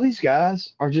 Like, all these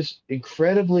guys are just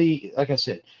incredibly, like I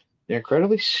said, they're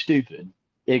incredibly stupid,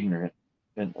 ignorant,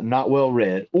 and not well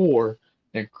read, or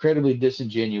they're incredibly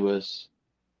disingenuous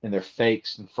and they're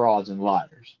fakes and frauds and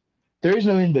liars. There is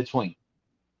no in between.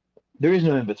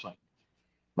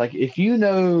 Like, if you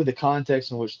know the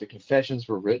context in which the confessions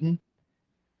were written,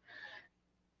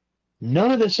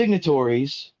 none of the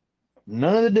signatories,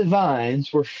 none of the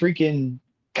divines were freaking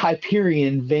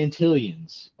Kuyperian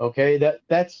Vantillians. Okay,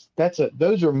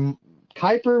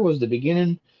 Kuyper was the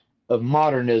beginning of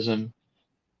modernism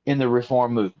in the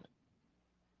Reform movement.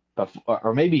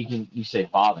 or maybe you say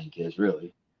Bavinck is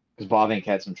really, because Bavinck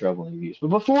had some troubling views. But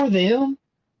before them,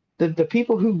 the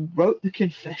people who wrote the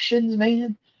Confessions,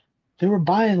 man, they were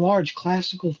by and large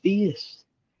classical theists.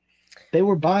 They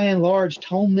were by and large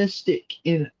Thomistic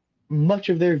in much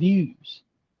of their views.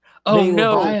 Oh They were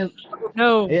no,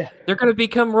 no, yeah. they're going to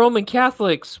become Roman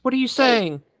Catholics. What are you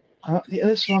saying? Yeah,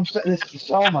 that's what I'm saying.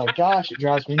 Oh my gosh, it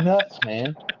drives me nuts,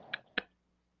 man.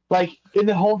 Like in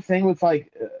the whole thing with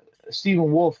like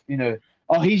Stephen Wolf,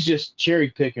 he's just cherry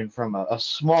picking from a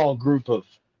small group of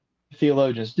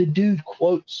theologians. The dude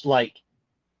quotes like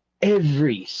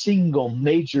every single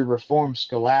major Reformed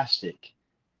scholastic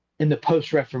in the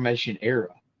post-Reformation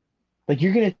era. Like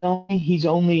you're gonna tell me he's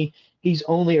only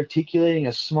articulating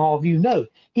a small view? No,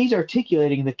 he's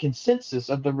articulating the consensus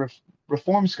of the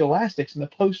Reformed scholastics in the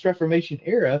post-Reformation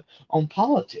era on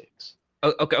politics.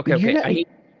 Oh, okay.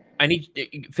 I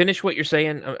need finish what you're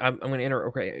saying. I'm going to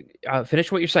interrupt. Okay,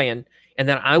 finish what you're saying, and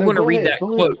then I want to read that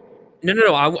quote.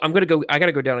 No. I'm going to go. I got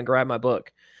to go down and grab my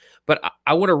book, but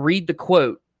I want to read the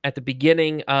quote at the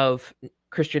beginning of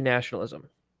Christian Nationalism.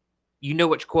 You know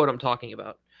which quote I'm talking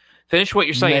about. Finish what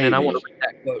you're saying, and I want to read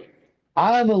that quote.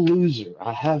 I'm a loser.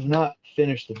 I have not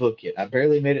finished the book yet. I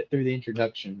barely made it through the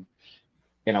introduction,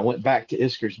 and I went back to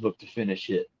Isker's book to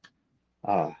finish it.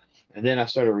 And then I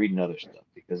started reading other stuff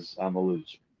because I'm a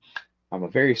loser. I'm a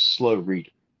very slow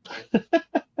reader.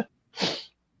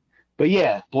 But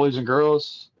yeah, boys and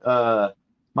girls, my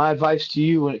advice to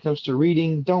you when it comes to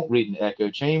reading, don't read an echo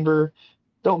chamber.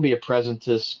 Don't be a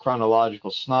presentist,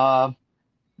 chronological snob.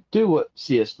 Do what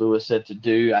C.S. Lewis said to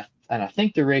do. I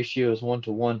think the ratio is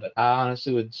 1-to-1, but I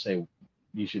honestly would say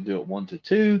you should do it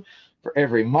 1-to-2. For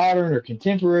every modern or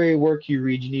contemporary work you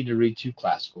read, you need to read 2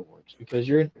 classical works, because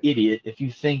you're an idiot if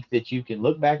you think that you can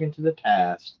look back into the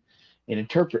past and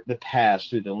interpret the past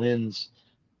through the lens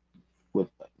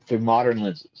through modern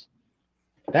lenses.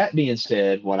 That being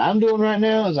said, what I'm doing right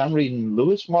now is I'm reading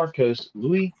Louis Marcos's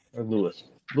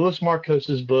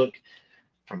book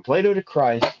From Plato to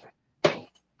Christ,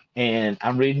 and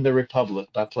I'm reading The Republic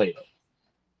by Plato.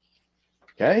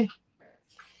 Okay?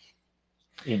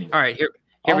 Anyway, all right, here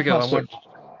we go.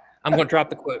 I'm going to drop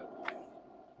the quote.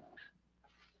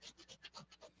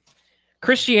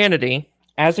 Christianity,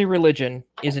 as a religion,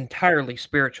 is entirely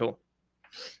spiritual,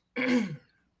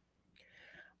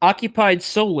 occupied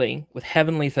solely with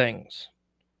heavenly things.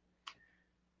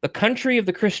 The country of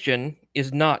the Christian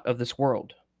is not of this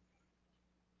world.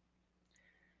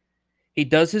 He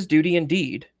does his duty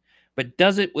indeed, but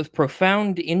does it with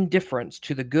profound indifference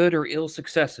to the good or ill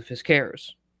success of his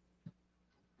cares.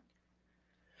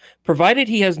 Provided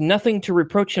he has nothing to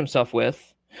reproach himself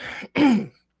with,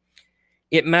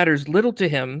 it matters little to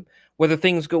him whether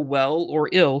things go well or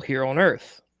ill here on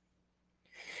earth.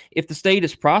 If the state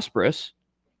is prosperous,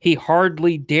 he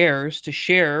hardly dares to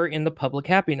share in the public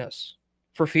happiness,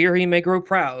 for fear he may grow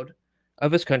proud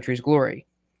of his country's glory.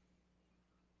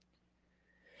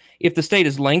 If the state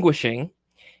is languishing,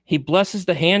 he blesses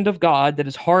the hand of God that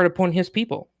is hard upon his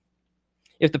people.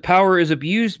 If the power is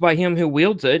abused by him who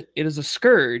wields it, it is a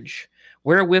scourge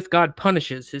wherewith God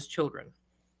punishes his children.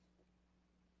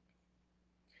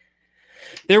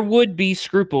 There would be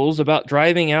scruples about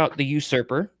driving out the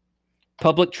usurper.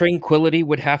 Public tranquility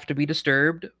would have to be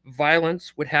disturbed,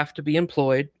 violence would have to be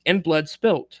employed, and blood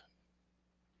spilt.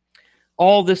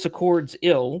 All this accords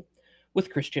ill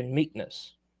with Christian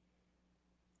meekness.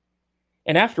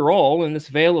 And after all, in this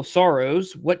vale of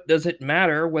sorrows, what does it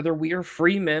matter whether we are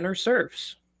free men or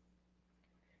serfs?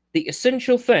 The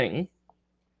essential thing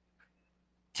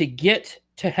to get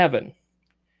to heaven,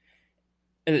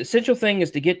 and the essential thing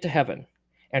is to get to heaven,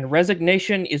 and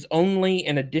resignation is only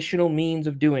an additional means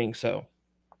of doing so.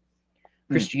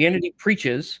 Christianity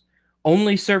preaches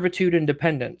only servitude and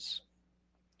dependence.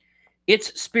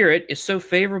 Its spirit is so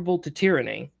favorable to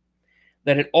tyranny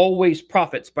that it always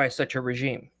profits by such a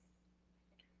regime.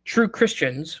 True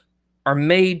Christians are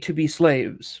made to be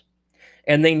slaves,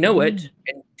 and they know it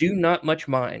and do not much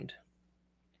mind.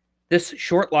 This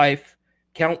short life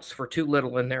counts for too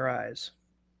little in their eyes.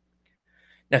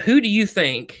 Now, who do you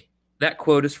think that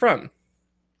quote is from?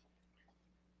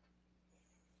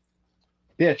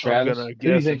 Yeah, Travis. I'm going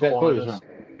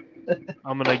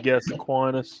to guess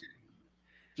Aquinas.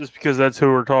 Just because that's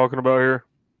who we're talking about here.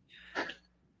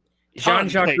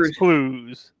 Jean-Jacques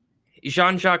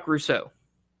Rousseau.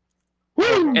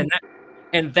 Woo!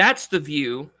 And that's the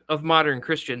view of modern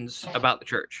Christians about the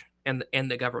church and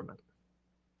the government.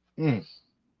 They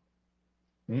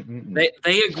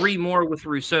agree more with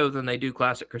Rousseau than they do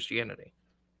classic Christianity.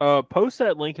 Post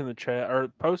that link in the chat, or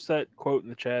post that quote in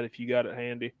the chat if you got it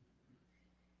handy.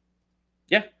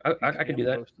 Yeah, I can do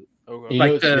that. Post it. Okay. You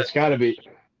Like know, the- it's got to be.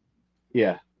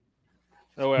 Yeah.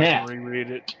 Oh, I Now- can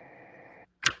reread it.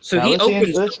 So Now he let's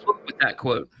opens let's- the book with that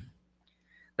quote.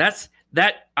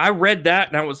 I read that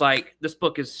and I was like, this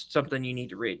book is something you need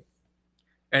to read.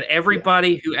 And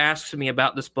everybody who asks me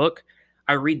about this book,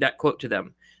 I read that quote to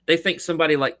them. They think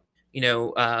somebody like,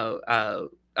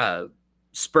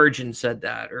 Spurgeon said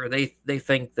that, or they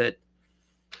think that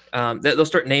they'll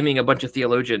start naming a bunch of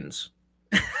theologians.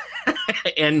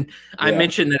 And I Yeah.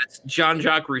 mentioned that it's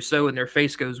Jean-Jacques Rousseau and their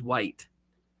face goes white.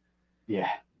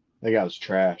 Yeah. That guy was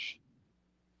trash.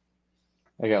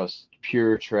 That guy was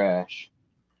pure trash.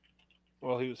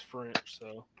 Well, he was French,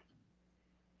 so.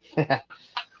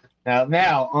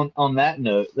 Now on that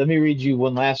note, let me read you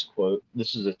one last quote.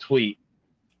 This is a tweet,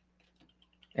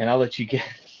 and I'll let you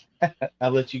guess.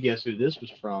 I'll let you guess who this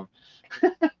was from.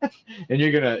 And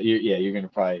you're gonna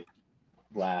probably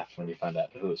laugh when you find out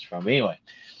who it's from. Anyway,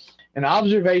 an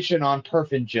observation on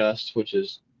Perf and Just, which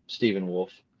is Stephen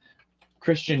Wolfe,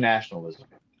 Christian nationalism.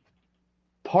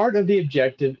 Part of the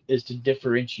objective is to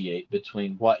differentiate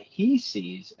between what he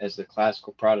sees as the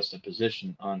classical Protestant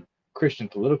position on Christian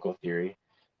political theory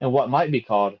and what might be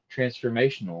called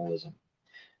transformationalism.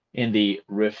 In the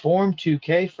Reform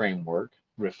 2K framework,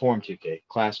 Reform 2K,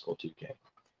 classical 2K,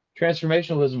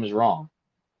 transformationalism is wrong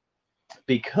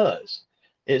because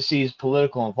it sees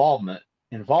political involvement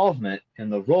in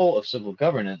the role of civil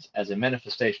governance as a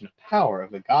manifestation of power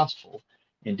of the gospel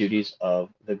and duties of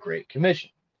the Great Commission.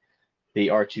 The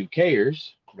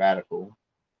R2Kers, radical,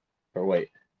 or wait.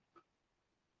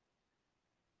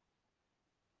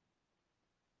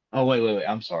 Oh, wait.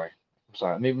 I'm sorry.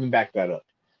 Let me back that up.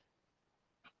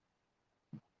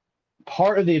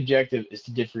 Part of the objective is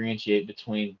to differentiate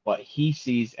between what he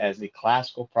sees as the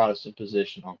classical Protestant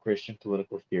position on Christian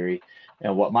political theory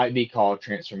and what might be called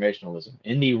transformationalism.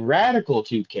 In the radical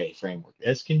 2K framework,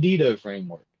 Escondido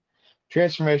framework,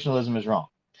 transformationalism is wrong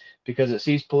because it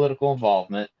sees political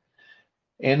involvement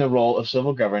and the role of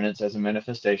civil governance as a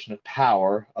manifestation of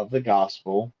power of the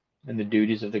gospel and the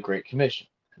duties of the Great Commission.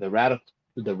 The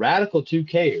radical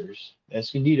 2Kers,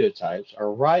 Escondido types,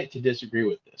 are right to disagree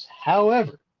with this.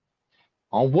 However,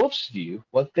 on Wolfe's view,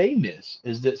 what they miss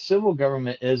is that civil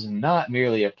government is not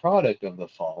merely a product of the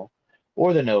fall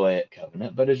or the Noahic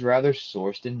covenant, but is rather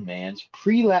sourced in man's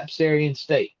prelapsarian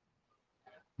state.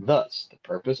 Thus, the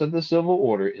purpose of the civil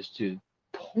order is to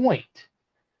point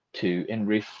to and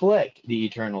reflect the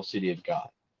eternal city of God.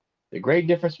 The great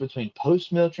difference between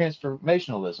post-mill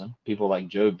transformationalism, people like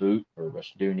Joe Boot or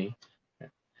Rushdoony,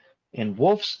 and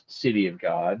Wolfe's city of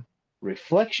God,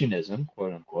 reflectionism,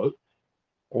 quote unquote,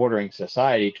 ordering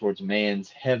society towards man's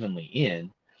heavenly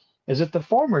end, is that the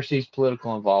former sees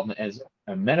political involvement as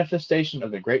a manifestation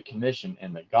of the Great Commission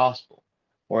and the gospel,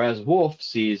 whereas Wolfe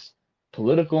sees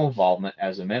political involvement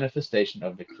as a manifestation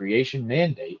of the creation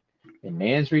mandate and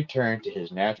man's return to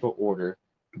his natural order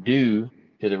due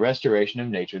to the restoration of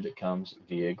nature that comes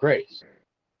via grace.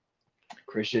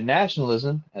 Christian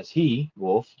nationalism, as he,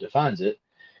 Wolfe, defines it,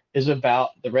 is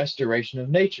about the restoration of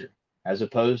nature, as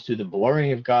opposed to the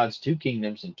blurring of God's two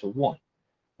kingdoms into one.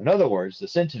 In other words, the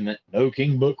sentiment, no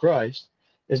king but Christ,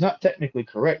 is not technically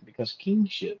correct because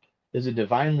kingship is a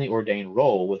divinely ordained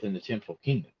role within the temporal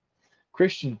kingdom.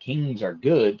 Christian kings are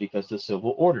good because the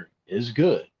civil order is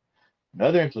good.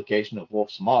 Another implication of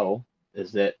Wolfe's model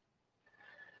is that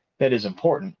is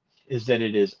important is that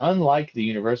it is unlike the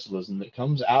universalism that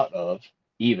comes out of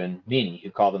even many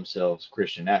who call themselves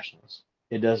Christian nationalists.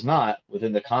 It does not,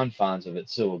 within the confines of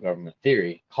its civil government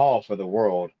theory, call for the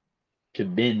world to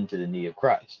bend to the knee of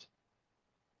Christ.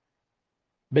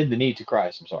 Bend the knee to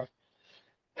Christ, I'm sorry.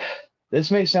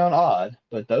 This may sound odd,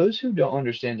 but those who don't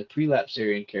understand the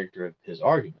prelapsarian character of his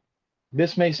argument,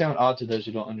 this may sound odd to those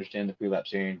who don't understand the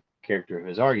prelapsarian character of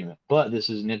his argument, but this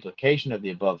is an implication of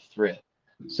the above threat.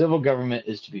 Civil government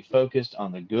is to be focused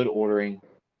on the good ordering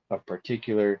of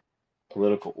particular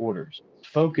political orders.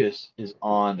 Focus is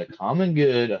on the common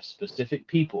good of specific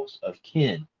peoples of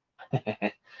kin.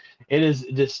 It is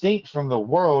distinct from the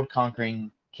world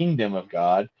conquering kingdom of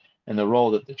God and the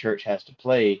role that the church has to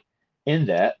play in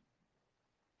that,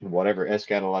 in whatever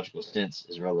eschatological sense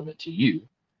is relevant to you.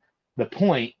 The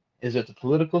point is that the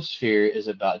political sphere is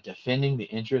about defending the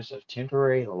interests of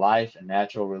temporary life and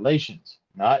natural relations,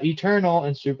 not eternal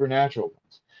and supernatural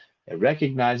ones. It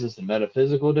recognizes the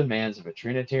metaphysical demands of a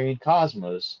Trinitarian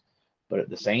cosmos, but at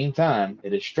the same time,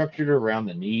 it is structured around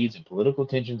the needs and political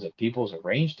tensions of peoples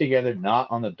arranged together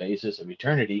not on the basis of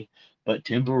eternity, but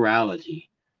temporality.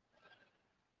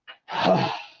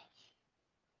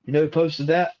 You know who posted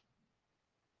that?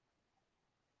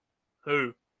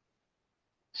 Who?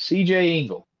 C.J.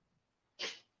 Engel.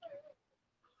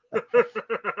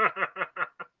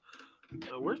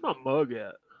 Where's my mug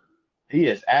at? He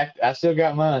is I still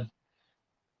got mine.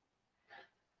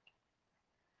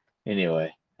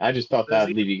 Anyway, I just thought that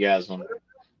I'd leave you guys on.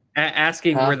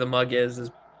 Asking where the mug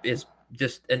is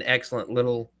just an excellent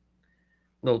little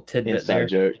tidbit Inside there.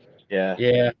 joke. Yeah.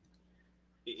 Yeah.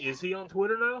 Is he on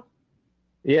Twitter now?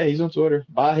 Yeah, he's on Twitter.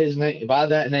 By his name, by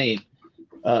that name.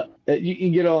 You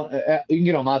can get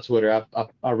on my Twitter.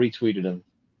 I retweeted him.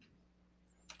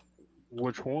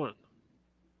 Which one?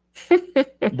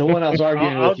 The one I was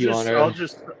arguing with you on earlier.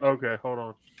 Okay, hold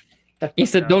on. He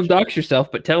said, "Don't dox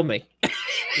yourself, but tell me."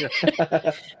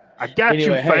 I got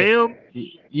you, fam.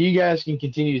 Hey, you guys can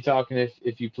continue talking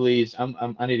if you please. I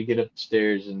need to get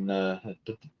upstairs and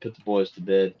put the boys to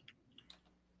bed.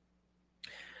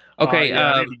 Okay.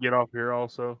 I need to get off here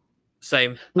also.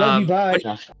 Same. Love you. Bye.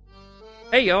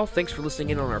 Hey, y'all. Thanks for listening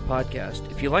in on our podcast.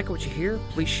 If you like what you hear,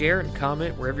 please share and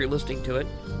comment wherever you're listening to it.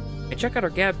 And check out our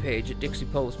Gab page at Dixie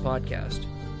Polis Podcast.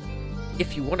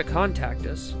 If you want to contact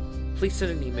us, please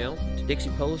send an email to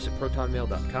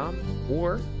dixiepolis@protonmail.com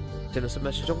or send us a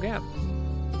message on Gab.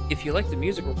 If you like the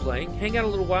music we're playing, hang out a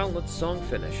little while and let the song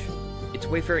finish. It's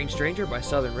Wayfaring Stranger by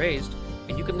Southern Raised,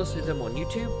 and you can listen to them on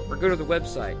YouTube or go to their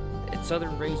website at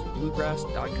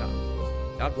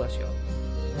southernraisedbluegrass.com. God bless y'all.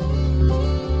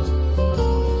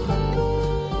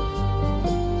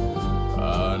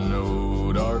 I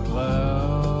know dark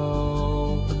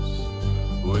clouds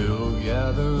will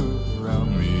gather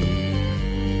around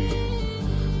me.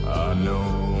 I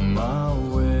know my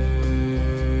way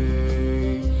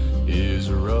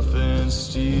is rough and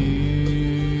steep,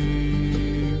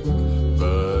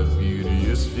 but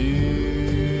beauteous fields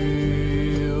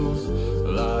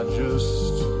lie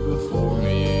just before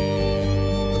me,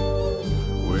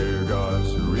 where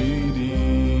God's redeemed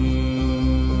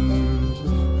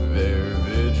their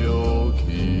vigil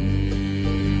keep.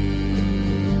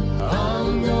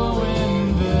 I'm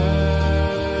going there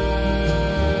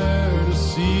to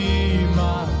see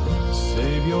my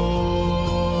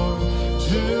Savior,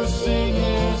 to sing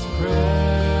His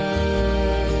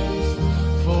praise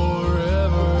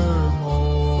forevermore.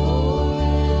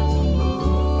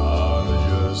 I'm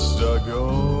just a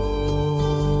going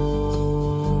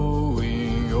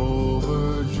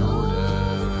over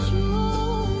Jordan.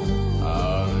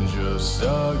 I'm just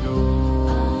a going.